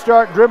and didn't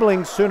start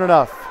dribbling soon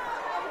enough.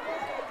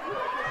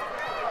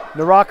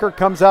 Naraker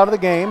comes out of the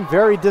game,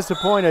 very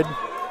disappointed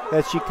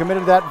that she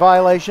committed that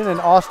violation, and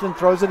Austin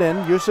throws it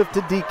in. Yusuf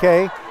to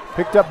DK,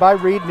 picked up by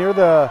Reed near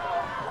the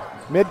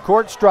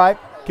mid-court stripe.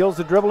 Kills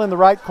the dribble in the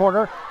right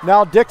corner.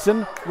 Now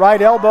Dixon,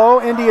 right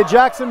elbow. India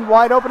Jackson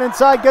wide open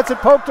inside, gets it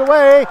poked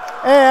away.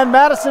 And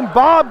Madison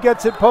Bob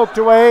gets it poked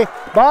away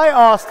by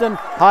Austin.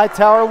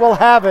 Hightower will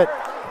have it.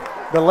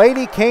 The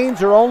Lady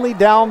Canes are only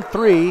down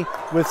 3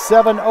 with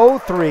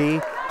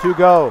 7:03 to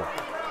go.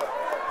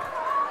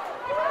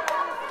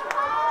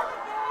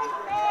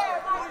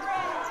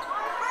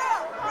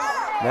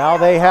 Now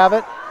they have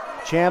it.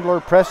 Chandler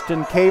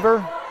Preston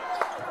Caver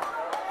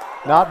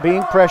not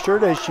being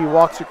pressured as she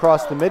walks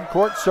across the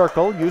midcourt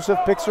circle. Yusuf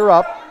picks her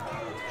up.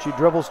 She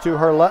dribbles to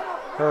her left.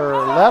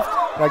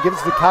 Now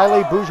gives to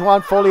Kylie Bourgeois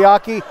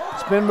Foliaki.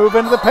 Spin move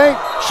into the paint.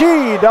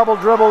 She double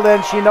dribbled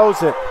and she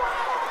knows it.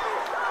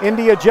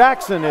 India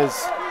Jackson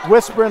is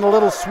whispering a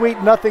little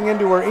sweet nothing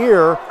into her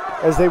ear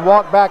as they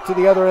walk back to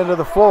the other end of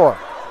the floor.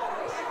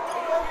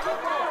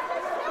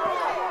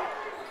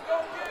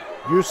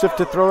 Yusuf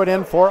to throw it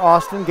in for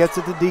Austin. Gets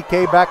it to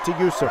DK, back to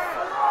Yusuf.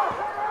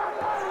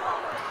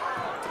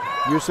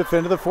 Yusuf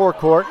into the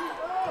forecourt.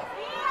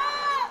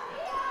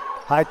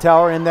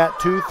 Hightower in that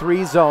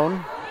 2-3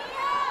 zone.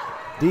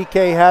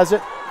 DK has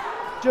it.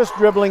 Just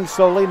dribbling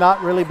slowly,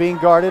 not really being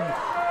guarded.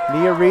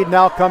 Nia Reed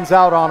now comes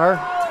out on her.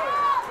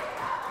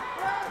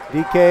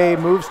 DK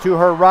moves to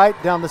her right,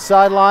 down the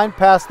sideline,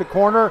 past the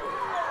corner,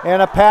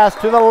 and a pass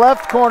to the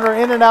left corner,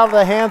 in and out of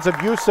the hands of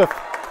Yusuf.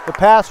 The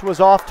pass was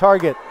off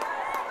target.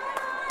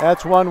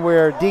 That's one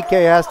where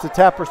DK has to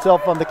tap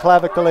herself on the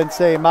clavicle and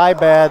say, my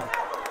bad.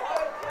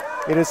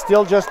 It is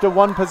still just a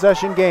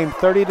one-possession game,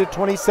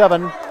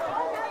 30-27.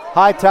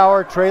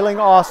 Hightower trailing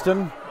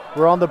Austin.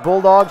 We're on the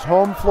Bulldogs'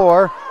 home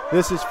floor.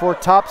 This is for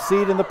top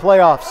seed in the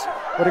playoffs.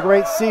 What a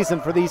great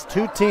season for these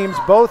two teams,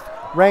 both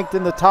ranked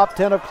in the top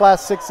 10 of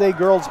Class 6A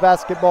girls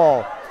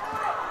basketball.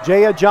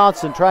 Jaya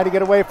Johnson trying to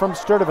get away from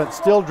Sturdivant,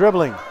 still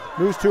dribbling.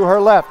 Moves to her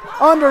left.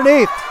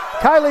 Underneath,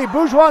 Kylie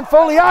Bourgeois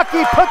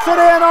Foliaki puts it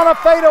in on a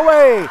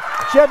fadeaway.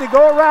 She had to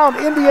go around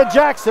India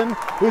Jackson,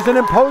 who's an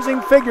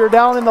imposing figure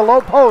down in the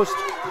low post,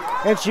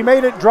 and she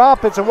made it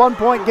drop. It's a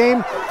one-point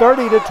game,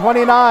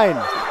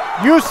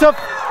 30-29. Yusuf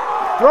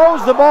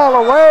throws the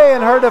ball away,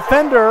 and her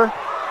defender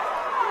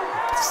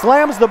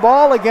slams the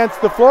ball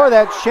against the floor.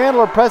 That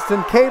Chandler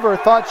Preston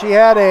Caver thought she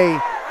had a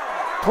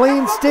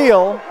clean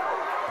steal.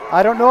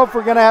 I don't know if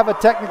we're going to have a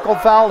technical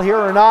foul here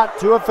or not.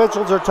 Two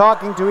officials are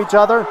talking to each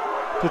other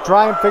to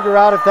try and figure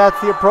out if that's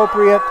the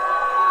appropriate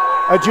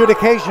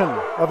adjudication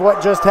of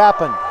what just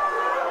happened.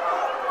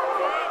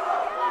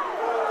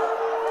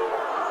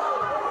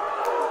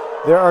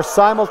 There are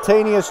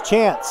simultaneous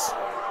chants.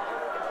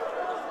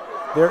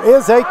 There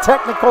is a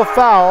technical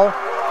foul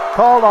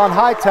called on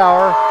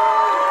Hightower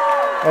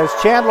as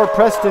Chandler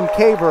Preston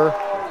Caver,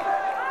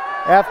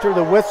 after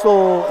the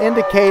whistle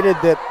indicated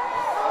that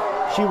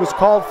she was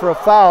called for a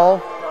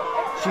foul,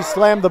 she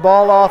slammed the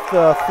ball off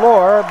the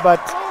floor, but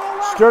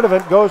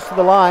Sturdivant goes to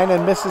the line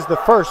and misses the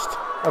first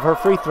of her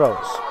free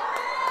throws.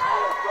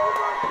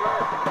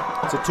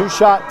 It's a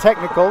two-shot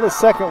technical. The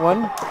second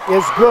one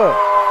is good.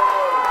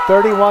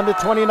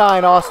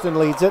 31-29, Austin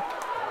leads it.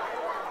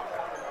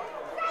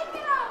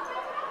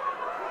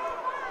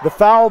 The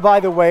foul,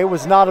 by the way,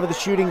 was not of the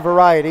shooting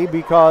variety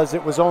because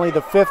it was only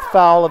the fifth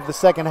foul of the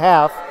second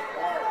half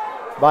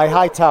by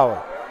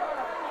Hightower.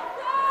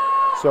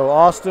 So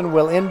Austin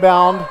will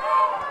inbound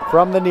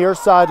from the near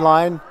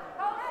sideline,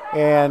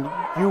 and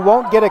you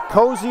won't get a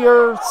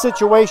cozier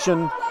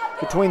situation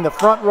between the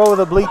front row of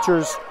the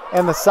bleachers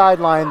and the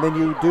sideline than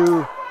you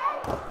do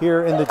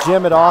here in the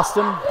gym at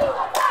Austin.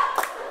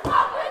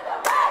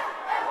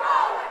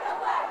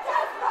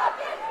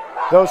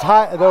 Those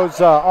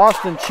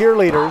Austin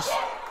cheerleaders,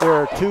 there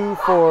are 2,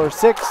 4,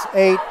 6,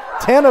 8,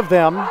 10 of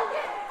them,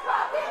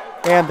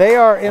 and they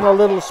are in a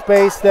little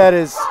space that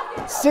is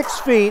 6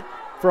 feet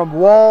from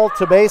wall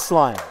to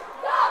baseline.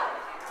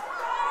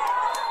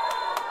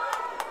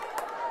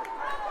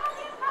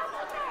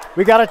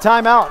 We got a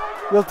timeout.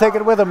 We'll take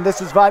it with them.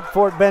 This is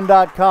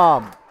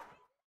VypeFortBend.com.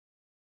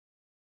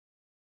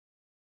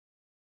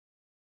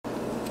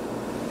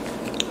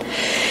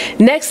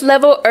 Next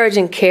Level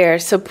Urgent Care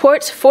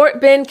supports Fort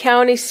Bend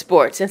County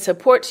sports and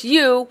supports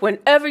you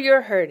whenever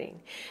you're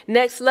hurting.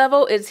 Next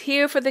Level is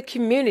here for the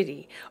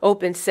community,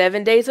 open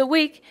 7 days a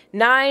week,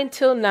 9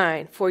 till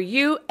 9, for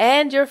you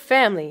and your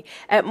family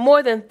at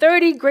more than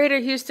 30 Greater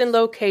Houston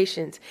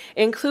locations,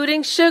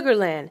 including Sugar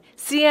Land,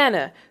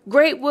 Sienna,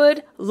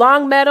 Greatwood,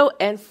 Longmeadow,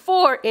 and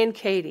 4 in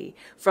Katy.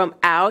 From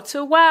ow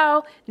to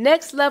wow,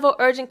 Next Level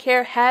Urgent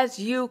Care has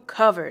you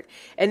covered.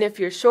 And if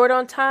you're short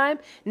on time,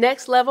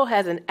 Next Level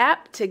has an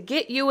app to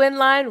get you in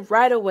line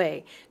right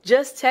away.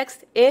 Just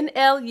text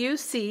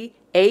NLUC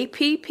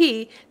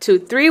APP to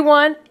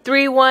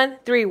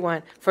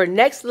 313131 for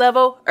Next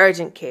Level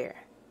Urgent Care.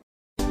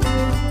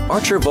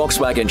 Archer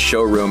Volkswagen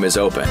showroom is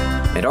open,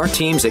 and our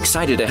team's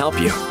excited to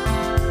help you.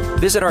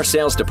 Visit our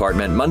sales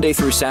department Monday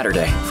through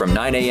Saturday from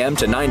 9 a.m.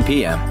 to 9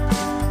 p.m.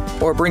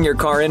 Or bring your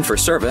car in for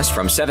service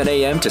from 7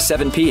 a.m. to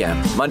 7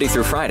 p.m. Monday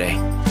through Friday,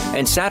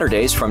 and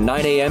Saturdays from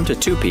 9 a.m. to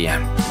 2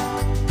 p.m.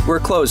 We're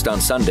closed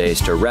on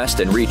Sundays to rest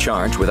and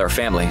recharge with our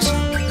families,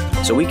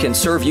 so we can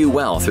serve you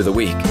well through the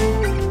week.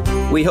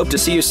 We hope to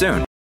see you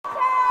soon.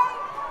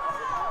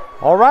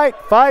 All right,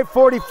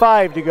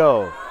 5:45 to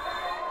go.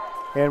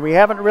 And we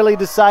haven't really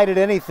decided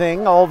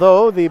anything,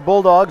 although the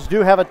Bulldogs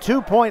do have a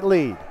 2-point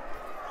lead.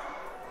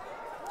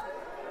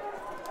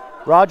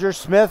 Roger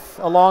Smith,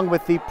 along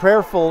with the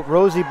prayerful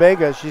Rosie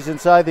Bega, she's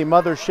inside the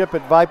mothership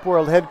at Vype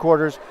World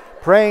headquarters,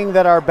 praying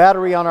that our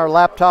battery on our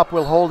laptop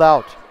will hold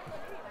out.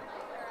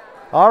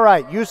 All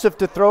right, Yusuf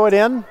to throw it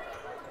in.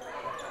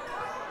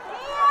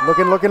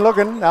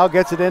 Looking. Now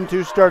gets it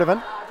into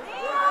Sturdivant.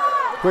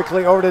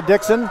 Quickly over to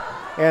Dixon.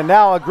 And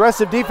now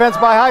aggressive defense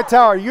by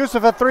Hightower.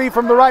 Yusuf a three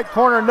from the right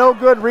corner. No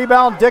good.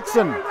 Rebound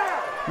Dixon.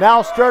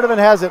 Now Sturdivant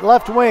has it.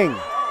 Left wing.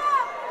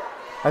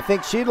 I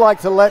think she'd like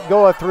to let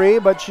go a three,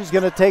 but she's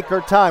going to take her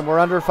time. We're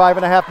under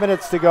 5.5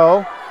 minutes to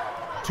go.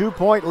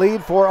 2-point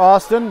lead for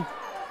Austin.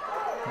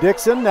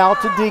 Dixon now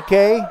to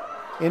DK.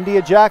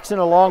 India Jackson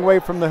a long way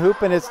from the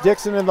hoop, and it's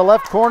Dixon in the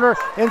left corner.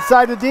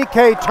 Inside to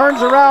DK.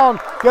 Turns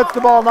around. Gets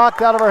the ball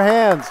knocked out of her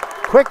hands.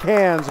 Quick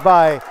hands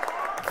by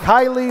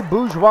Kylie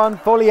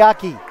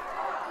Bourgeois-Foliaki.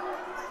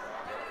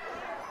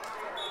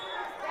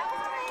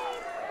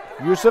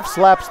 Yusuf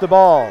slaps the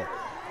ball.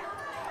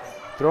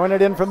 Throwing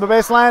it in from the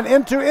baseline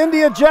into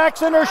India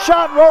Jackson. Her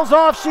shot rolls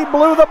off. She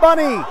blew the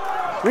bunny.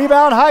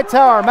 Rebound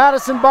Hightower.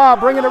 Madison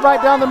Bob bringing it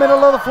right down the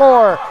middle of the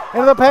floor.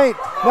 Into the paint.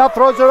 Now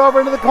throws it over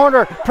into the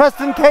corner.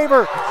 Preston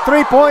Caver.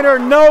 Three-pointer.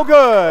 No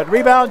good.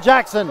 Rebound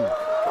Jackson.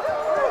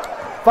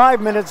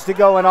 5 minutes to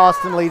go and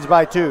Austin leads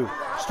by 2.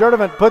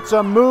 Sturdivant puts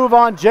a move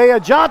on Jaya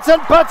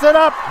Johnson. Puts it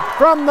up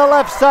from the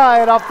left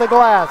side off the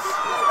glass.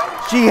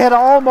 She had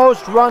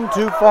almost run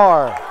too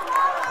far.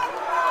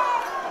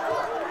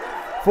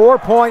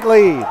 4-point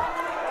lead.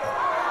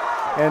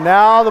 And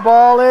now the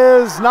ball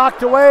is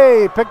knocked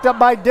away, picked up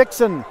by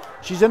Dixon.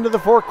 She's into the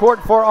forecourt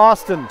for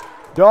Austin.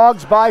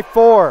 Dogs by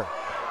 4.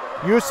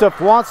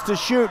 Yusuf wants to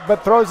shoot,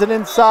 but throws it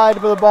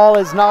inside, but the ball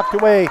is knocked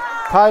away.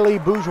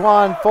 Kylie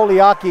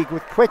Bourgeois-Foliaki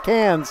with quick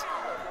hands,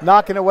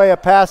 knocking away a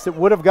pass that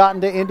would have gotten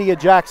to India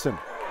Jackson.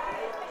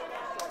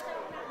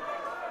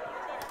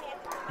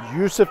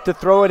 Yusuf to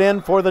throw it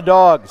in for the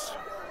Dogs.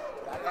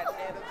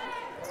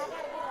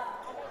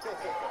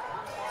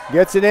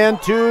 Gets it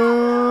into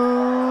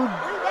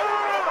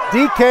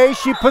DK.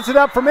 She puts it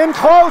up from in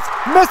close.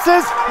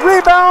 Misses.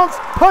 Rebounds.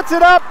 Puts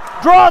it up.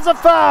 Draws a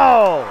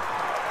foul.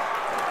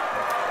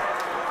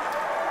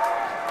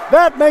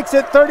 That makes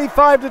it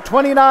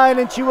 35-29,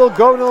 and she will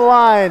go to the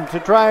line to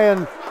try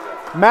and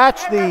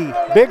match the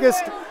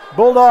biggest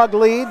Bulldog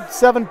lead,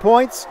 7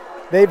 points.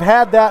 They've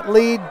had that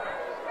lead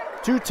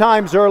 2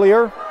 times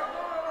earlier.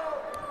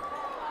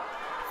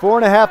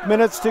 4.5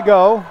 minutes to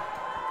go.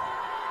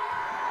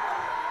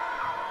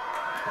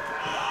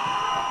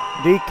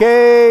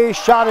 DK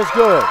shot is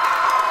good.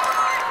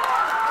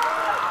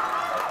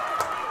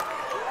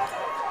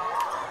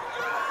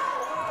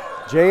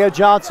 Jaya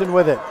Johnson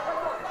with it.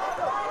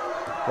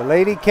 The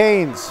Lady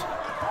Canes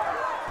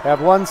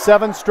have won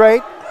 7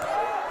 straight.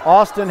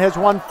 Austin has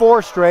won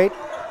 4 straight.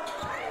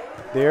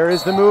 There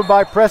is the move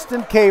by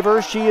Preston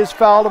Caver. She is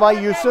fouled by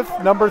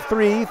Yusuf. Number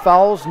 3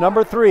 fouls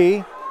number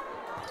 3.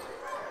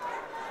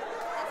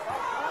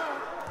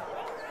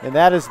 And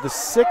that is the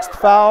 6th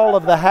foul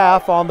of the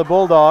half on the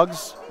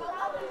Bulldogs.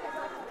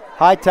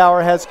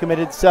 Hightower has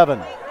committed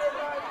 7.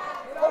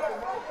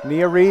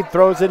 Nia Reed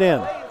throws it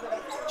in.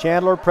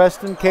 Chandler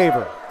Preston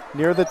Caver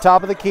near the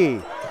top of the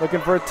key. Looking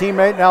for a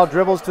teammate, now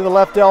dribbles to the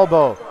left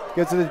elbow.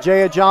 Gets it to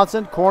Jaya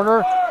Johnson,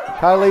 corner.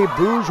 Kylie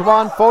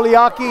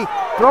Bourgeois-Foliaki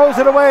throws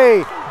it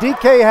away.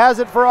 DK has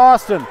it for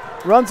Austin.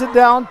 Runs it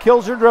down,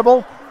 kills her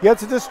dribble,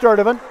 gets it to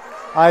Sturdivant.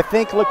 I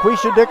think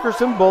LaQuisha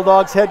Dickerson,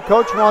 Bulldogs head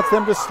coach, wants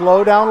them to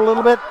slow down a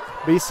little bit,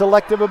 be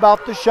selective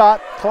about the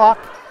shot clock.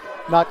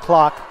 Not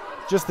clock,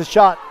 just the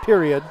shot,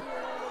 period.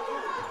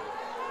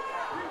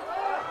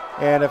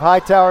 And if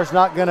Hightower's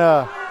not going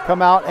to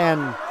come out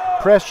and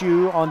press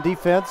you on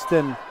defense,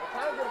 then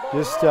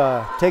just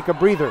take a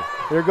breather.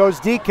 There goes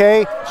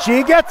DK.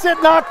 She gets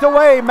it knocked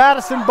away.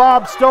 Madison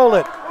Bob stole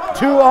it.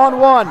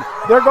 2-on-1.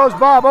 There goes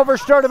Bob over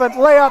Sturdivant.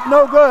 Layup,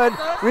 no good.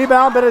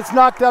 Rebound, but it's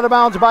knocked out of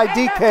bounds by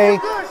DK.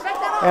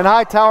 And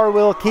Hightower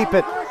will keep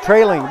it,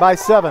 trailing by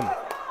 7.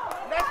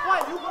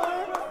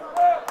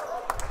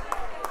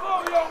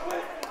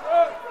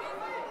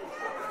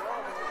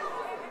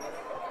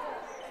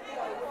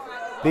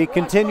 The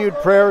continued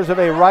prayers of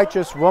a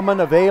righteous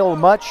woman avail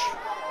much.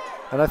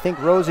 And I think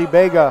Rosie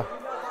Bega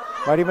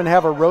might even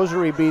have her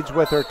rosary beads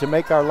with her to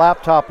make our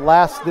laptop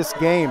last this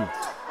game.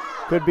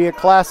 Could be a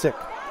classic.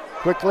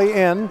 Quickly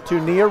in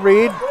to Nia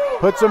Reed.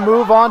 Puts a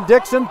move on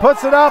Dixon.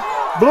 Puts it up.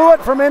 Blew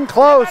it from in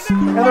close.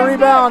 And the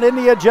rebound,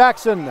 India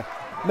Jackson.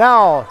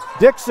 Now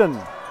Dixon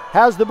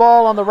has the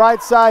ball on the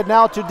right side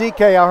now to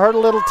DK. I heard a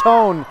little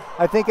tone.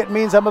 I think it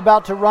means I'm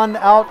about to run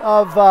out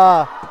of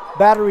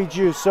battery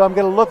juice. So I'm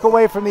going to look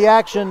away from the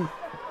action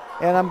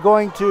and I'm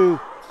going to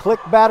click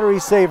battery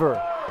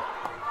saver.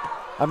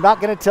 I'm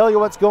not going to tell you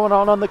what's going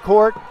on the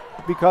court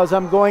because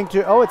I'm going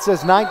to, oh, it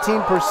says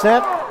 19%.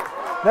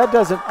 That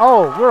doesn't,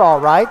 oh, we're all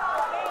right.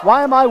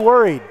 Why am I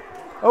worried?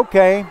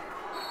 Okay.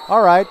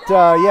 All right,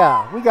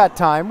 yeah, we got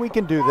time. We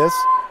can do this.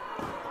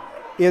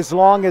 As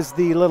long as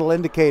the little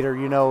indicator,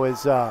 you know,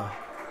 is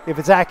if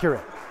it's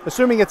accurate.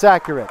 Assuming it's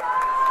accurate.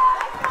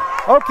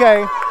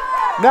 Okay,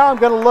 now I'm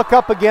going to look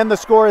up again. The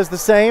score is the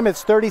same.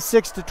 It's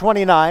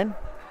 36-29.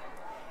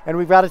 And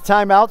we've got a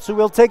timeout, so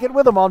we'll take it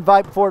with them on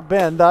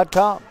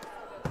VypeFortBend.com.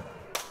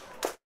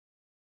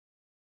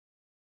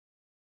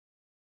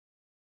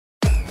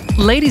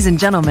 Ladies and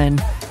gentlemen,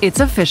 it's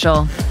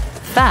official.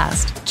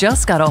 Fast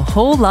just got a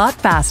whole lot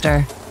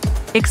faster.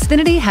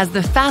 Xfinity has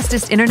the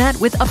fastest internet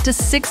with up to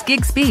 6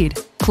 gig speed.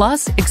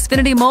 Plus,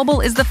 Xfinity Mobile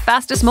is the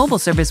fastest mobile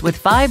service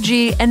with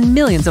 5G and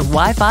millions of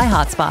Wi-Fi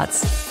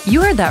hotspots.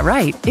 You heard that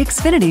right.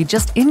 Xfinity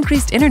just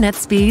increased internet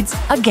speeds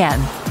again.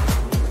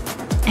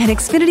 And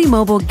Xfinity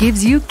Mobile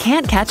gives you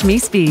can't catch me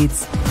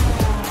speeds.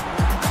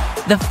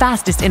 The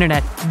fastest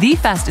internet, the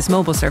fastest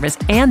mobile service,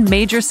 and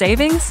major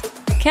savings?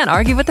 Can't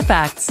argue with the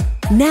facts.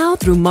 Now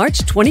through March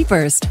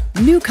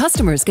 21st, new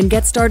customers can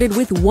get started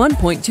with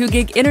 1.2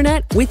 gig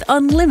internet with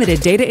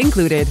unlimited data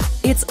included.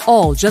 It's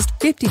all just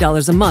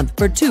 $50 a month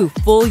for 2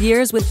 full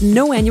years with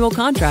no annual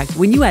contract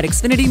when you add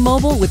Xfinity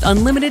Mobile with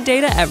unlimited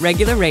data at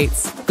regular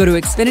rates. Go to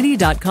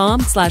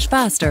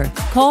Xfinity.com/faster,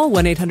 call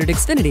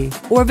 1-800-XFINITY,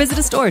 or visit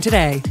a store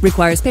today.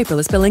 Requires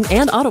paperless billing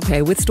and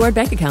autopay with stored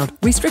bank account.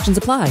 Restrictions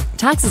apply.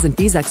 Taxes and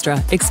fees extra.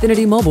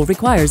 Xfinity Mobile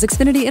requires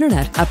Xfinity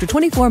Internet. After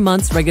 24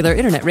 months, regular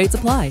internet rates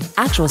apply.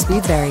 Actual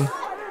speeds vary.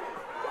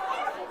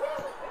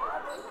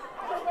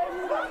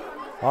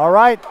 All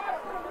right,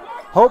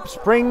 hope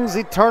springs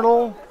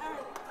eternal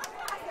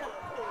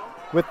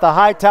with the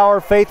Hightower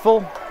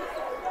faithful.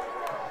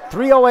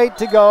 3:08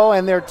 to go,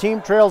 and their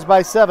team trails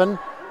by 7.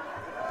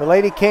 The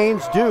Lady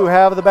Canes do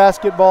have the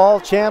basketball.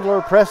 Chandler,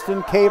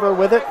 Preston, Caver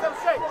with it.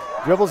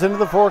 Dribbles into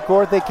the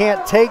forecourt. They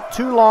can't take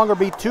too long or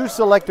be too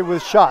selective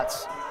with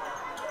shots.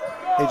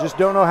 They just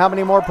don't know how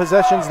many more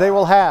possessions they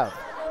will have.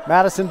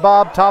 Madison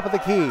Bob, top of the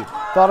key.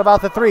 Thought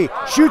about the 3.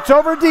 Shoots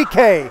over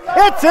DK.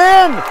 It's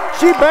in!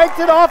 She banked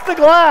it off the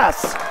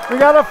glass. We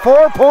got a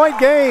 4-point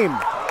game.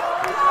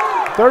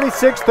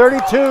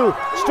 36-32.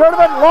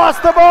 Sturdivant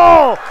lost the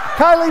ball.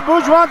 Kylie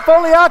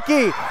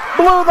Bourgeois-Foliaki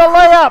blew the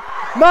layup.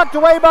 Knocked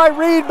away by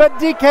Reed, but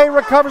DK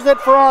recovers it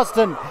for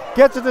Austin.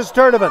 Gets it to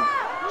Sturdivant.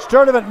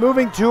 Sturdivant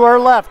moving to her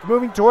left,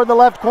 moving toward the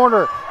left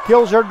corner.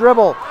 Kills her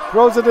dribble.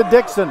 Throws it to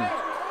Dixon.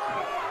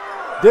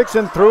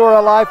 Dixon threw her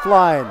a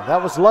lifeline.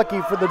 That was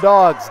lucky for the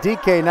Dogs.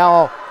 DK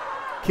now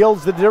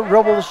kills the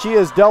dribble. She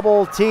is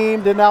double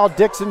teamed, and now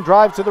Dixon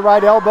drives to the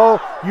right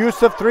elbow.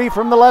 Yusuf 3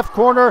 from the left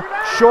corner.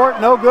 Short,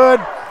 no good.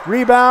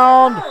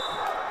 Rebound.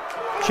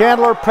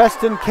 Chandler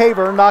Preston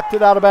Caver knocked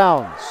it out of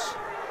bounds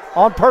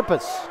on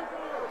purpose.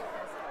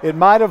 It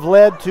might have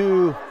led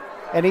to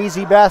an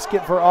easy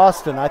basket for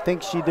Austin. I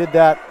think she did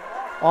that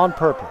on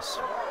purpose.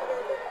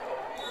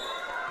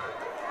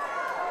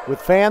 With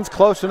fans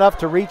close enough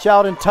to reach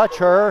out and touch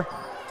her,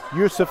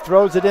 Yusuf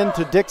throws it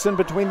into Dixon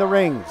between the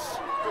rings.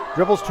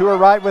 Dribbles to her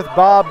right with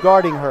Bob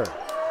guarding her.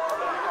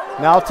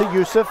 Now to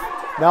Yusuf,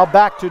 now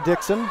back to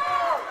Dixon.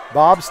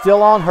 Bob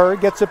still on her,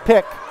 gets a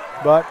pick,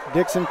 but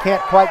Dixon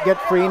can't quite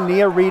get free.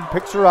 Nia Reed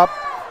picks her up.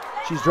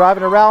 She's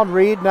driving around.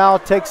 Reed now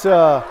takes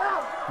a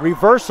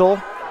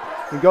reversal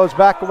and goes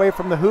back away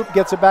from the hoop,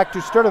 gets it back to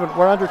Sturdivant.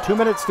 We're under 2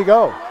 minutes to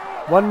go.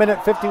 1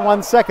 minute,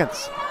 51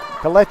 seconds.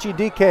 Kalechi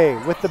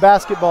DK with the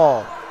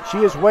basketball. She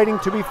is waiting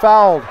to be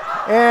fouled,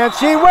 and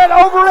she went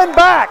over and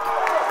back.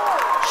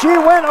 She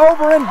went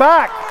over and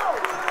back.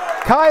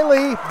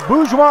 Kylie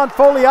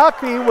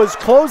Bourgeois-Foliaki was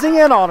closing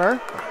in on her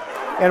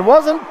and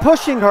wasn't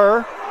pushing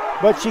her,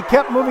 but she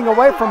kept moving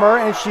away from her,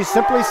 and she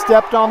simply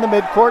stepped on the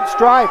midcourt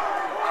stripe.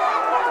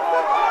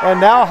 And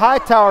now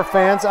Hightower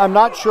fans, I'm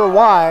not sure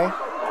why,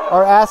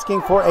 are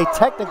asking for a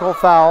technical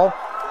foul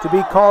to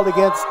be called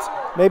against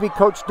maybe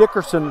Coach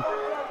Dickerson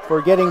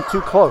for getting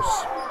too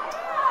close.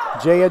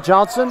 Jaya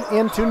Johnson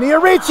into Nia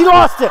Reed. She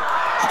lost it.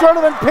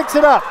 Sturdivant picks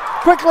it up.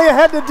 Quickly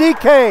ahead to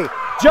DK.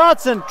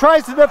 Johnson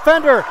tries to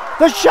defend her.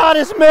 The shot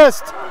is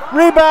missed.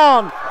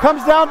 Rebound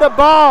comes down to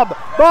Bob.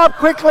 Bob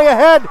quickly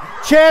ahead.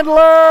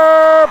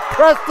 Chandler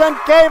Preston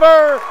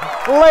Caver.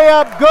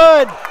 Layup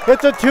good.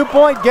 It's a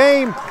 2-point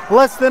game.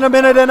 Less than a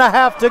minute and a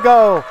half to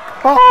go.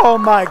 Oh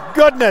my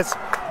goodness.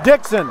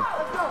 Dixon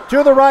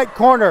to the right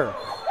corner.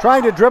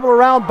 Trying to dribble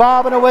around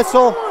Bob and a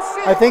whistle.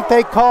 I think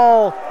they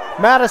call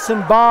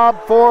Madison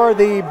Bob for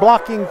the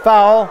blocking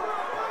foul,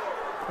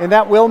 and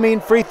that will mean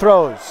free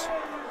throws.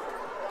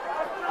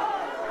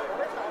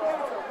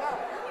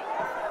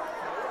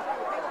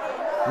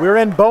 We're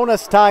in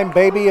bonus time,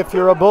 baby. If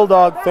you're a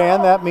Bulldog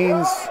fan, that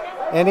means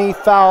any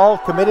foul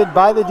committed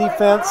by the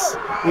defense,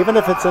 even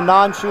if it's a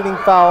non-shooting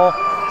foul,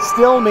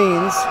 still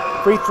means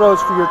free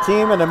throws for your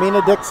team, and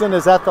Amina Dixon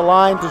is at the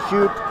line to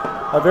shoot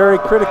a very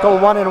critical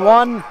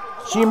 1-and-1.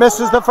 She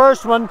misses the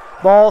first one.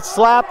 Ball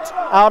slapped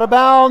out of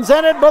bounds,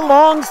 and it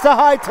belongs to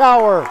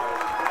Hightower.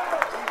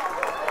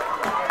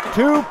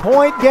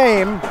 2-point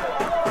game,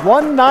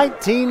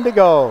 1:19 to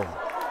go.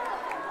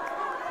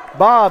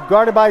 Bob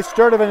guarded by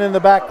Sturdivant in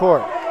the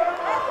backcourt.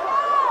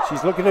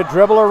 She's looking to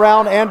dribble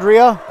around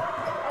Andrea.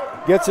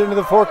 Gets into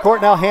the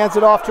forecourt, now hands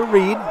it off to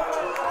Reed.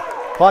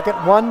 Clock at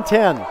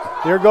 1:10.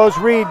 There goes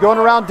Reed going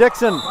around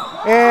Dixon,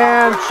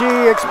 and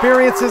she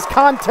experiences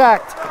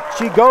contact.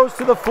 She goes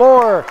to the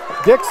floor.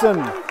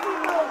 Dixon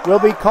will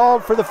be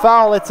called for the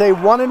foul. It's a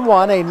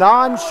 1-and-1, a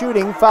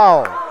non-shooting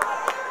foul.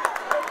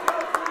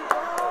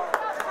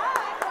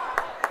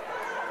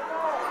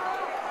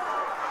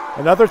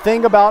 Another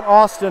thing about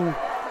Austin,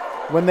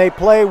 when they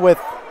play with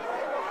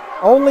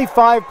only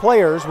 5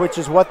 players, which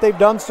is what they've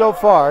done so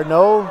far,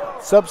 no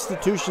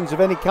substitutions of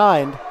any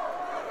kind,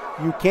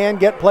 you can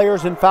get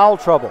players in foul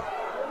trouble.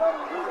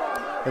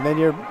 And then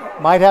you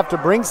might have to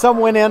bring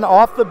someone in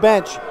off the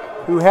bench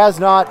who has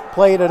not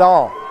played at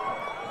all.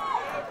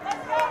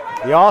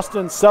 The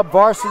Austin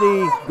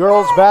sub-varsity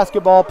girls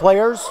basketball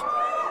players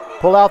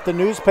pull out the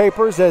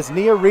newspapers as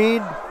Nia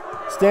Reed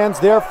stands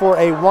there for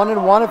a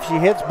 1-and-1. If she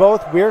hits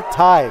both, we're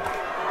tied.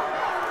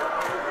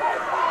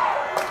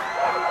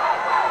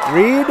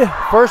 Reed,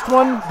 first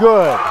one,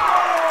 good.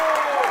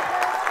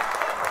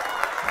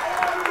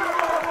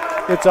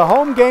 It's a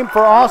home game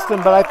for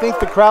Austin, but I think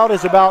the crowd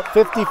is about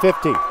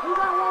 50-50.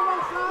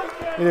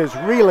 It is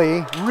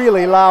really,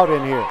 really loud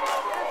in here.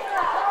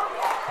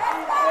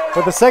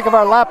 For the sake of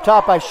our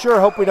laptop, I sure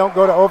hope we don't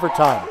go to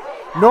overtime.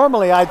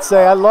 Normally, I'd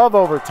say I love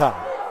overtime.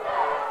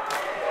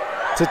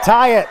 To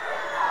tie it.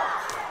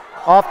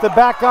 Off the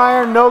back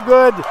iron, no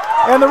good.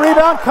 And the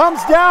rebound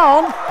comes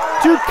down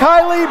to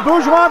Kylie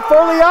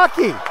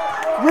Bourgeois-Foliaki.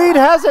 Reed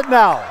has it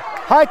now.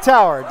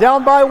 Hightower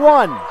down by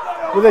 1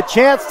 with a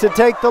chance to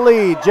take the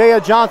lead. Jaya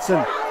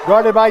Johnson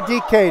guarded by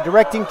DK,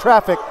 directing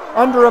traffic.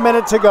 Under a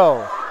minute to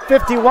go.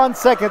 51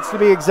 seconds to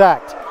be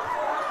exact.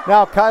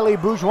 Now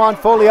Kylie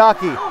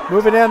Bourgeois-Foliaki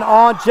moving in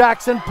on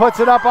Jackson, puts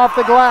it up off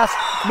the glass.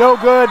 No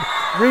good.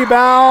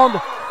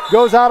 Rebound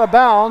goes out of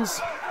bounds,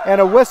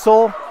 and a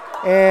whistle.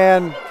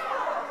 And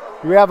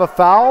do we have a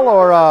foul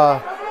or a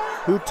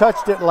who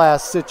touched it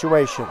last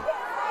situation?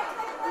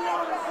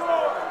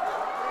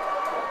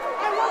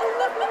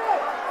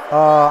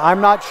 I'm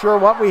not sure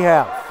what we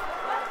have.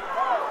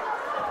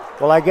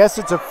 Well, I guess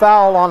it's a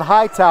foul on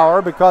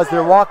Hightower because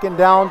they're walking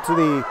down to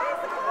the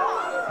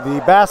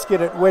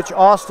basket at which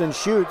Austin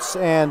shoots,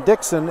 and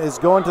Dixon is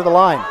going to the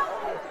line.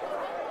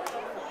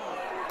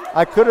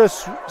 I could have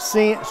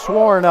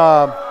sworn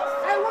that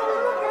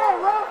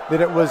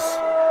it was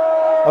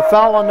a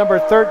foul on number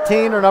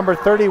 13 or number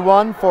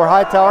 31 for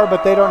Hightower,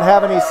 but they don't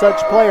have any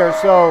such players,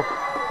 so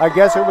I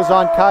guess it was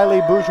on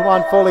Kylie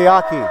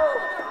Bourgeois-Foliaki.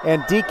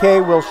 And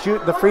DK will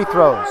shoot the free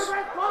throws.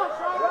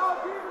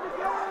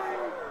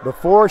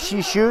 Before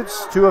she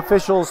shoots, 2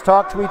 officials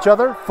talk to each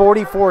other.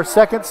 44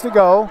 seconds to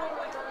go.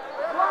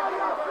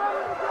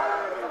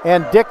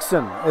 And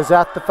Dixon is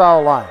at the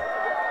foul line.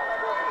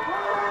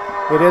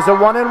 It is a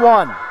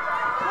 1-and-1.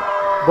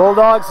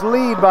 Bulldogs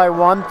lead by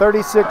 1,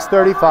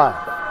 36-35.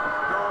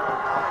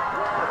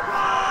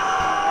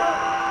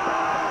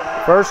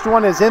 First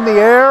one is in the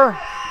air.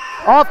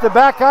 Off the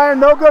back iron,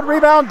 no good.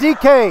 Rebound,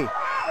 DK.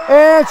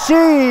 And she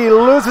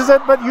loses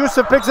it, but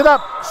Yusuf picks it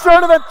up.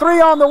 Sturdivant 3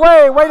 on the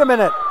way. Wait a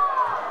minute.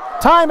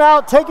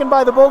 Timeout taken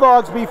by the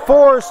Bulldogs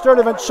before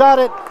Sturdivant shot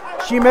it.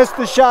 She missed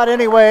the shot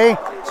anyway,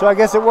 so I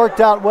guess it worked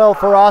out well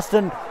for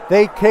Austin.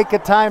 They take a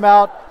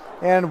timeout,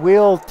 and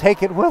we'll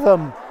take it with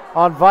them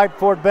on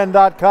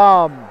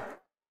VypeFortBend.com.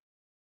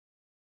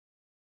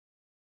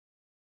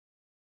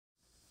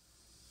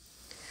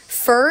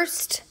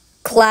 First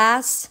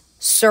class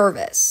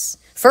service.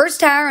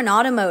 First Tire and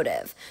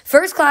Automotive.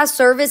 First class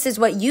service is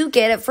what you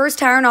get at First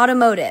Tire and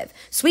Automotive.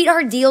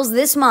 Sweetheart deals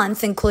this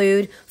month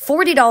include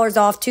 $40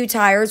 off 2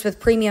 tires with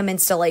premium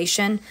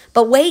installation.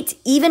 But wait,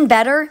 even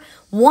better,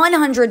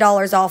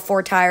 $100 off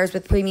 4 tires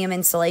with premium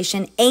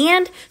installation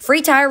and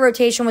free tire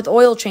rotation with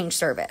oil change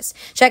service.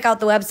 Check out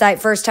the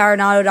website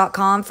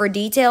firsttireandauto.com for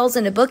details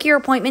and to book your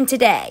appointment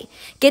today.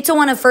 Get to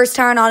one of First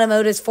Tire and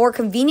Automotive's 4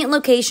 convenient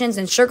locations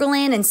in Sugar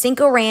Land and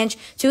Cinco Ranch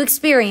to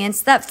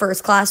experience that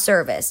first-class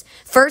service.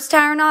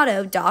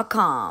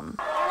 firsttireandauto.com.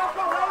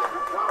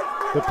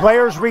 The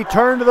players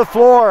return to the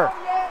floor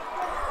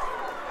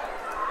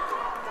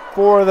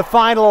for the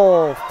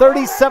final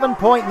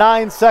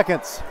 37.9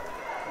 seconds.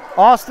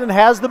 Austin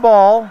has the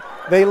ball.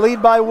 They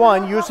lead by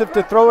 1. Yusuf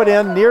to throw it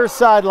in near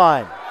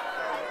sideline.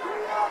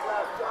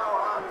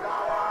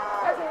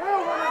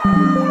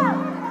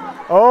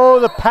 Oh,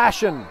 the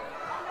passion.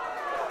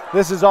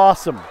 This is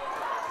awesome.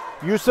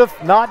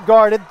 Yusuf not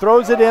guarded,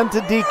 throws it in to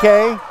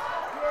DK.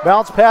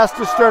 Bounce pass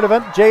to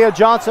Sturdivant. Jaya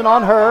Johnson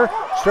on her.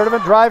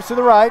 Sturdivant drives to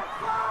the right.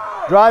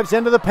 Drives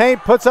into the paint,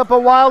 puts up a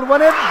wild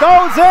one. It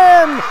goes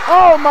in!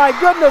 Oh my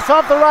goodness,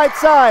 off the right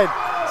side.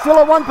 Still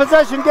a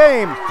 1-possession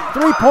game.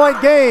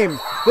 3-point game.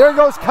 There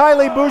goes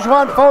Kylie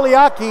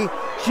Bourgeois-Foliaki.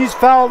 She's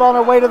fouled on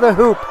her way to the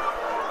hoop.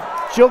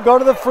 She'll go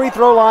to the free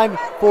throw line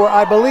for,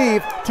 I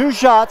believe, 2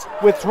 shots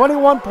with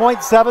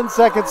 21.7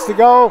 seconds to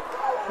go.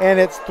 And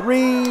it's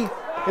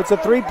a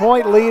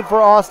 3-point lead for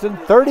Austin,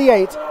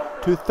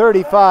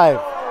 38-35.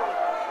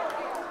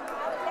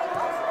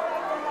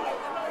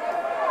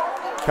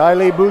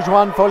 Kylie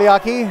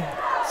Bourgeois-Foliaki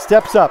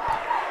steps up.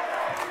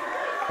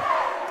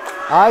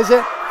 Eyes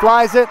it,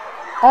 flies it,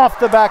 off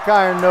the back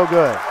iron, no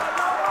good.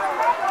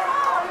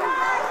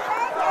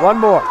 One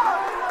more.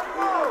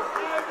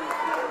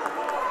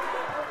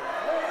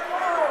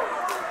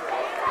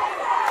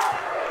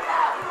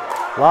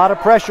 A lot of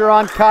pressure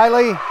on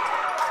Kylie.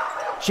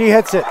 She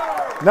hits it.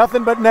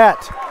 Nothing but net.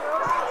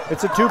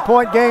 It's a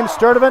 2-point game.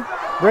 Sturdivant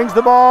brings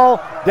the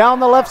ball down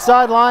the left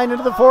sideline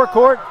into the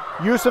forecourt.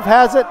 Yusuf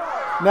has it.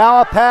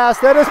 Now a pass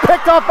that is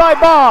picked off by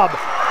Bob.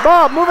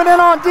 Bob moving in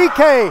on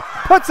DK.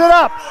 Puts it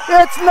up.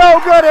 It's no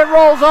good. It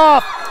rolls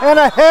off. And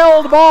a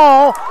held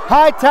ball.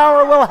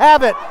 Hightower will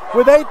have it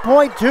with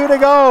 8.2 to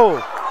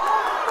go.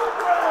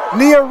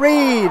 Nia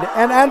Reed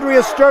and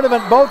Andrea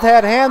Sturdivant both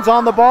had hands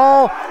on the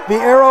ball. The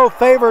arrow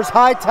favors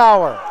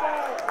Hightower.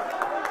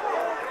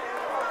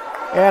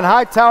 And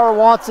Hightower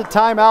wants a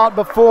timeout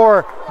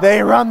before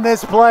they run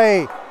this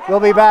play. We'll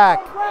be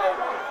back.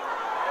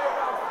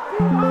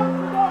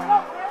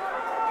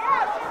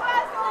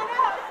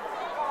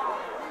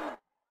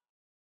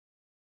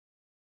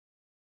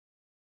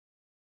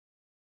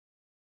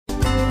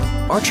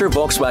 Archer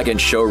Volkswagen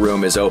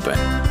showroom is open,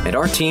 and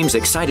our team's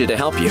excited to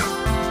help you.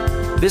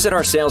 Visit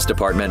our sales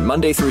department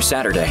Monday through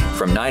Saturday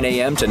from 9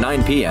 a.m. to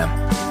 9 p.m.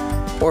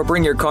 Or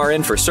bring your car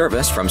in for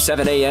service from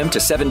 7 a.m. to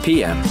 7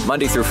 p.m.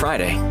 Monday through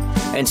Friday,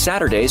 and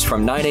Saturdays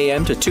from 9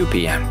 a.m. to 2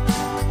 p.m.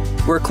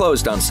 We're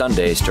closed on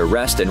Sundays to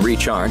rest and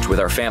recharge with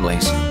our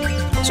families,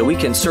 so we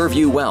can serve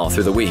you well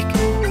through the week.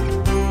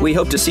 We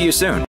hope to see you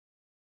soon.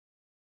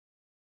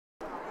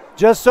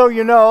 Just so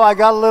you know, I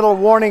got a little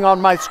warning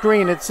on my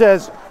screen. It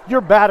says,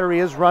 your battery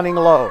is running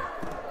low.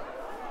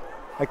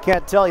 I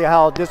can't tell you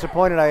how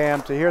disappointed I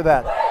am to hear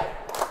that.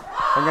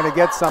 I'm going to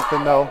get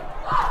something, though.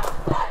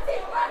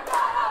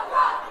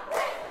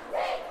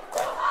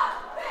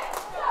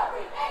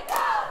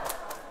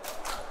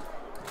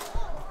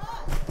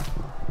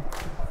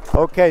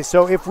 Okay,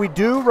 so if we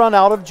do run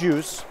out of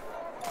juice,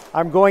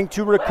 I'm going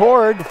to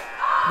record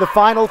the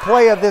final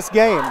play of this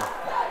game.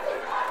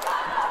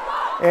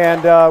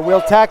 And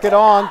we'll tack it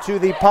on to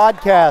the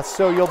podcast,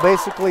 so you'll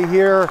basically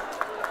hear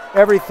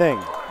everything.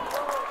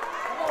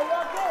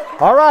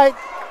 All right.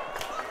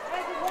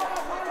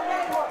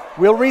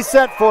 We'll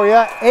reset for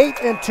you. 8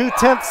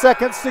 2/10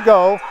 seconds to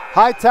go.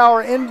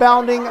 Hightower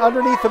inbounding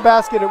underneath the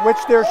basket at which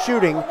they're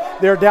shooting.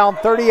 They're down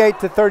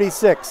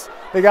 38-36.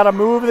 They got to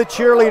move the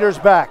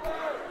cheerleaders back.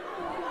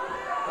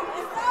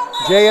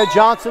 Jaya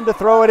Johnson to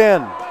throw it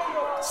in.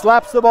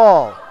 Slaps the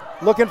ball.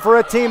 Looking for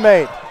a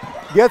teammate.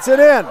 Gets it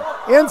in.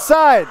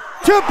 Inside.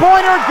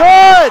 2-pointer,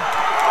 good!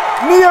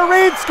 Nia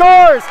Reed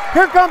scores.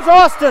 Here comes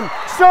Austin.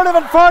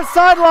 Sturdivant far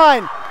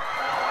sideline.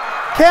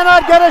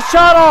 Cannot get a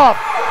shot off.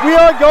 We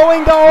are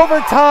going to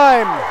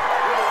overtime.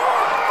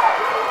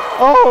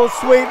 Oh,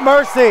 sweet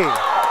mercy.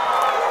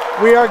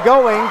 We are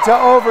going to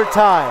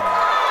overtime.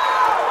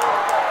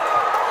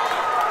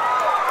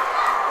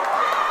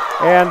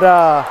 And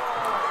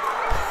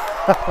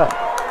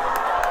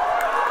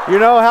you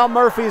know how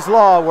Murphy's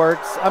Law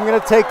works. I'm going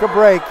to take a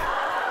break.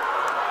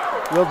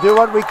 We'll do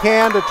what we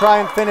can to try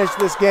and finish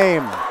this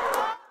game.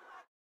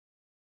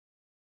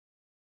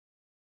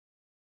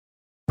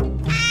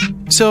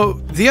 So,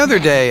 the other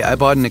day, I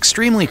bought an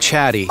extremely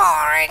chatty...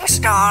 Boring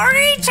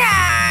story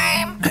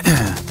time.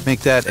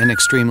 Make that an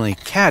extremely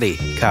catty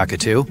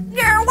cockatoo.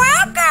 You're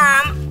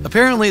welcome.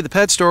 Apparently, the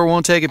pet store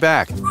won't take it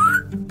back.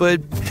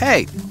 But,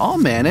 hey, I'll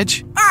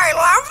manage. I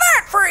love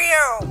that for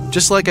you.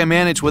 Just like I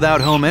manage without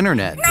home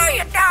internet. No,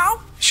 you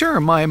don't. Sure,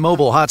 my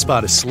mobile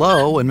hotspot is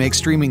slow and makes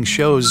streaming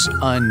shows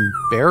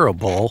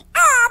unbearable.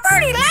 Aw,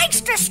 Bertie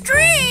likes to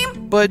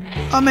stream. But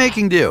I'm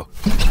making do.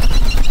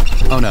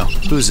 Oh no,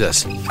 who's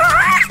this?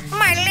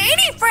 My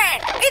lady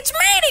friend. It's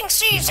mating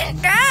season,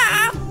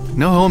 duh.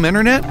 No home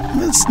internet?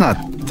 It's not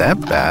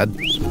that bad.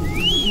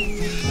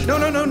 No,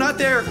 not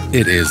there.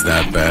 It is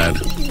that bad.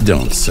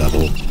 Don't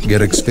settle.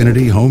 Get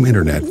Xfinity Home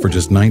Internet for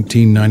just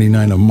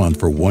 $19.99 a month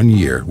for 1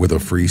 year with a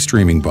free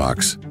streaming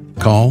box.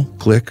 Call,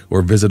 click,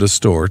 or visit a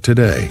store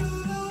today.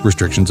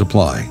 Restrictions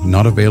apply.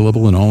 Not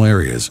available in all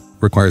areas.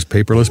 Requires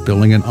paperless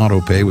billing and auto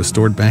pay with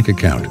stored bank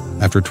account.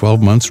 After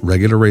 12 months,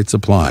 regular rates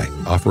apply.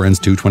 Offer ends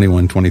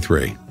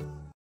 2/21/23.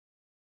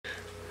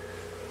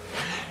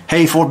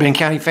 Hey, Fort Bend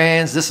County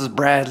fans, this is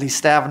Bradley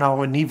Stavanaugh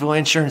with Needville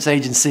Insurance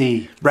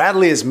Agency.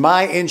 Bradley is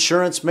my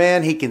insurance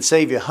man. He can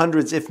save you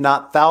hundreds, if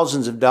not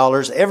thousands of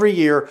dollars every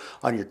year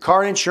on your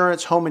car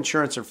insurance, home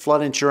insurance, or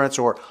flood insurance,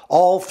 or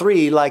all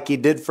three like he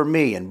did for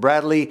me. And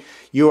Bradley,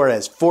 you are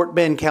as Fort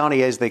Bend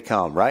County as they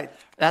come, right?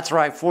 That's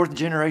right, fourth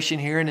generation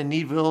here in the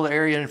Needville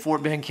area in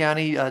Fort Bend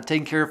County,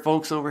 taking care of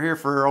folks over here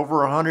for over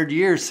 100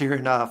 years here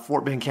in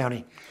Fort Bend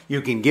County.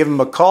 You can give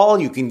him a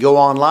call, you can go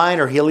online,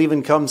 or he'll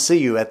even come see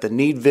you at the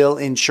Needville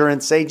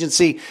Insurance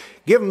Agency.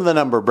 Give him the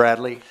number,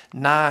 Bradley.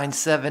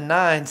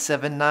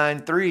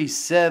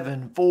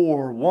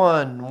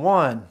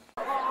 979-793-7411.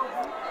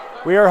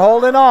 We are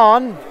holding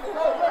on.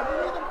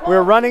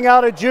 We're running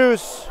out of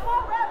juice.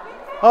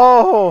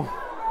 Oh,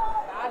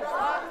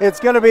 it's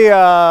going to be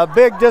a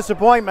big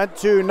disappointment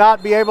to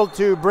not be able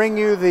to bring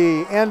you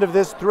the end of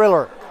this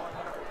thriller.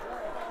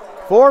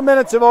 4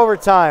 minutes of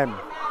overtime.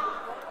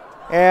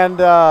 And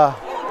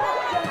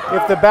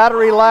if the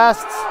battery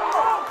lasts,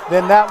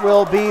 then that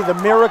will be the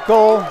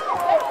miracle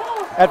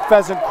at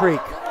Pheasant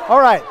Creek.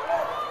 All right.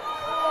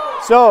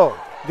 So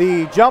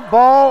the jump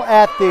ball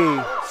at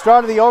the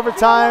start of the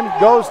overtime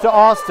goes to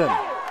Austin.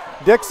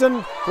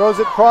 Dixon throws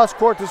it cross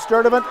court to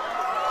Sturdivant.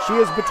 She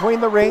is between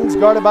the rings,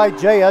 guarded by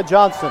Jaya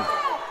Johnson.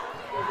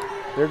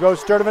 There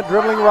goes Sturdivant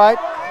dribbling right.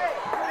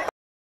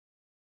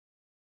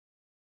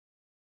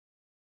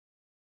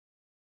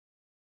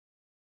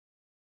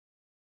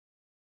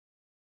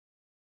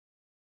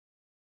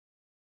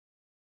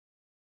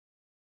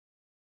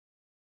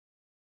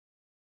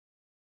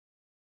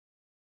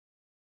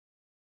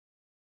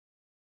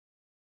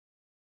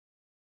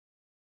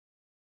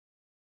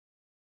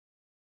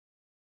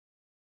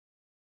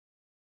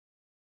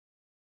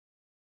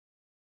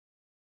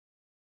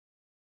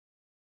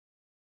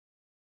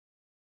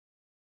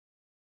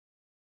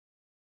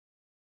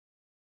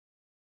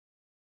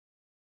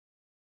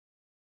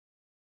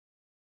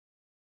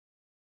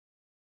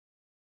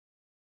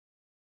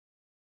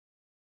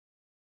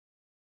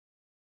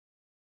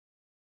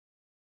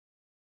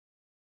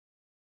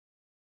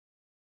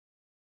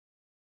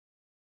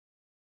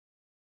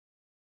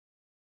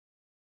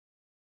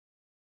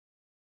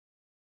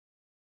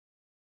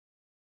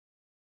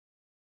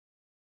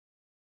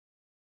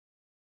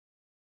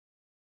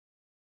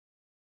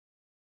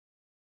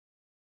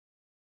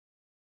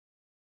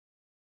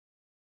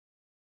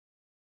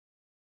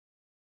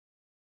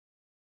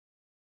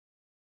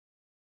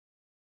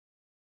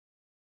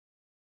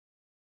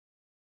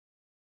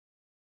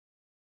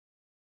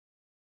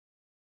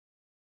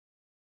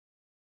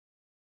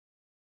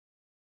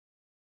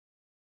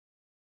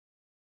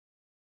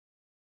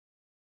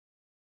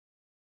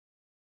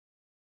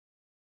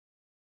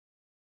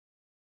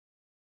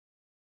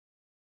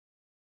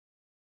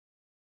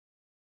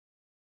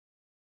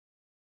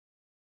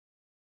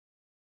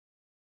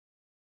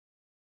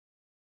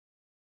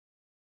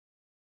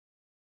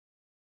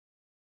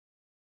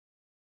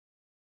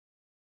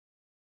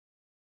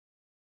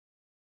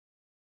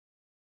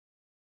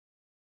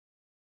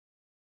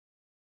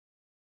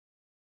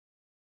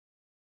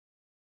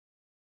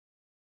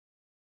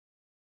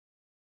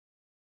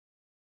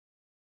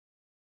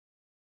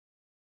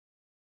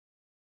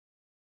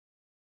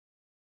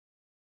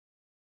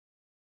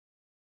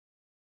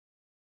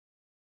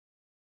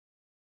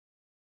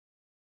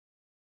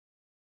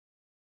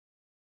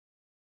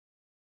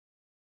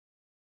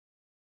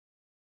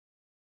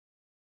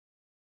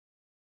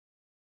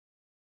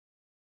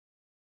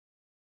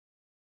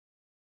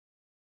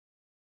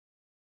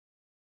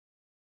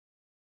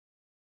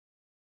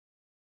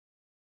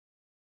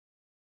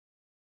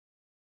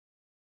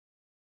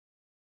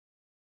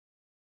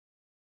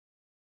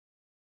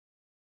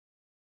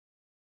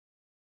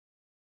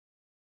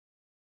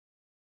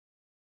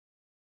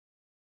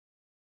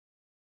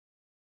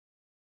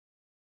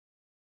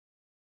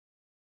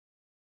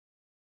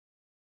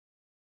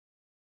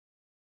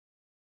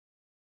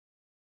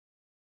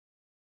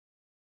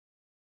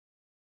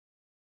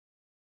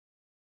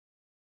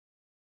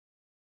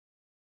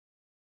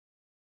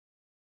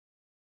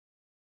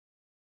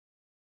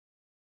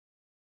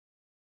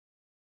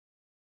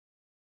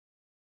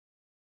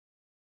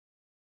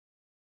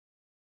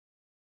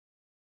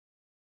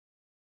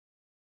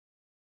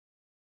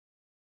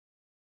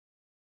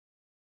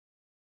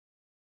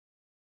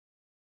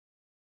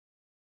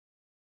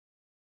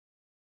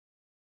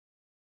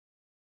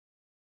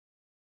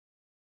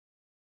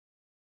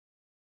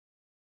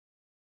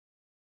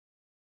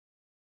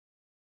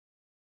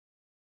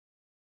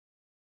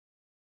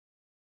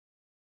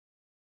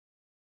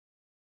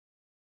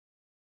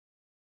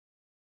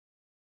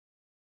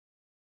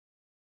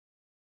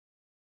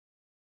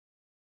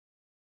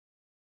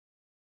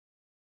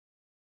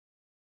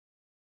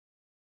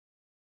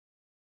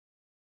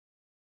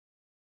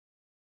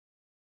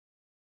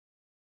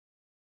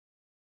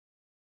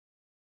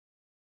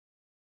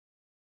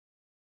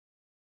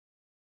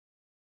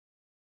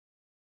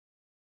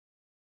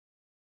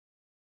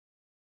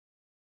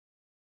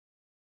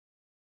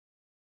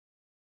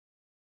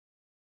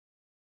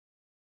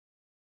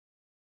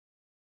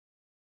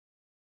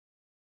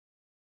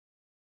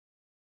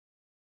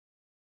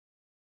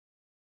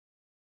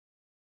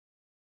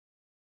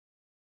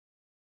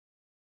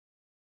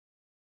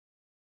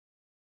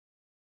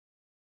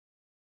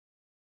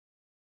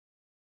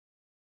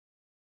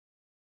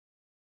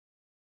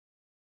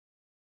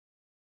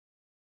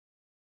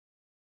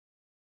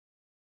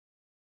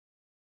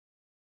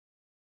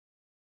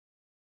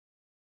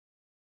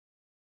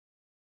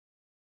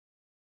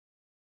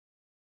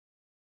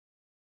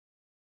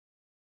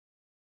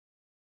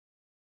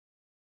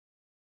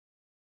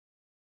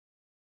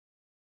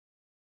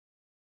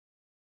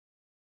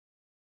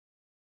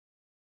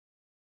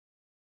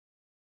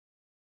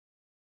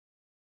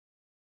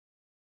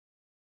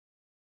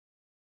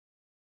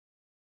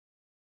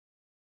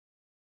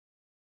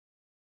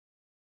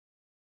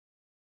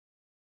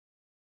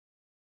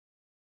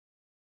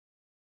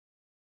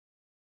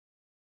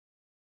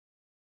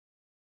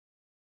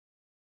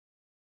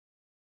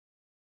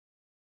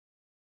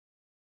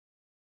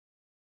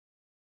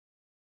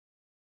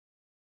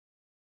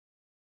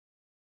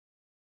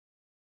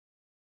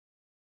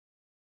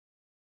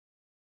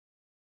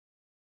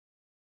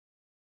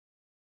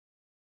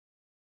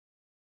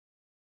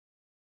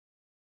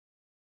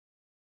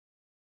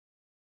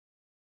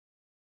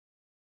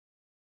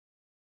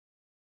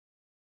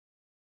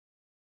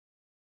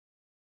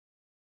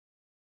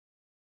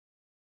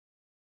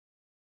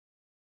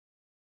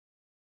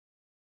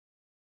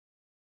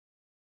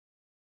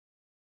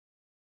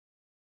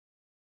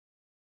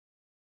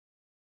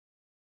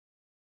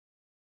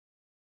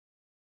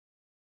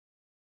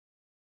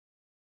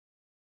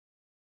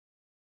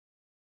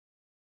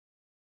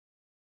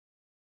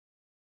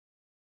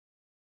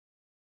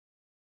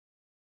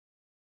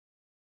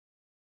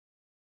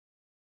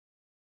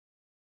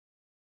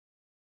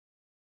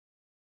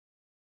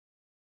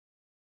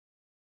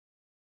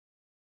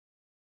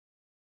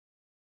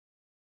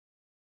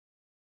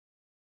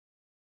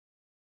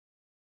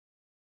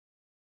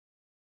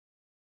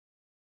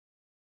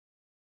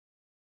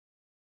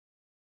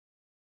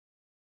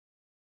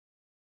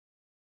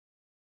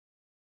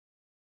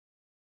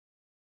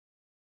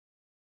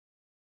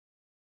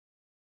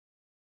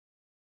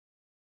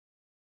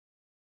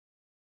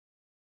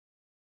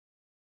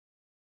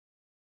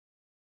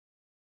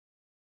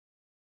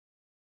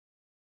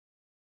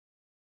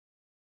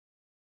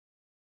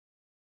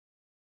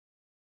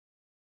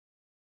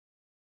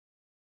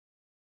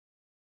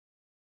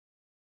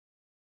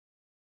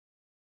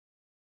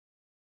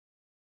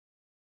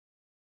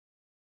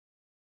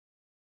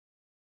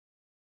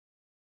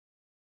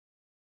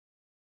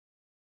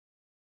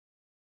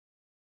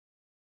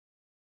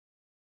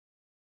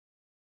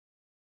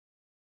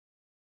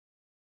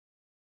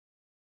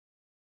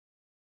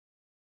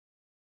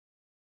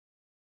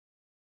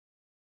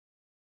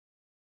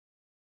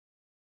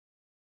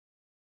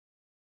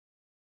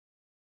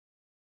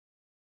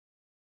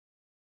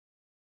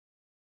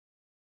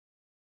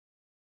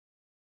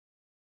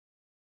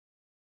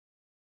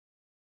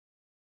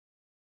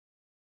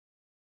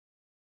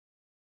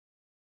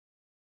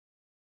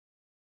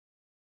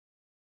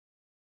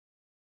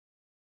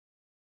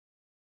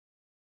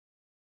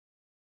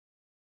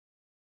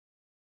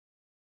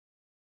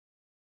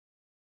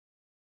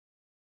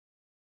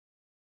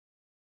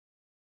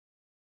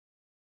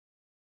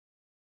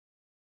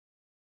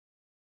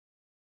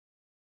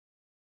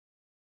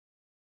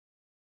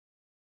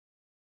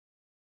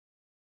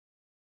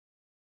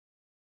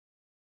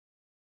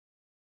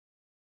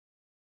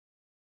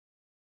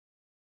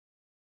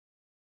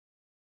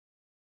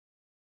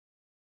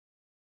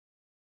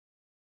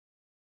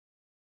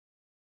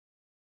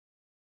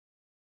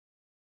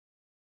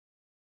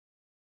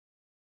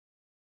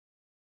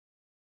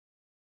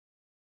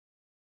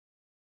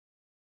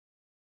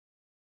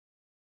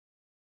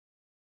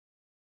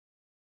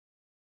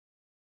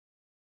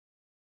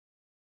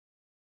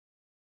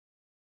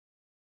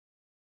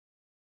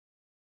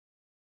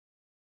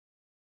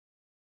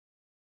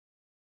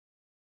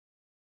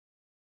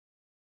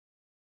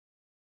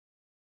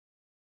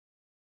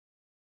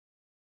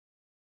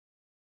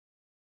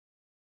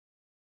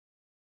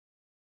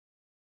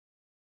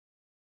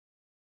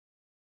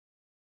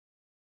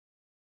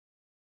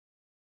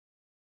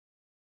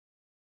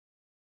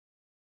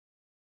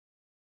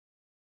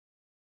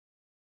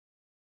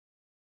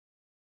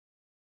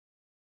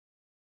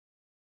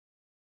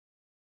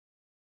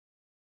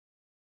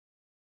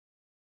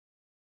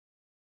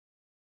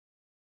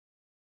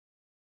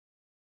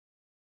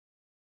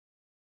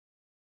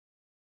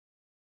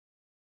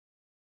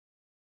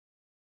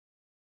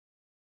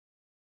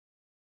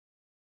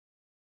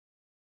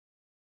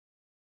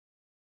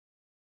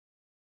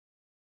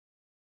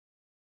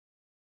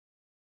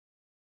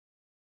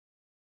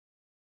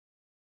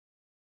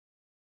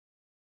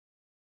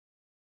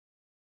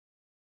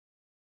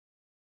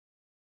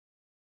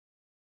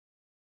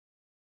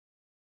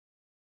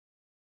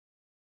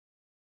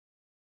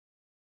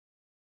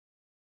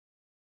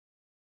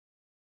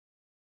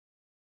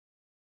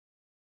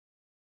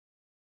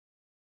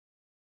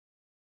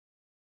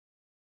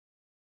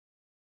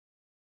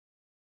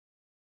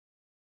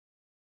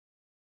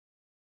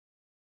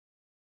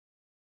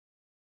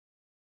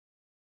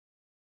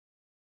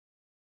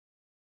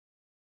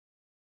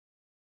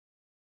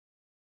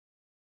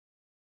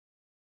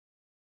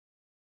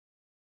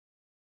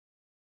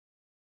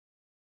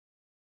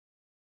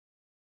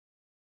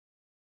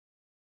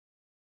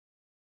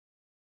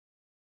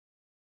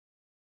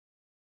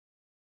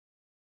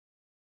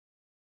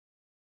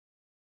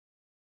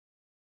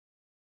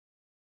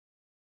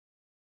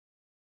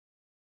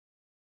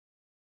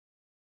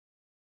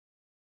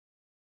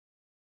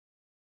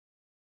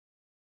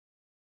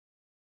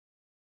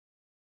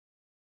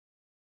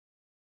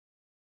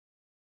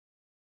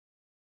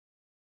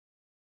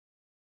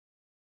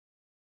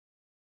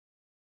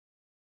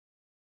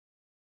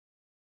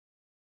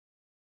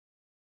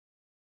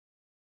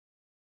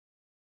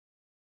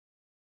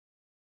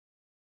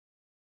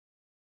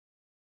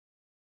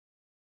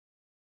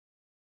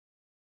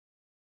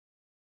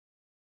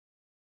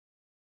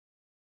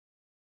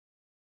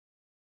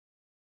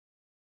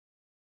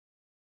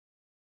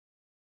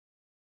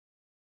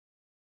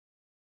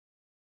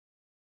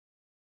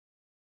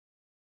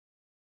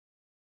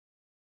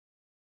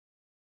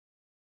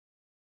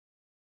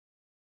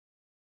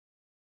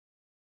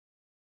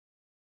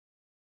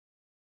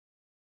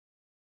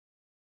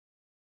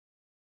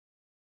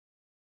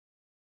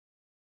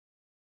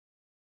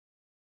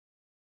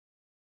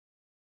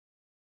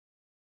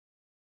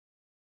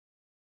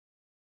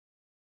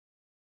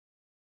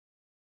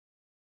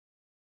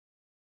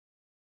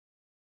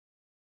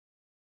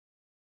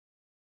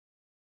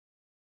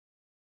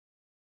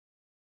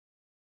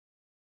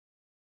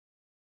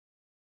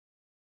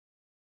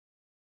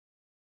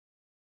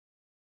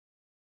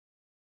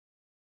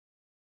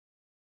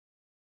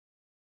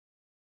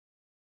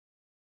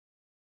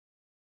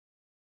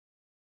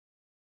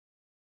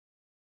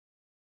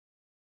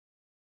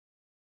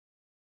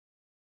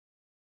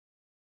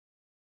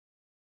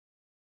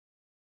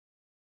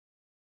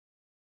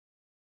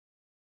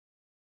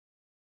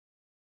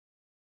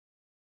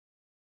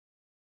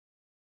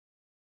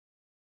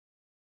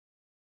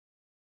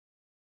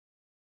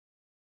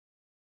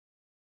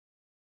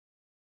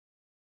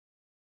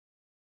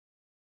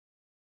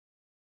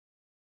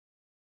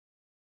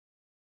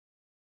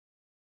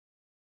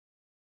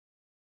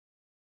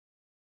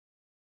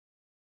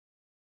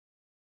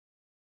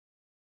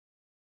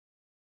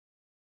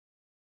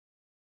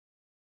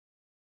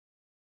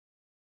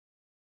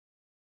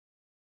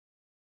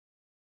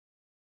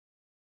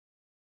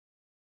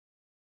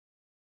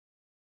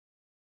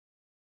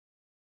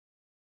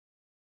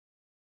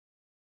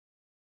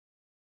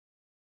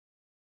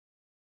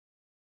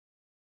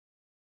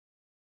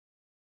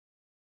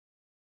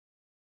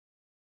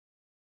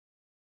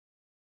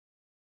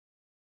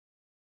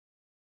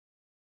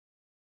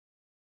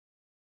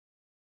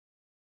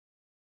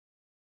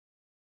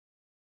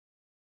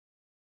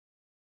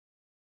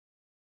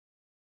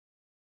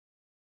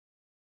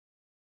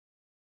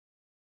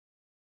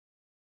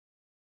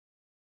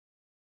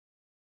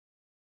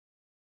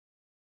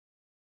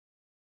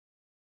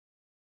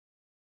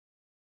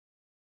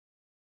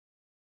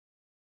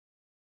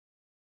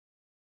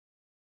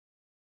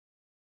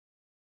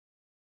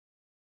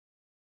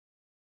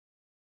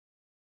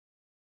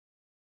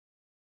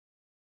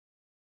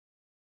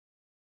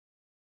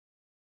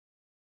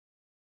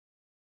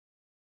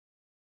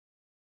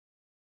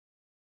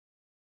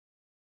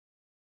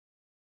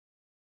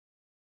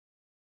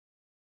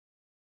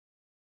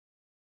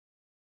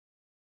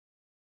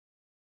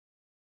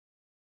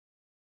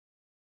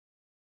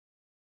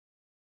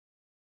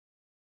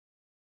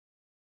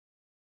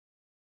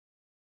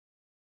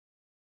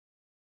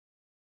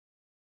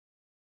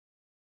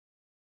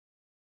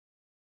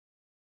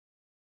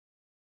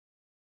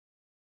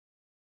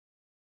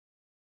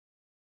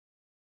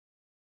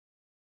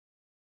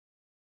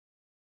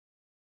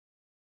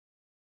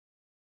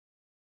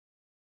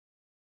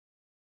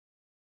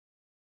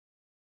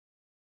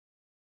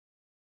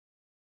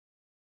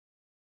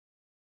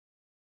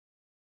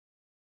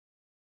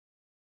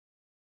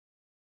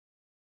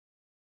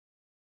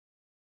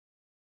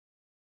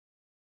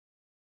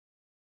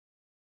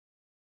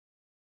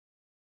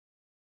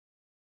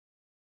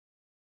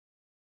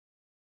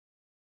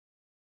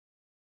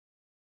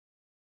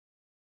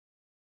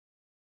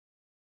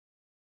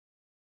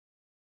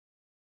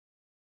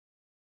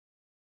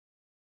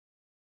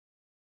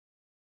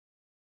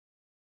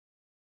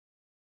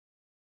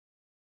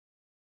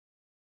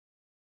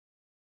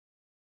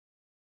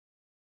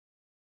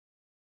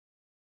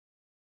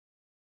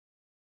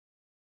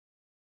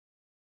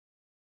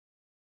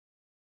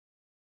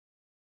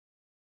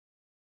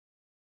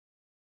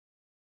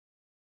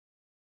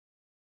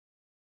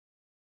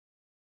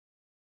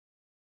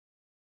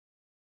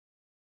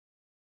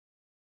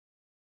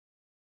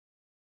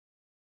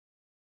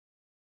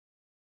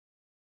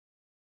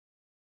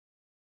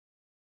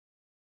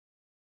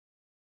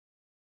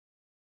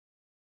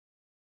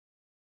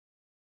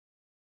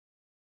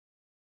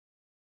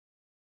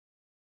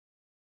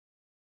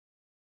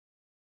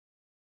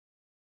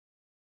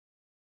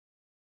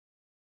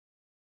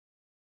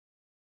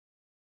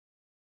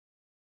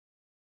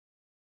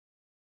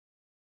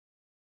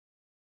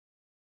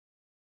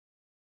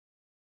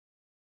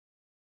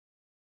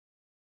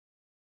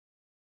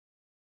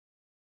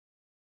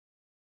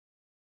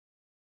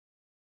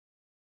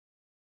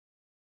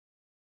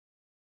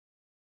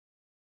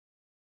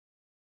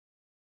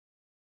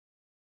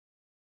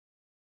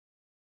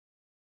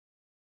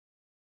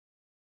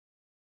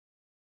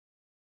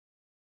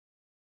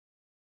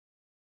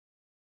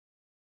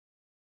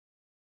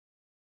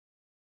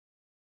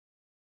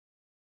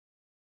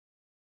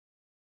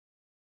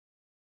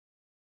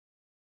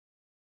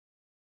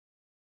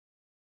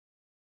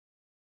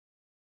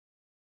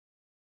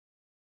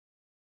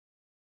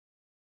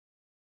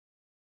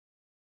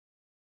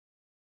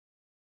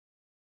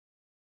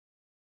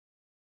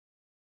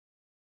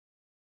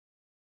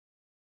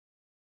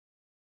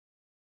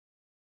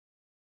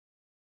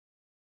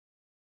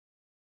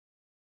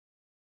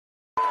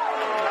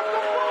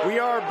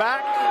 are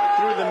back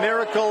through the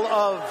miracle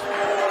of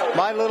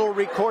my little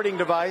recording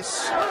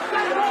device.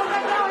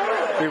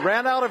 We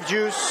ran out of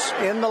juice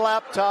in the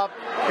laptop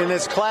in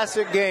this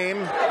classic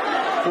game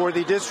for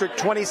the District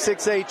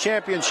 26A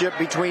championship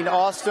between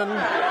Austin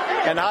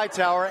and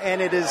Hightower,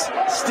 and it is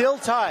still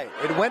tied.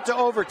 It went to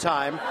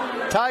overtime,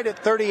 tied at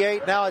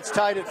 38. Now it's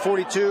tied at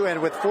 42,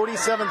 and with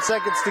 47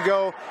 seconds to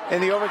go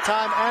in the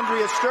overtime,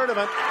 Andrea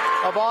Sturdivant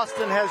of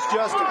Austin has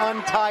just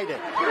untied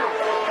it.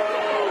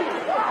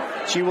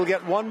 She will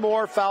get one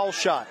more foul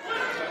shot.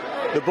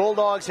 The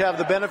Bulldogs have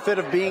the benefit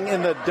of being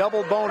in the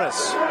double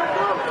bonus.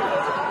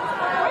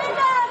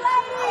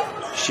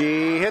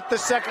 She hit the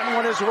second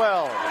one as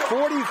well.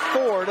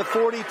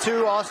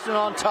 44-42, Austin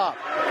on top.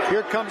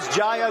 Here comes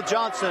Jaya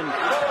Johnson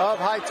of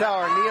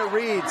Hightower. Nia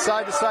Reed,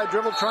 side-to-side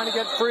dribble, trying to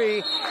get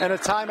free, and a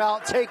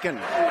timeout taken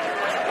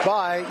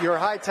by your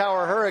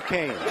Hightower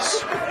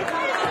Hurricanes.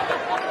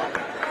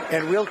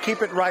 And we'll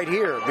keep it right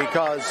here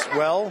because,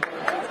 well,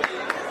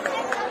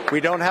 we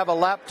don't have a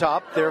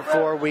laptop,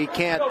 therefore we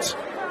can't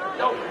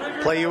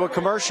play you a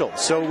commercial.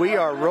 So we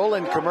are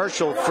rolling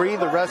commercial free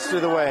the rest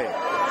of the way.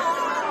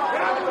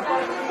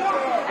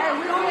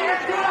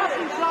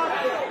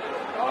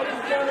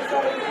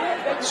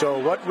 So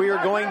what we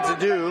are going to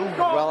do,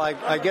 well,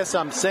 I guess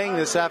I'm saying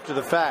this after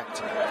the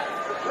fact.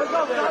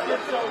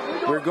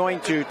 We're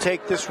going to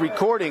take this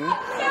recording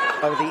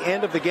of the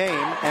end of the game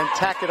and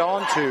tack it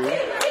on to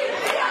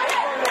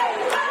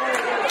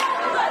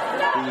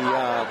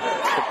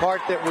the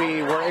part that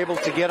we were able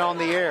to get on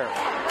the air.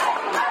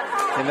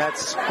 And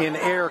that's in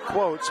air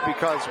quotes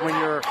because when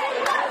you're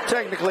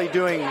technically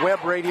doing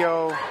web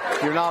radio,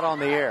 you're not on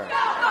the air.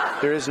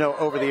 There is no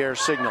over-the-air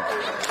signal.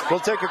 We'll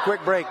take a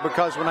quick break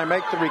because when I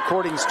make the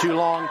recordings too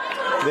long,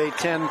 they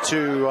tend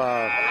to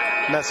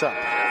mess up.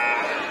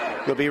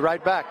 We'll be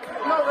right back,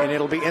 and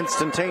it'll be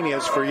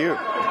instantaneous for you.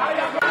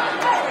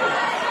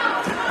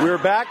 We're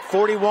back,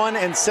 41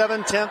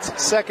 7/10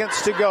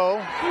 seconds to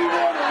go.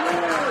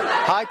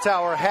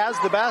 Hightower has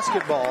the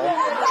basketball,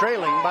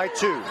 trailing by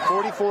 2,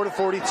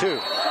 44-42.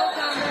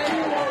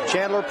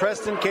 Chandler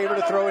Preston Caver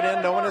to throw it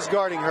in. No one is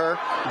guarding her.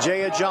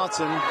 Jaya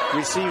Johnson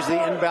receives the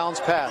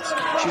inbounds pass.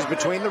 She's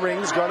between the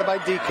rings, guarded by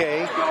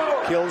DK.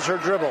 Kills her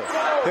dribble.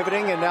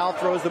 Pivoting and now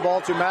throws the ball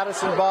to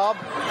Madison Bob.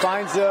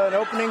 Finds an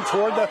opening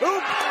toward the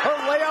hoop. Her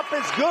layup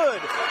is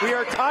good. We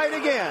are tied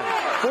again.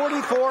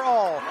 44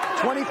 all.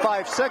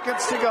 25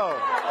 seconds to go.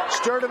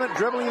 Sturdivant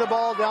dribbling the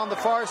ball down the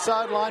far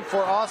sideline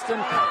for Austin.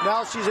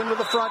 Now she's into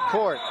the front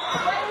court.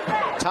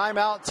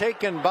 Timeout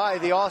taken by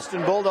the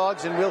Austin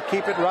Bulldogs, and we'll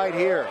keep it right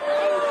here.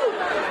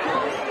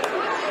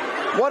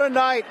 What a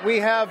night. We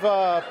have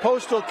a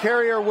postal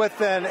carrier with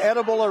an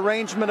edible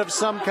arrangement of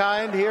some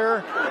kind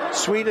here.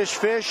 Swedish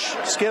fish,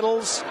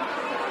 Skittles.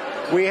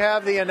 We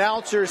have the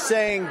announcer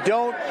saying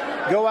don't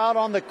go out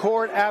on the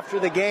court after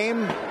the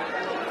game.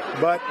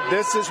 But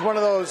this is one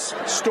of those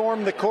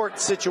storm the court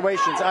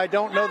situations. I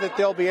don't know that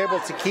they'll be able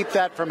to keep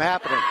that from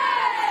happening,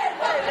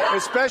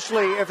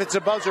 especially if it's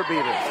a buzzer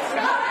beater.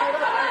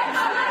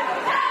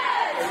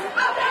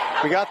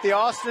 We got the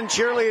Austin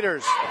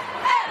cheerleaders.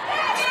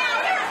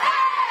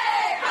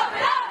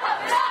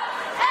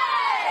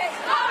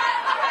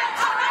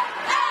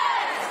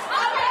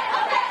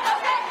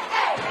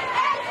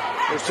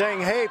 They're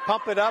saying, hey,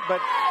 pump it up,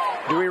 but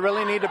do we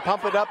really need to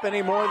pump it up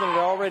any more than it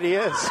already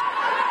is?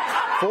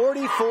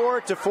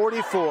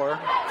 44-44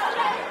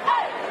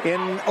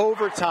 in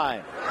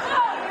overtime.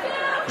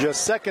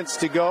 Just seconds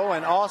to go,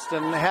 and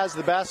Austin has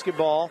the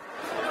basketball,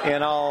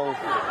 and I'll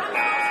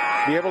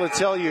be able to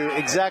tell you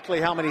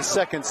exactly how many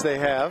seconds they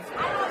have.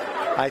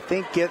 I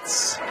think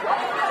it's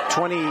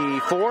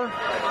 24,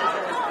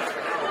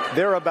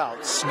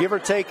 thereabouts, give or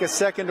take a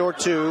second or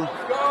two.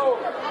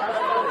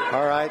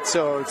 All right,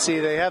 so see,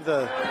 they have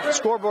the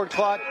scoreboard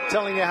clock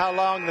telling you how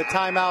long the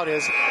timeout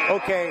is.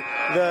 Okay,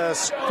 the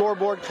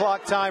scoreboard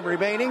clock time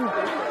remaining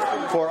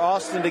for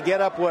Austin to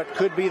get up what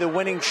could be the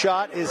winning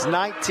shot is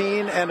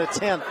 19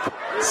 1/10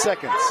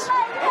 seconds.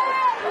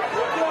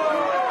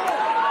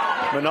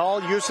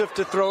 Manal Yusuf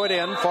to throw it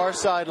in, far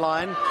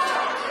sideline.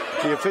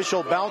 The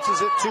official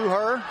bounces it to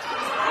her.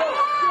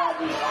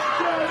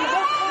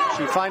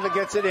 She finally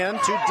gets it in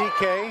to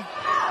DK.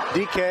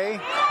 DK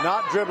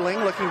not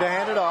dribbling, looking to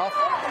hand it off.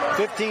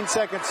 15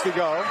 seconds to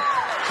go.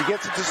 She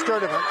gets it to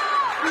Sturdivant.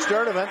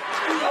 Sturdivant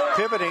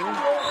pivoting.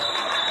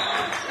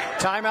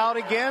 Timeout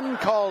again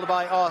called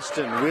by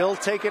Austin. We'll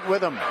take it with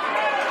them.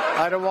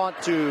 I don't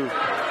want to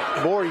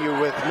bore you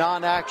with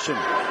non-action.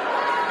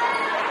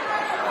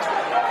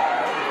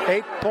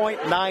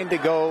 8.9 to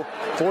go,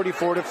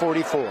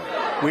 44-44.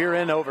 We're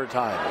in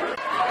overtime.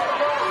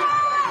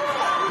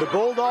 The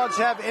Bulldogs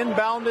have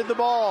inbounded the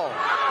ball.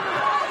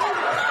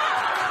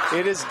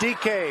 It is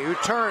DK who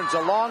turns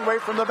a long way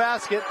from the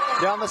basket,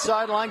 down the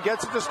sideline,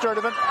 gets it to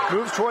Sturdivant,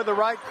 moves toward the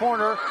right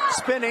corner,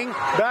 spinning,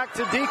 back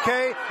to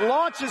DK,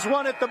 launches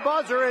one at the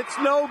buzzer. It's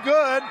no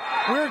good.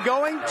 We're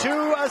going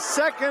to a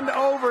second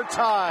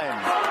overtime.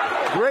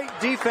 Great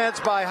defense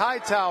by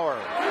Hightower.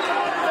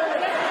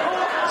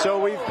 So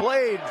we've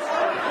played,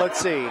 let's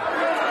see,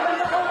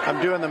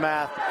 I'm doing the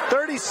math,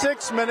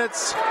 36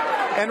 minutes,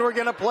 and we're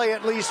going to play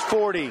at least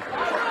 40.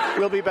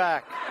 We'll be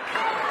back.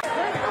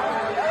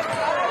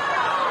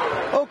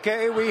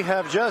 Okay, we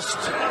have just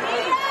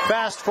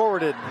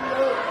fast-forwarded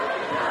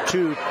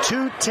to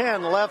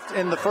 2:10 left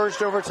in the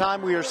first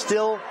overtime. We are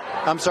still,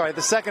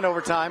 the second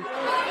overtime,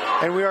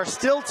 and we are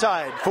still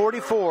tied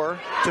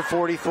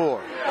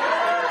 44-44.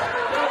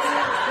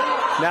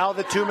 Now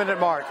the 2-minute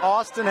mark.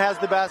 Austin has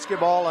the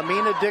basketball.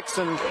 Amina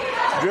Dixon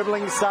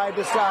dribbling side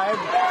to side.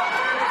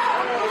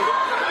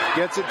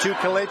 Gets it to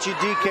Kalechi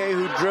DK,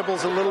 who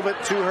dribbles a little bit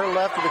to her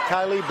left with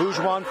Kylie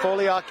Bourgeois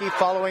Foliaki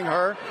following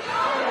her.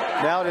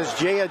 Now it is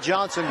Jaya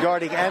Johnson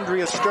guarding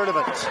Andrea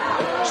Sturdivant.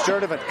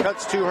 Sturdivant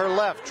cuts to her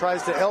left,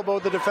 tries to elbow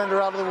the defender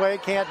out of the way,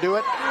 can't do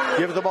it.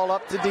 Gives the ball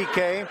up to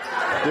DK.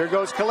 There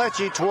goes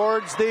Kalechi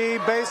towards the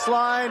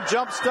baseline.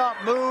 Jump stop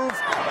move,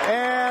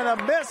 and a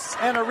miss,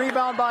 and a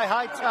rebound by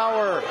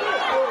Hightower.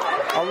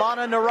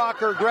 Alana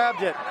Naraker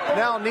grabbed it.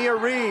 Now Nia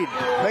Reed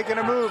making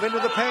a move into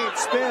the paint,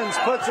 spins,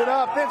 puts it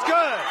up. It's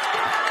good.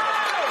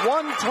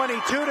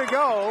 1:22 to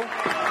go,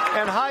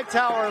 and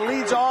Hightower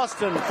leads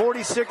Austin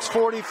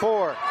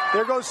 46-44.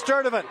 There goes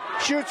Sturdivant,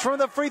 shoots from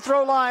the free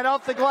throw line,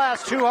 off the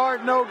glass, too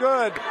hard, no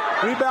good.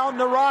 Rebound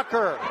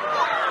Naraker.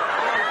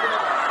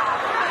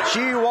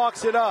 She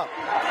walks it up.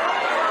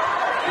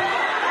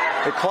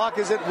 The clock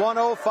is at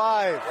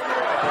 1:05.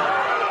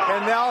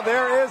 And now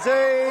there is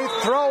a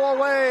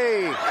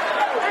throwaway.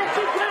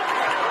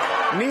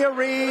 Nia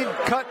Reed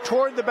cut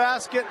toward the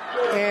basket,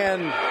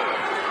 and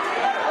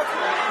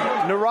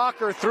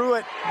Naraker threw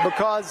it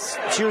because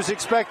she was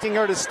expecting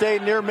her to stay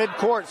near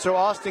midcourt. So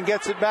Austin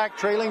gets it back,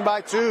 trailing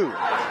by 2.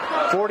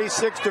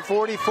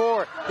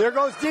 46-44. There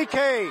goes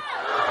DK.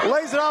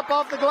 Lays it up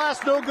off the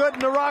glass, no good.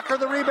 Naraker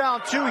the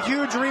rebound. 2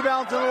 huge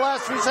rebounds in the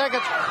last few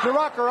seconds.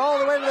 Naraker all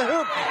the way to the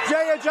hoop.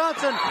 Jaya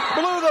Johnson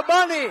blew the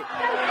bunny.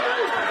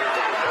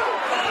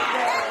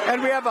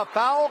 And we have a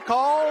foul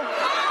call.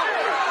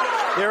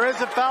 There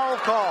is a foul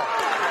call.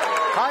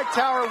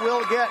 Hightower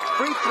will get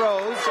free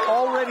throws,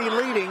 already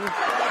leading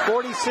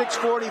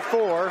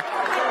 46-44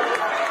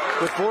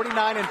 with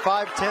 49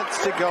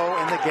 5/10 to go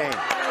in the game.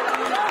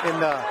 In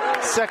the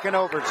second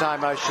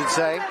overtime, I should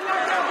say.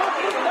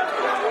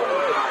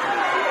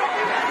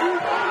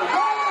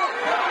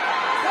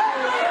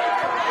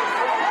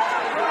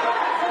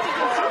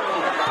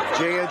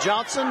 Jaya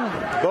Johnson,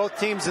 both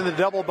teams in the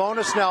double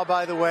bonus now,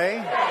 by the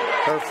way.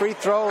 Her free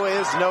throw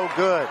is no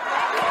good.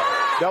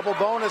 Double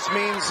bonus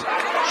means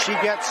she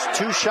gets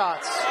 2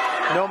 shots,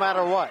 no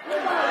matter what.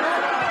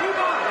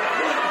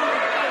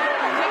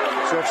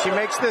 So if she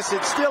makes this,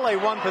 it's still a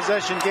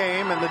 1-possession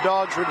game, and the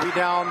Dogs would be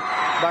down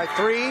by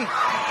 3.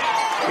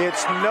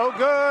 It's no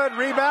good.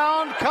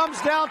 Rebound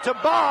comes down to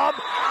Bob.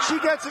 She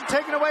gets it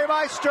taken away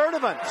by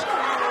Sturdivant.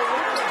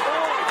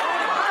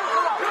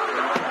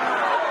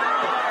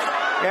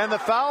 And the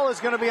foul is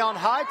going to be on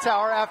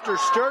Hightower after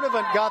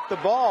Sturdivant got the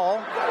ball.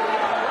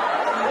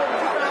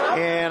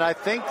 And I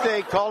think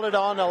they called it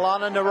on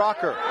Alana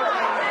Naraker.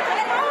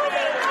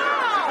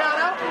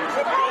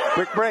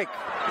 Quick break.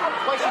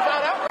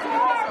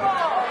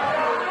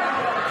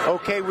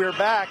 Okay, we're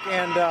back,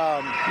 and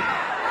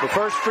the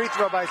first free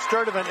throw by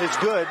Sturdivant is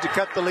good to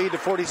cut the lead to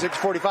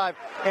 46-45.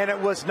 And it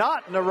was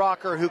not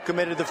Naraker who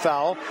committed the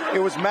foul. It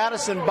was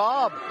Madison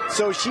Bob,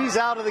 so she's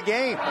out of the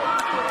game.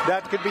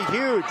 That could be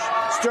huge.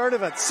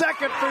 Sturdivant,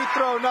 second free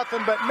throw,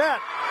 nothing but net.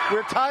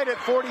 We're tied at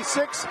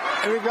 46,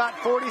 and we've got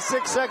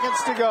 46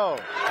 seconds to go.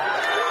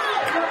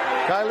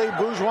 Kylie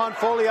Bourgeois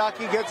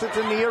Foliaki gets it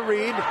to Nia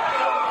Reed.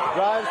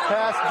 Drives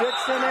past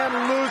Dixon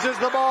and loses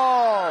the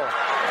ball.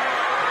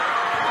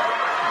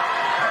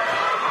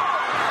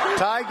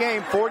 Tie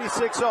game,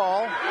 46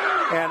 all,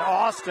 and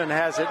Austin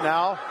has it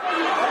now.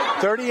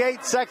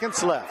 38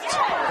 seconds left,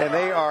 and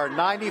they are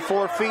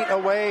 94 feet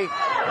away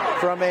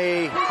from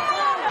a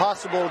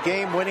possible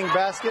game-winning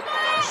basket.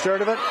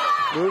 Sturdivant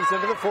moves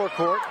into the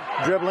forecourt,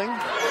 dribbling.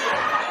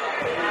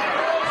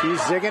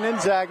 She's zigging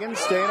and zagging,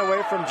 staying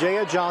away from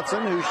Jaya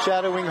Johnson, who's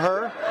shadowing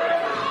her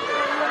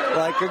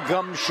like a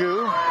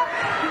gumshoe.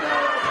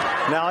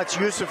 Now it's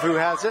Yusuf who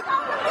has it.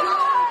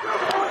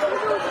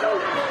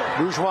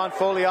 Bourgeois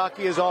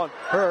Foliaki is on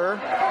her.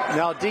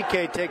 Now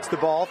DK takes the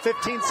ball.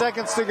 15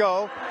 seconds to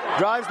go.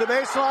 Drives the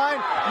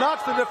baseline.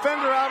 Knocks the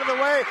defender out of the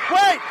way.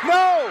 Wait!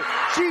 No!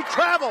 She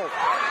traveled.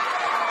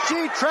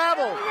 She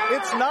traveled.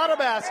 It's not a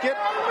basket.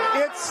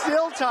 It's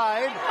still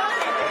tied.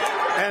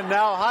 And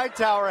now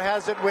Hightower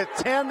has it with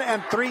 10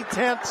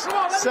 3/10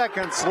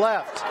 seconds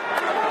left.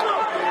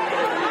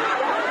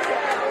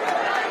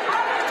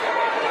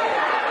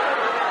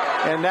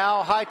 And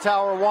now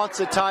Hightower wants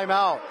a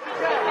timeout.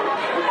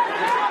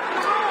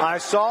 I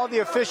saw the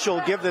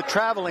official give the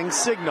traveling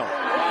signal.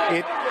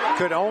 It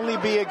could only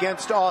be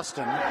against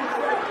Austin.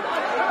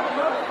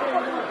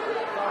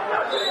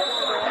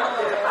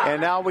 And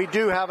now we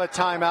do have a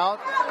timeout.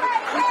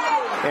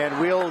 And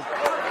we'll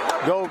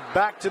go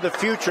back to the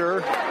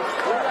future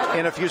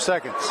in a few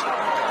seconds.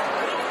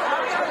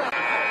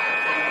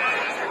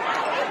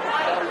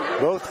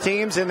 Both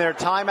teams in their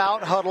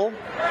timeout huddle.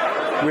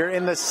 We're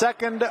in the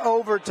second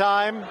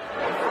overtime.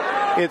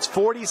 It's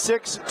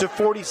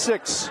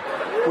 46-46.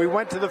 We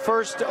went to the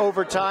first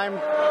overtime,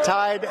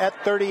 tied at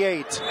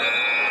 38.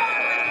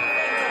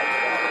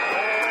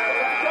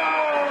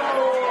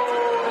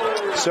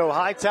 So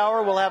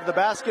Hightower will have the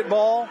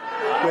basketball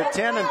with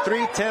 10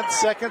 3/10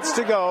 seconds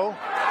to go.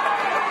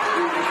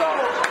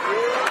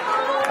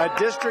 A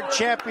district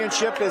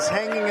championship is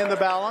hanging in the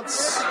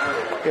balance.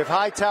 If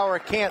Hightower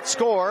can't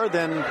score,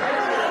 then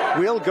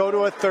we'll go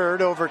to a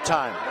third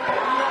overtime.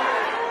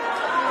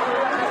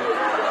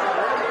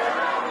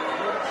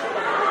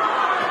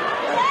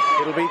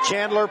 It'll be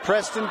Chandler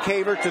Preston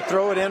Caver to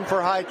throw it in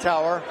for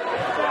Hightower.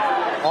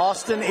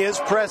 Austin is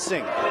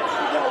pressing.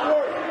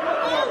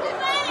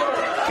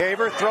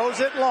 Caver throws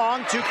it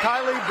long to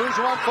Kylie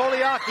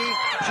Bourgeois-Foliaki.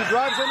 She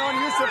drives in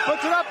on Yusuf,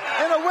 puts it up,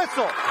 and a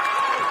whistle.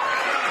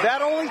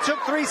 That only took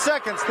 3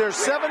 seconds. There's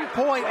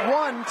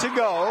 7.1 to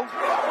go.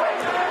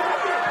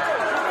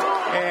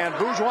 And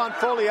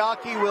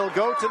Bourgeois-Foliaki will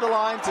go to the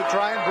line to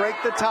try and break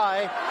the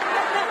tie.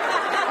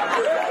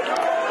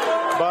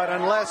 But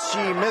unless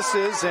she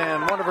misses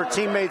and one of her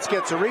teammates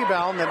gets a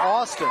rebound, then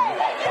Austin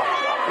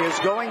is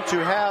going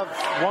to have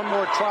one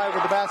more try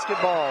with the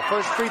basketball.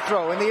 First free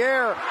throw in the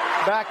air.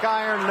 Back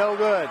iron, no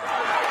good.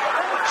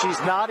 She's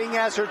nodding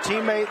at her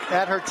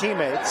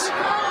teammates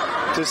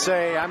to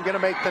say, I'm going to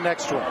make the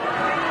next one.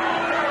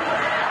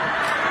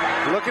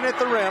 Looking at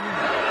the rim.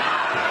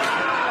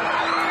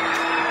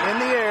 In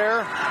the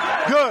air.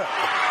 Good.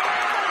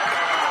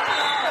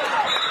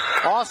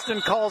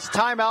 Austin calls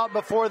timeout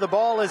before the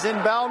ball is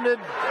inbounded.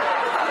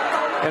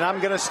 And I'm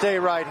going to stay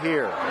right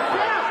here.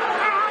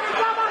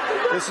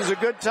 This is a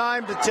good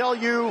time to tell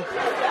you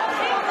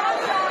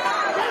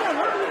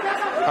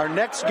our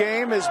next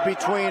game is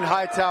between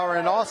Hightower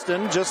and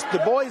Austin, just the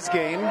boys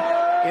game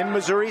in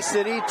Missouri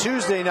City.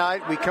 Tuesday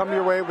night, we come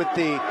your way with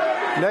the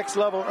Next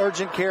Level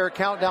Urgent Care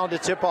Countdown to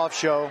Tip-Off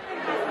show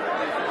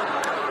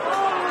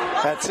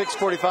at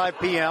 6:45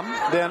 p.m.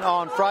 Then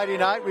on Friday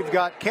night, we've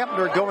got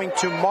Kempner going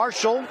to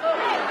Marshall.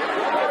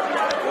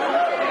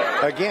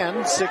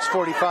 Again,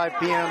 6:45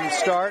 p.m.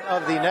 start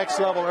of the Next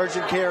Level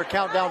Urgent Care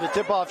Countdown to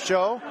Tip-Off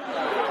show.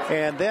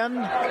 And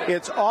then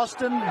it's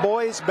Austin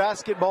boys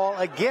basketball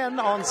again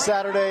on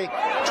Saturday,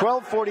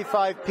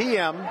 12:45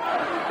 p.m.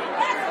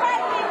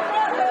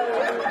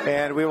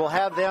 And we will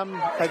have them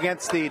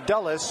against the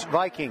Dulles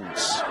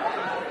Vikings.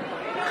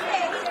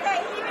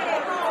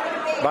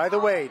 By the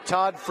way,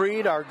 Todd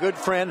Freed, our good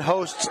friend,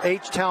 hosts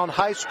H-Town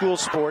High School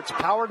Sports,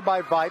 powered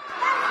by Vype.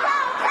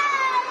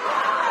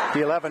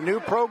 He'll have a new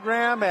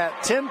program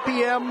at 10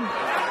 p.m.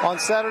 on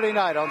Saturday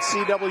night on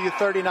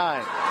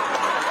CW39.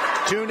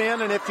 Tune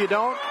in, and if you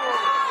don't,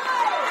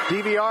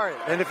 DVR it.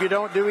 And if you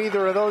don't do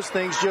either of those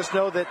things, just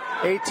know that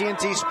AT&T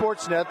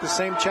Sportsnet, the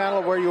same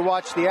channel where you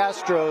watch the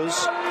Astros,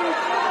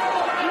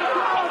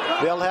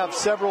 they'll have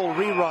several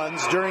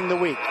reruns during the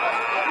week.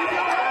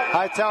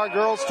 Hightower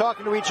girls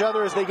talking to each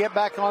other as they get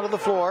back onto the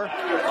floor.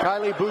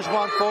 Kylie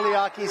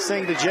Bourgeois-Foliaki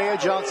saying to Jaya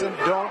Johnson,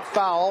 don't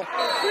foul.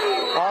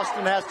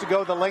 Austin has to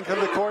go the length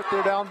of the court.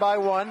 They're down by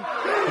one.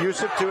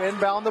 Yusuf to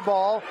inbound the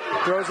ball.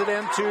 Throws it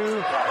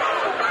into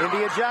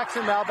India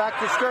Jackson now back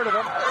to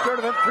Sturdivant.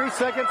 Sturdivant, 3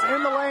 seconds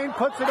in the lane,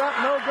 puts it up,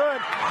 no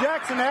good.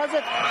 Jackson has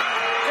it,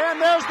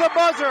 and there's the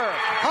buzzer.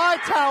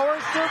 Hightower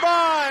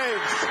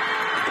survives.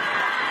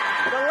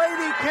 The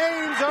Lady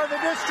Canes are the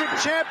district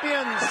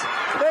champions.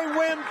 They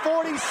win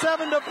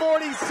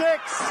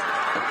 47-46.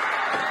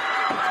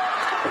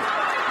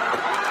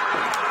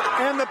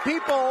 And the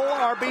people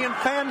are being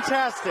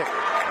fantastic.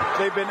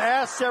 They've been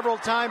asked several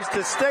times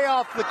to stay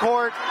off the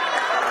court,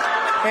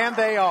 and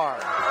they are.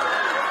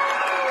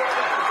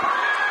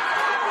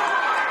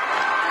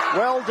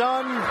 Well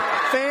done,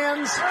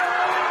 fans.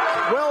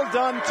 Well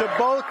done to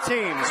both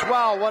teams.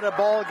 Wow, what a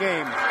ball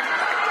game.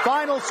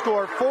 Final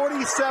score,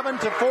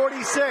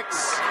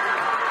 47-46.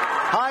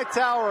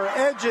 Hightower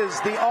edges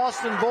the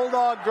Austin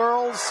Bulldog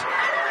girls.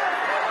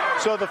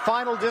 So the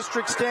final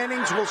district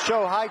standings will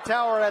show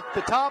Hightower at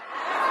the top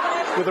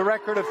with a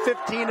record of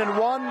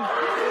 15-1,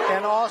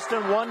 and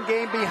Austin one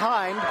game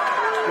behind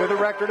with a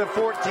record of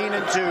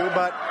 14-2.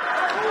 But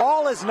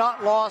all is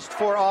not lost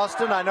for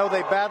Austin. I know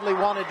they badly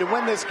wanted to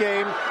win this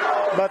game,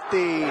 but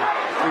the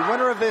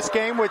winner of this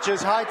game, which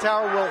is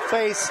Hightower, will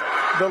face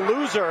the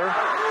loser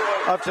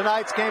of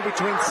tonight's game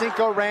between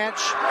Cinco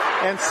Ranch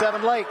and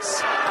Seven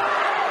Lakes.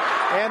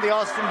 And the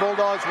Austin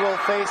Bulldogs will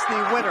face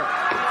the winner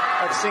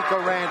of Cinco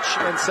Ranch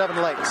and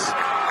Seven Lakes.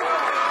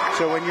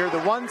 So when you're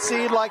the 1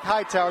 seed like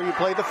Hightower, you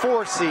play the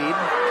 4 seed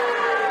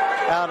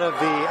out of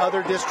the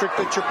other district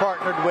that you're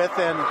partnered with.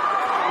 And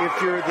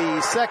if you're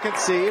the 2nd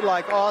seed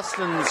like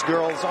Austin's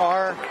girls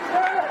are,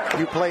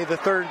 you play the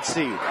 3rd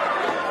seed.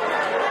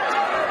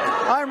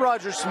 I'm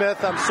Roger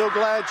Smith. I'm so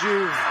glad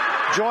you've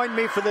joined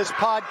me for this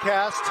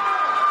podcast.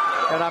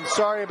 And I'm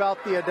sorry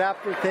about the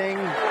adapter thing.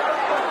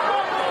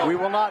 We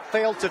will not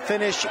fail to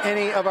finish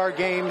any of our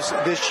games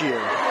this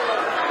year.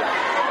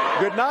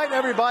 Good night,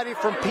 everybody,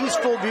 from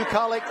peaceful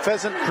bucolic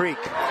Pheasant Creek.